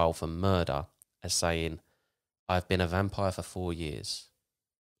on trial for murder as saying, I've been a vampire for 4 years.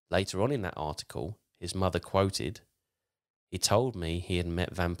 Later on in that article, his mother quoted, he told me he had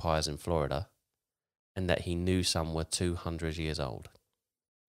met vampires in Florida and that he knew some were 200 years old.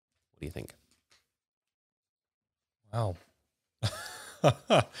 What do you think? Wow.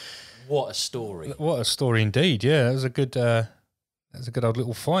 What a story. What a story indeed. Yeah, that was a good old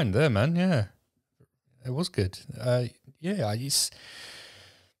little find there, man. Yeah. It was good. I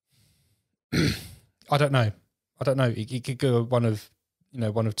don't know. It could go one of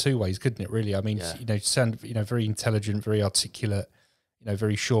two ways, couldn't it? Really. I mean, sound very intelligent, very articulate,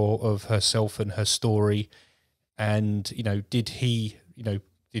 very sure of herself and her story. And did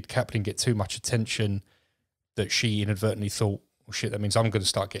Kaplan get too much attention that she inadvertently thought, well, shit, that means I'm going to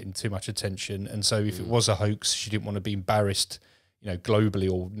start getting too much attention. And so if it was a hoax, she didn't want to be embarrassed,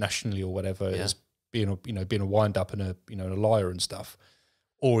 globally or nationally or whatever as being a wind up and a liar and stuff,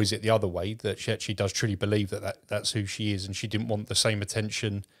 or is it the other way that she actually does truly believe that's who she is and she didn't want the same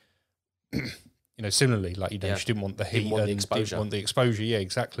attention, similarly, like she didn't want the heat, didn't want the exposure, yeah,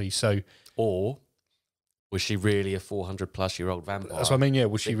 exactly. So, or was she really a 400-plus-year-old vampire? That's what I mean. Yeah,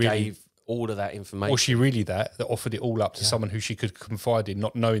 was she really gave all of that information? Was she really that offered it all up to someone who she could confide in,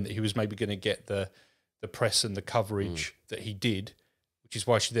 not knowing that he was maybe going to get the press and the coverage that he did, which is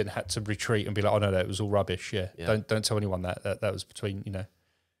why she then had to retreat and be like, "Oh no, it was all rubbish." Yeah, don't tell anyone that was between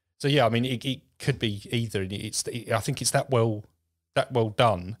So yeah, I mean, it could be either. I think it's that well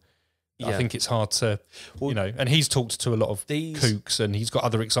done. Yeah. I think it's hard to, and he's talked to a lot of kooks, and he's got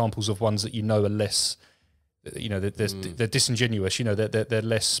other examples of ones that are less. They're disingenuous, they're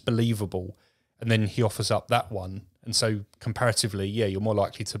less believable, and then he offers up that one, and so comparatively, you're more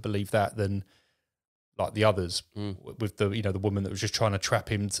likely to believe that than like the others with the the woman that was just trying to trap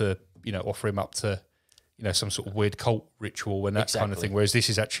him to offer him up to some sort of weird cult ritual and that kind of thing. Whereas this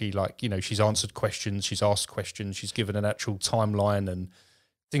is actually like she's answered questions, she's asked questions, she's given an actual timeline and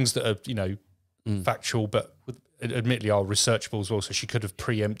things that are factual, but admittedly are researchable as well. So she could have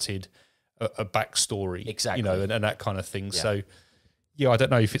preempted a backstory, and that kind of thing. Yeah. So, I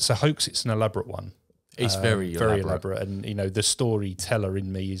don't know if it's a hoax. It's an elaborate one. It's very elaborate, and the storyteller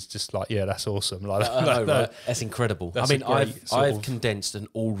in me is just like, that's awesome. Like, right? That's incredible. That's I've condensed an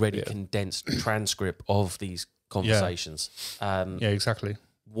already condensed transcript of these conversations. Exactly.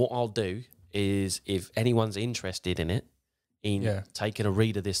 What I'll do is, if anyone's interested in it, taking a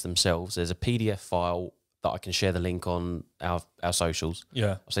read of this themselves, there's a PDF file that I can share the link on our socials. Yeah.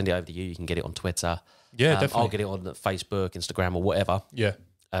 I'll send it over to you. You can get it on Twitter. Yeah, definitely. I'll get it on Facebook, Instagram, or whatever. Yeah.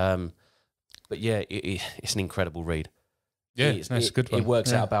 But yeah, it's an incredible read. Yeah, it's a good one. It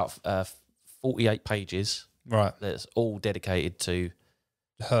works out about 48 pages. Right. That's all dedicated to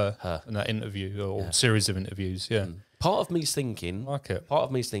her and that interview or series of interviews. Yeah. Part of me's thinking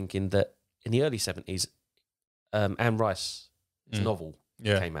that in the early 70s, Anne Rice's novel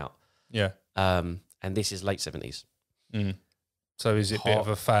came out. Yeah. And this is late 70s. So is it a bit of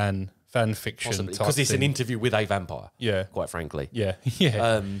a fan fiction? Because it's an interview with a vampire. Yeah. Quite frankly. Yeah.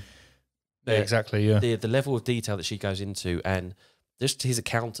 Yeah. Exactly. Yeah. The level of detail that she goes into, and just his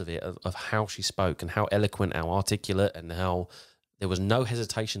account of it, of how she spoke and how eloquent, how articulate, and how there was no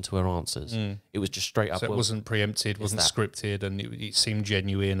hesitation to her answers. It was just straight up. So it wasn't preempted, wasn't scripted, and it seemed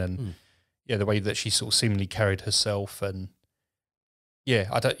genuine. And the way that she sort of seemingly carried herself, and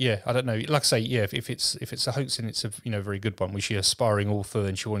I don't know. Like I say, if it's a hoax and it's a very good one, was she an aspiring author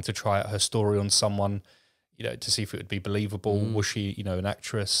and she wanted to try out her story on someone, to see if it would be believable? Was she an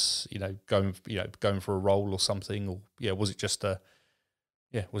actress, going for a role or something, or was it just a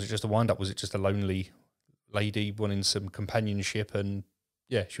wind up? Was it just a lonely lady wanting some companionship? And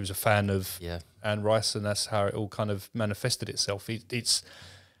she was a fan of Anne Rice, and that's how it all kind of manifested itself. It's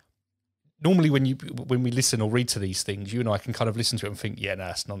normally when we listen or read to these things, you and I can kind of listen to it and think,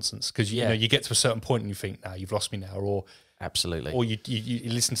 that's nonsense, because you get to a certain point and you think, no, you've lost me now, or absolutely, or you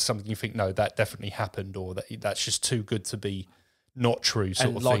listen to something and you think, no, that definitely happened, or that's just too good to be not true, sort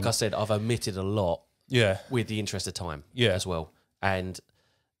of thing. And like I said, I've omitted a lot, with the interest of time, as well, and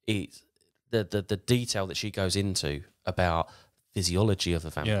the detail that she goes into about physiology of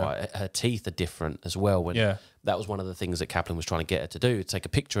a vampire. Her teeth are different as well. When that was one of the things that Kaplan was trying to get her to do, take a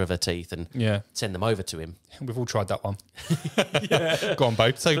picture of her teeth and send them over to him. We've all tried that one. Go on,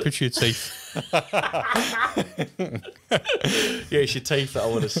 babe, take a picture of your teeth. It's your teeth that I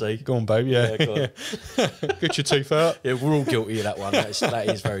want to see. Go on, babe. Go on. Get your teeth out. Yeah, we're all guilty of that one. That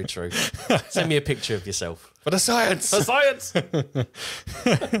is very true. Send me a picture of yourself. For the science. For science. For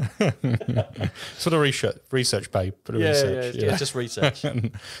the research, babe. For the research. Just research.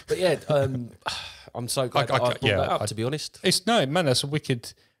 But I'm so glad I brought that up, to be honest. That's a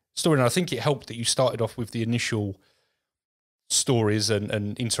wicked story. And I think it helped that you started off with the initial stories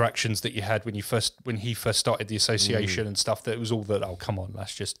and interactions that you had when he first started the association and stuff. That it was all that, oh, come on,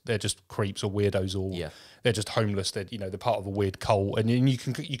 they're just creeps or weirdos, or they're just homeless. They're they're part of a weird cult, and you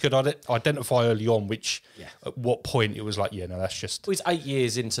could identify early on at what point it was like, that's just. Well, it's 8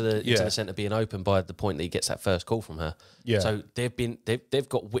 years into the centre being open by the point that he gets that first call from her. Yeah. So they've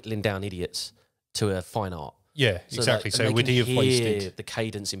got whittling down idiots to a fine art. Yeah, exactly. So would he have wasted the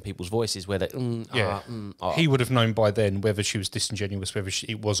cadence in people's voices where they he would have known by then whether she was disingenuous, whether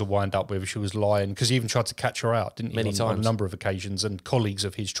it was a wind up, whether she was lying, because he even tried to catch her out, didn't he? Many times, on a number of occasions, and colleagues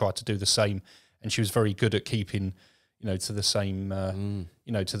of his tried to do the same, and she was very good at keeping to the same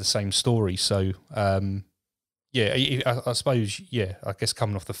to the same story. So I suppose I guess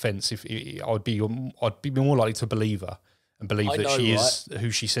coming off the fence, if I'd be more likely to believe her and believe I that know, she right? is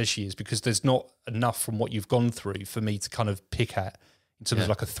who she says she is, because there's not enough from what you've gone through for me to kind of pick at in terms of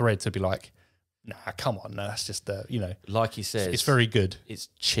like a thread to be like, nah, come on, no, that's just like he says, it's very good. It's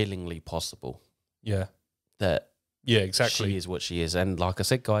chillingly possible. Yeah. That exactly. she is what she is. And like I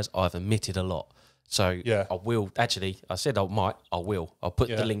said, guys, I've omitted a lot. So I will actually, I said I might, I will. I'll put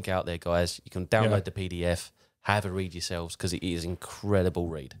the link out there, guys. You can download the PDF, have a read yourselves, because it is an incredible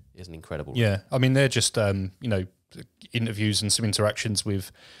read. It's an incredible read. Yeah. I mean, they're just, interviews and some interactions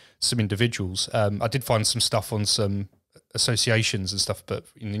with some individuals. I did find some stuff on some associations and stuff, but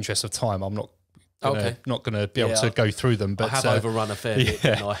in the interest of time, I'm not going to be able to go through them. But I have overrun a fair bit,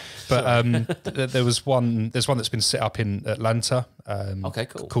 didn't I? But there's one that's been set up in Atlanta.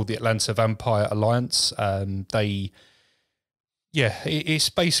 Cool. Called the Atlanta Vampire Alliance. It's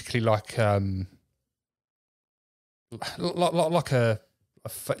basically like a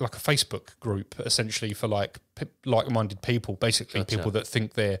Facebook group, essentially, for like-minded people, basically people that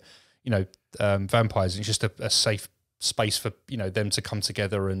think they're vampires. And it's just a safe space for them to come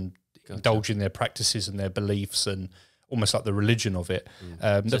together and indulge in their practices and their beliefs, and almost like the religion of it.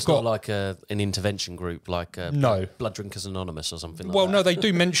 So it's not like an intervention group, like no Blood Drinkers Anonymous or something like that. Well, no, they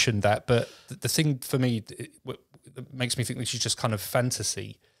do mention that, but the thing for me that makes me think this is just kind of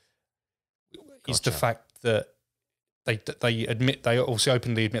fantasy is the fact that they also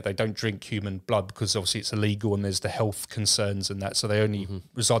openly admit they don't drink human blood, because obviously it's illegal and there's the health concerns and that, so they only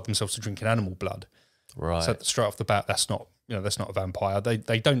reside themselves to drinking animal blood. Right. So straight off the bat, that's not a vampire.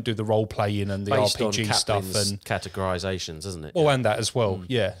 They don't do the role playing and the Based RPG on stuff Kaplans' and categorizations, isn't it? well, and that as well,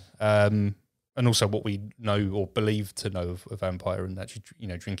 yeah. And also what we know or believe to know of a vampire, and actually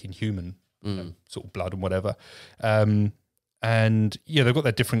drinking human sort of blood and whatever. And they've got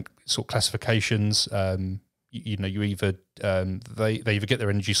their different sort of classifications. You either they either get their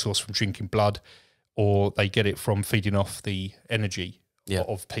energy source from drinking blood, or they get it from feeding off the energy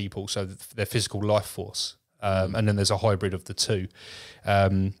of people, so their physical life force. And then there's a hybrid of the two.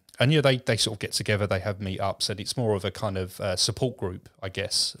 They sort of get together, they have meetups, and it's more of a kind of support group, I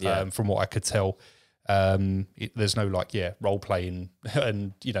guess, from what I could tell. There's no role playing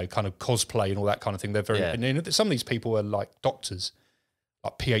and kind of cosplay and all that kind of thing. They're very and some of these people are like doctors,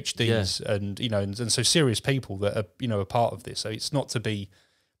 like PhDs, and and so serious people that are a part of this. So it's not to be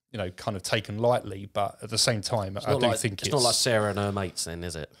kind of taken lightly, but at the same time, I do think it's not like Sarah and her mates, then,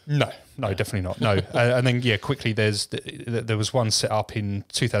 is it? No, definitely not. No, and then quickly, there was one set up in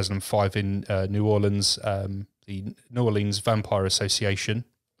 2005 in New Orleans, the New Orleans Vampire Association,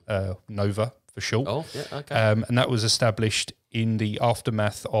 NOVA for short. Oh, yeah, okay. And that was established in the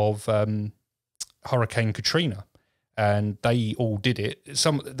aftermath of Hurricane Katrina, and they all did it.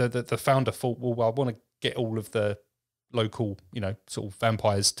 The founder thought, well, I want to get all of the local, sort of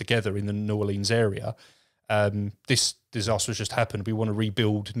vampires together in the New Orleans area. This disaster has just happened. We want to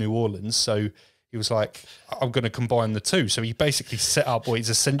rebuild New Orleans. So he was like, I'm going to combine the two. So he basically set up what is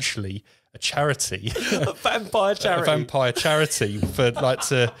essentially a charity. A vampire charity. A vampire charity for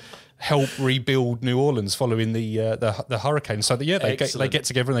to help rebuild New Orleans following the hurricane. So they get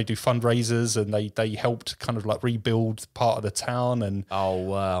together and they do fundraisers, and they helped kind of like rebuild part of the town, and oh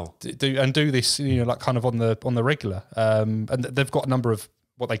wow, do this kind of on the regular. And they've got a number of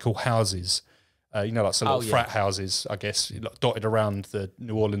what they call houses, frat houses, I guess, dotted around the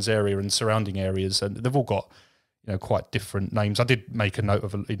New Orleans area and surrounding areas, and they've all got quite different names. I did make a note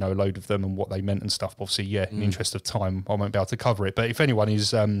of a load of them and what they meant and stuff. Obviously, in the interest of time, I won't be able to cover it. But if anyone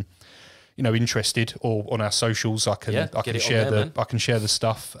is interested, or on our socials, I can share the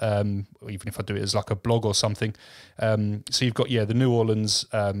stuff, even if I do it as like a blog or something. So you've got the New Orleans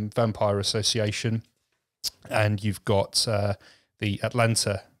Vampire Association, and you've got the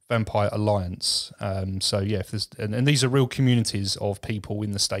Atlanta Vampire Alliance. If there's and these are real communities of people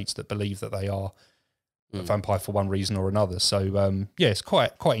in the States that believe that they are a vampire for one reason or another. So it's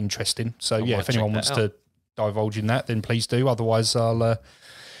quite interesting. So if anyone wants to divulge in that, then please do. Otherwise, I'll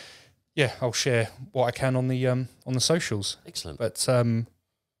share what I can on the socials. Excellent. But I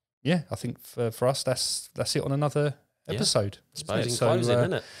think for us, that's it on another episode. Closing,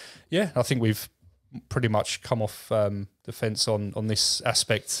 isn't it? Yeah, I think we've pretty much come off the fence on this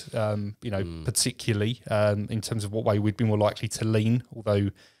aspect, particularly in terms of what way we'd be more likely to lean, although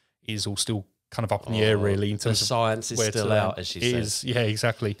it is all still kind of up in the air, really, in terms the of science is still out, as she says. Yeah,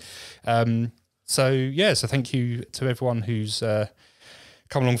 exactly. So thank you to everyone who's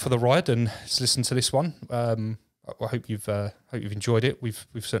come along for the ride and has listened to this one. I hope you've enjoyed it. We've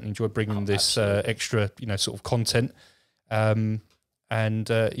certainly enjoyed bringing this extra sort of content. I'm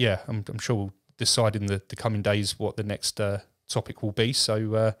sure we'll decide in the coming days what the next topic will be.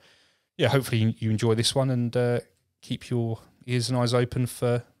 So hopefully you enjoy this one, and keep your ears and eyes open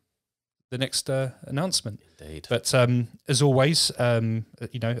for the next announcement. Indeed. But as always, a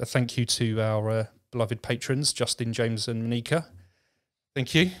thank you to our beloved patrons, Justin, James and Monica.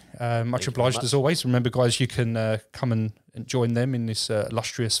 Thank you. Much obliged as always. Remember, guys, you can come and join them in this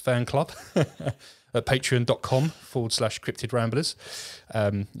illustrious fan club at patreon.com/Cryptid Ramblers.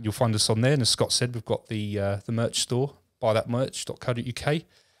 You'll find us on there. And as Scott said, we've got the merch store, buythatmerch.co.uk.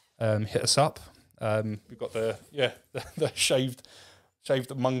 Hit us up. We've got the shaved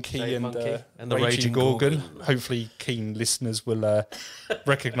monkey and the raging gorgon. Hopefully keen listeners will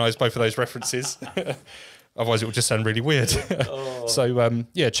recognise both of those references. Otherwise it will just sound really weird. Oh. So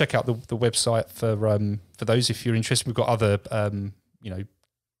check out the website for those if you're interested. We've got other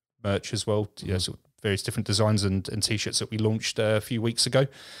merch as well, sort of various different designs and t-shirts that we launched a few weeks ago.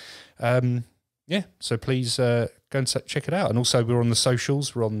 So please go and check it out. And also we're on the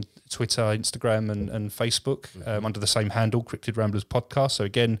socials. We're on Twitter, Instagram and Facebook under the same handle, Cryptid Ramblers Podcast. So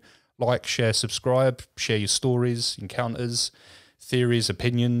again, like, share, subscribe, share your stories, encounters, theories,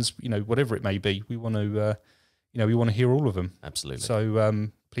 opinions, whatever it may be. We want to, we want to hear all of them. Absolutely. So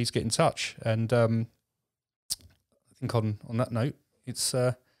please get in touch. And I think on that note, it's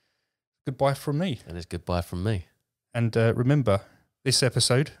goodbye from me. And it's goodbye from me. And remember, this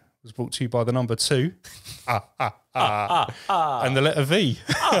episode was brought to you by the number 2 and the letter V.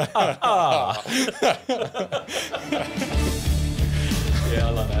 Yeah, I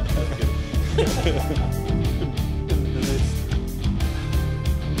like that. That's good.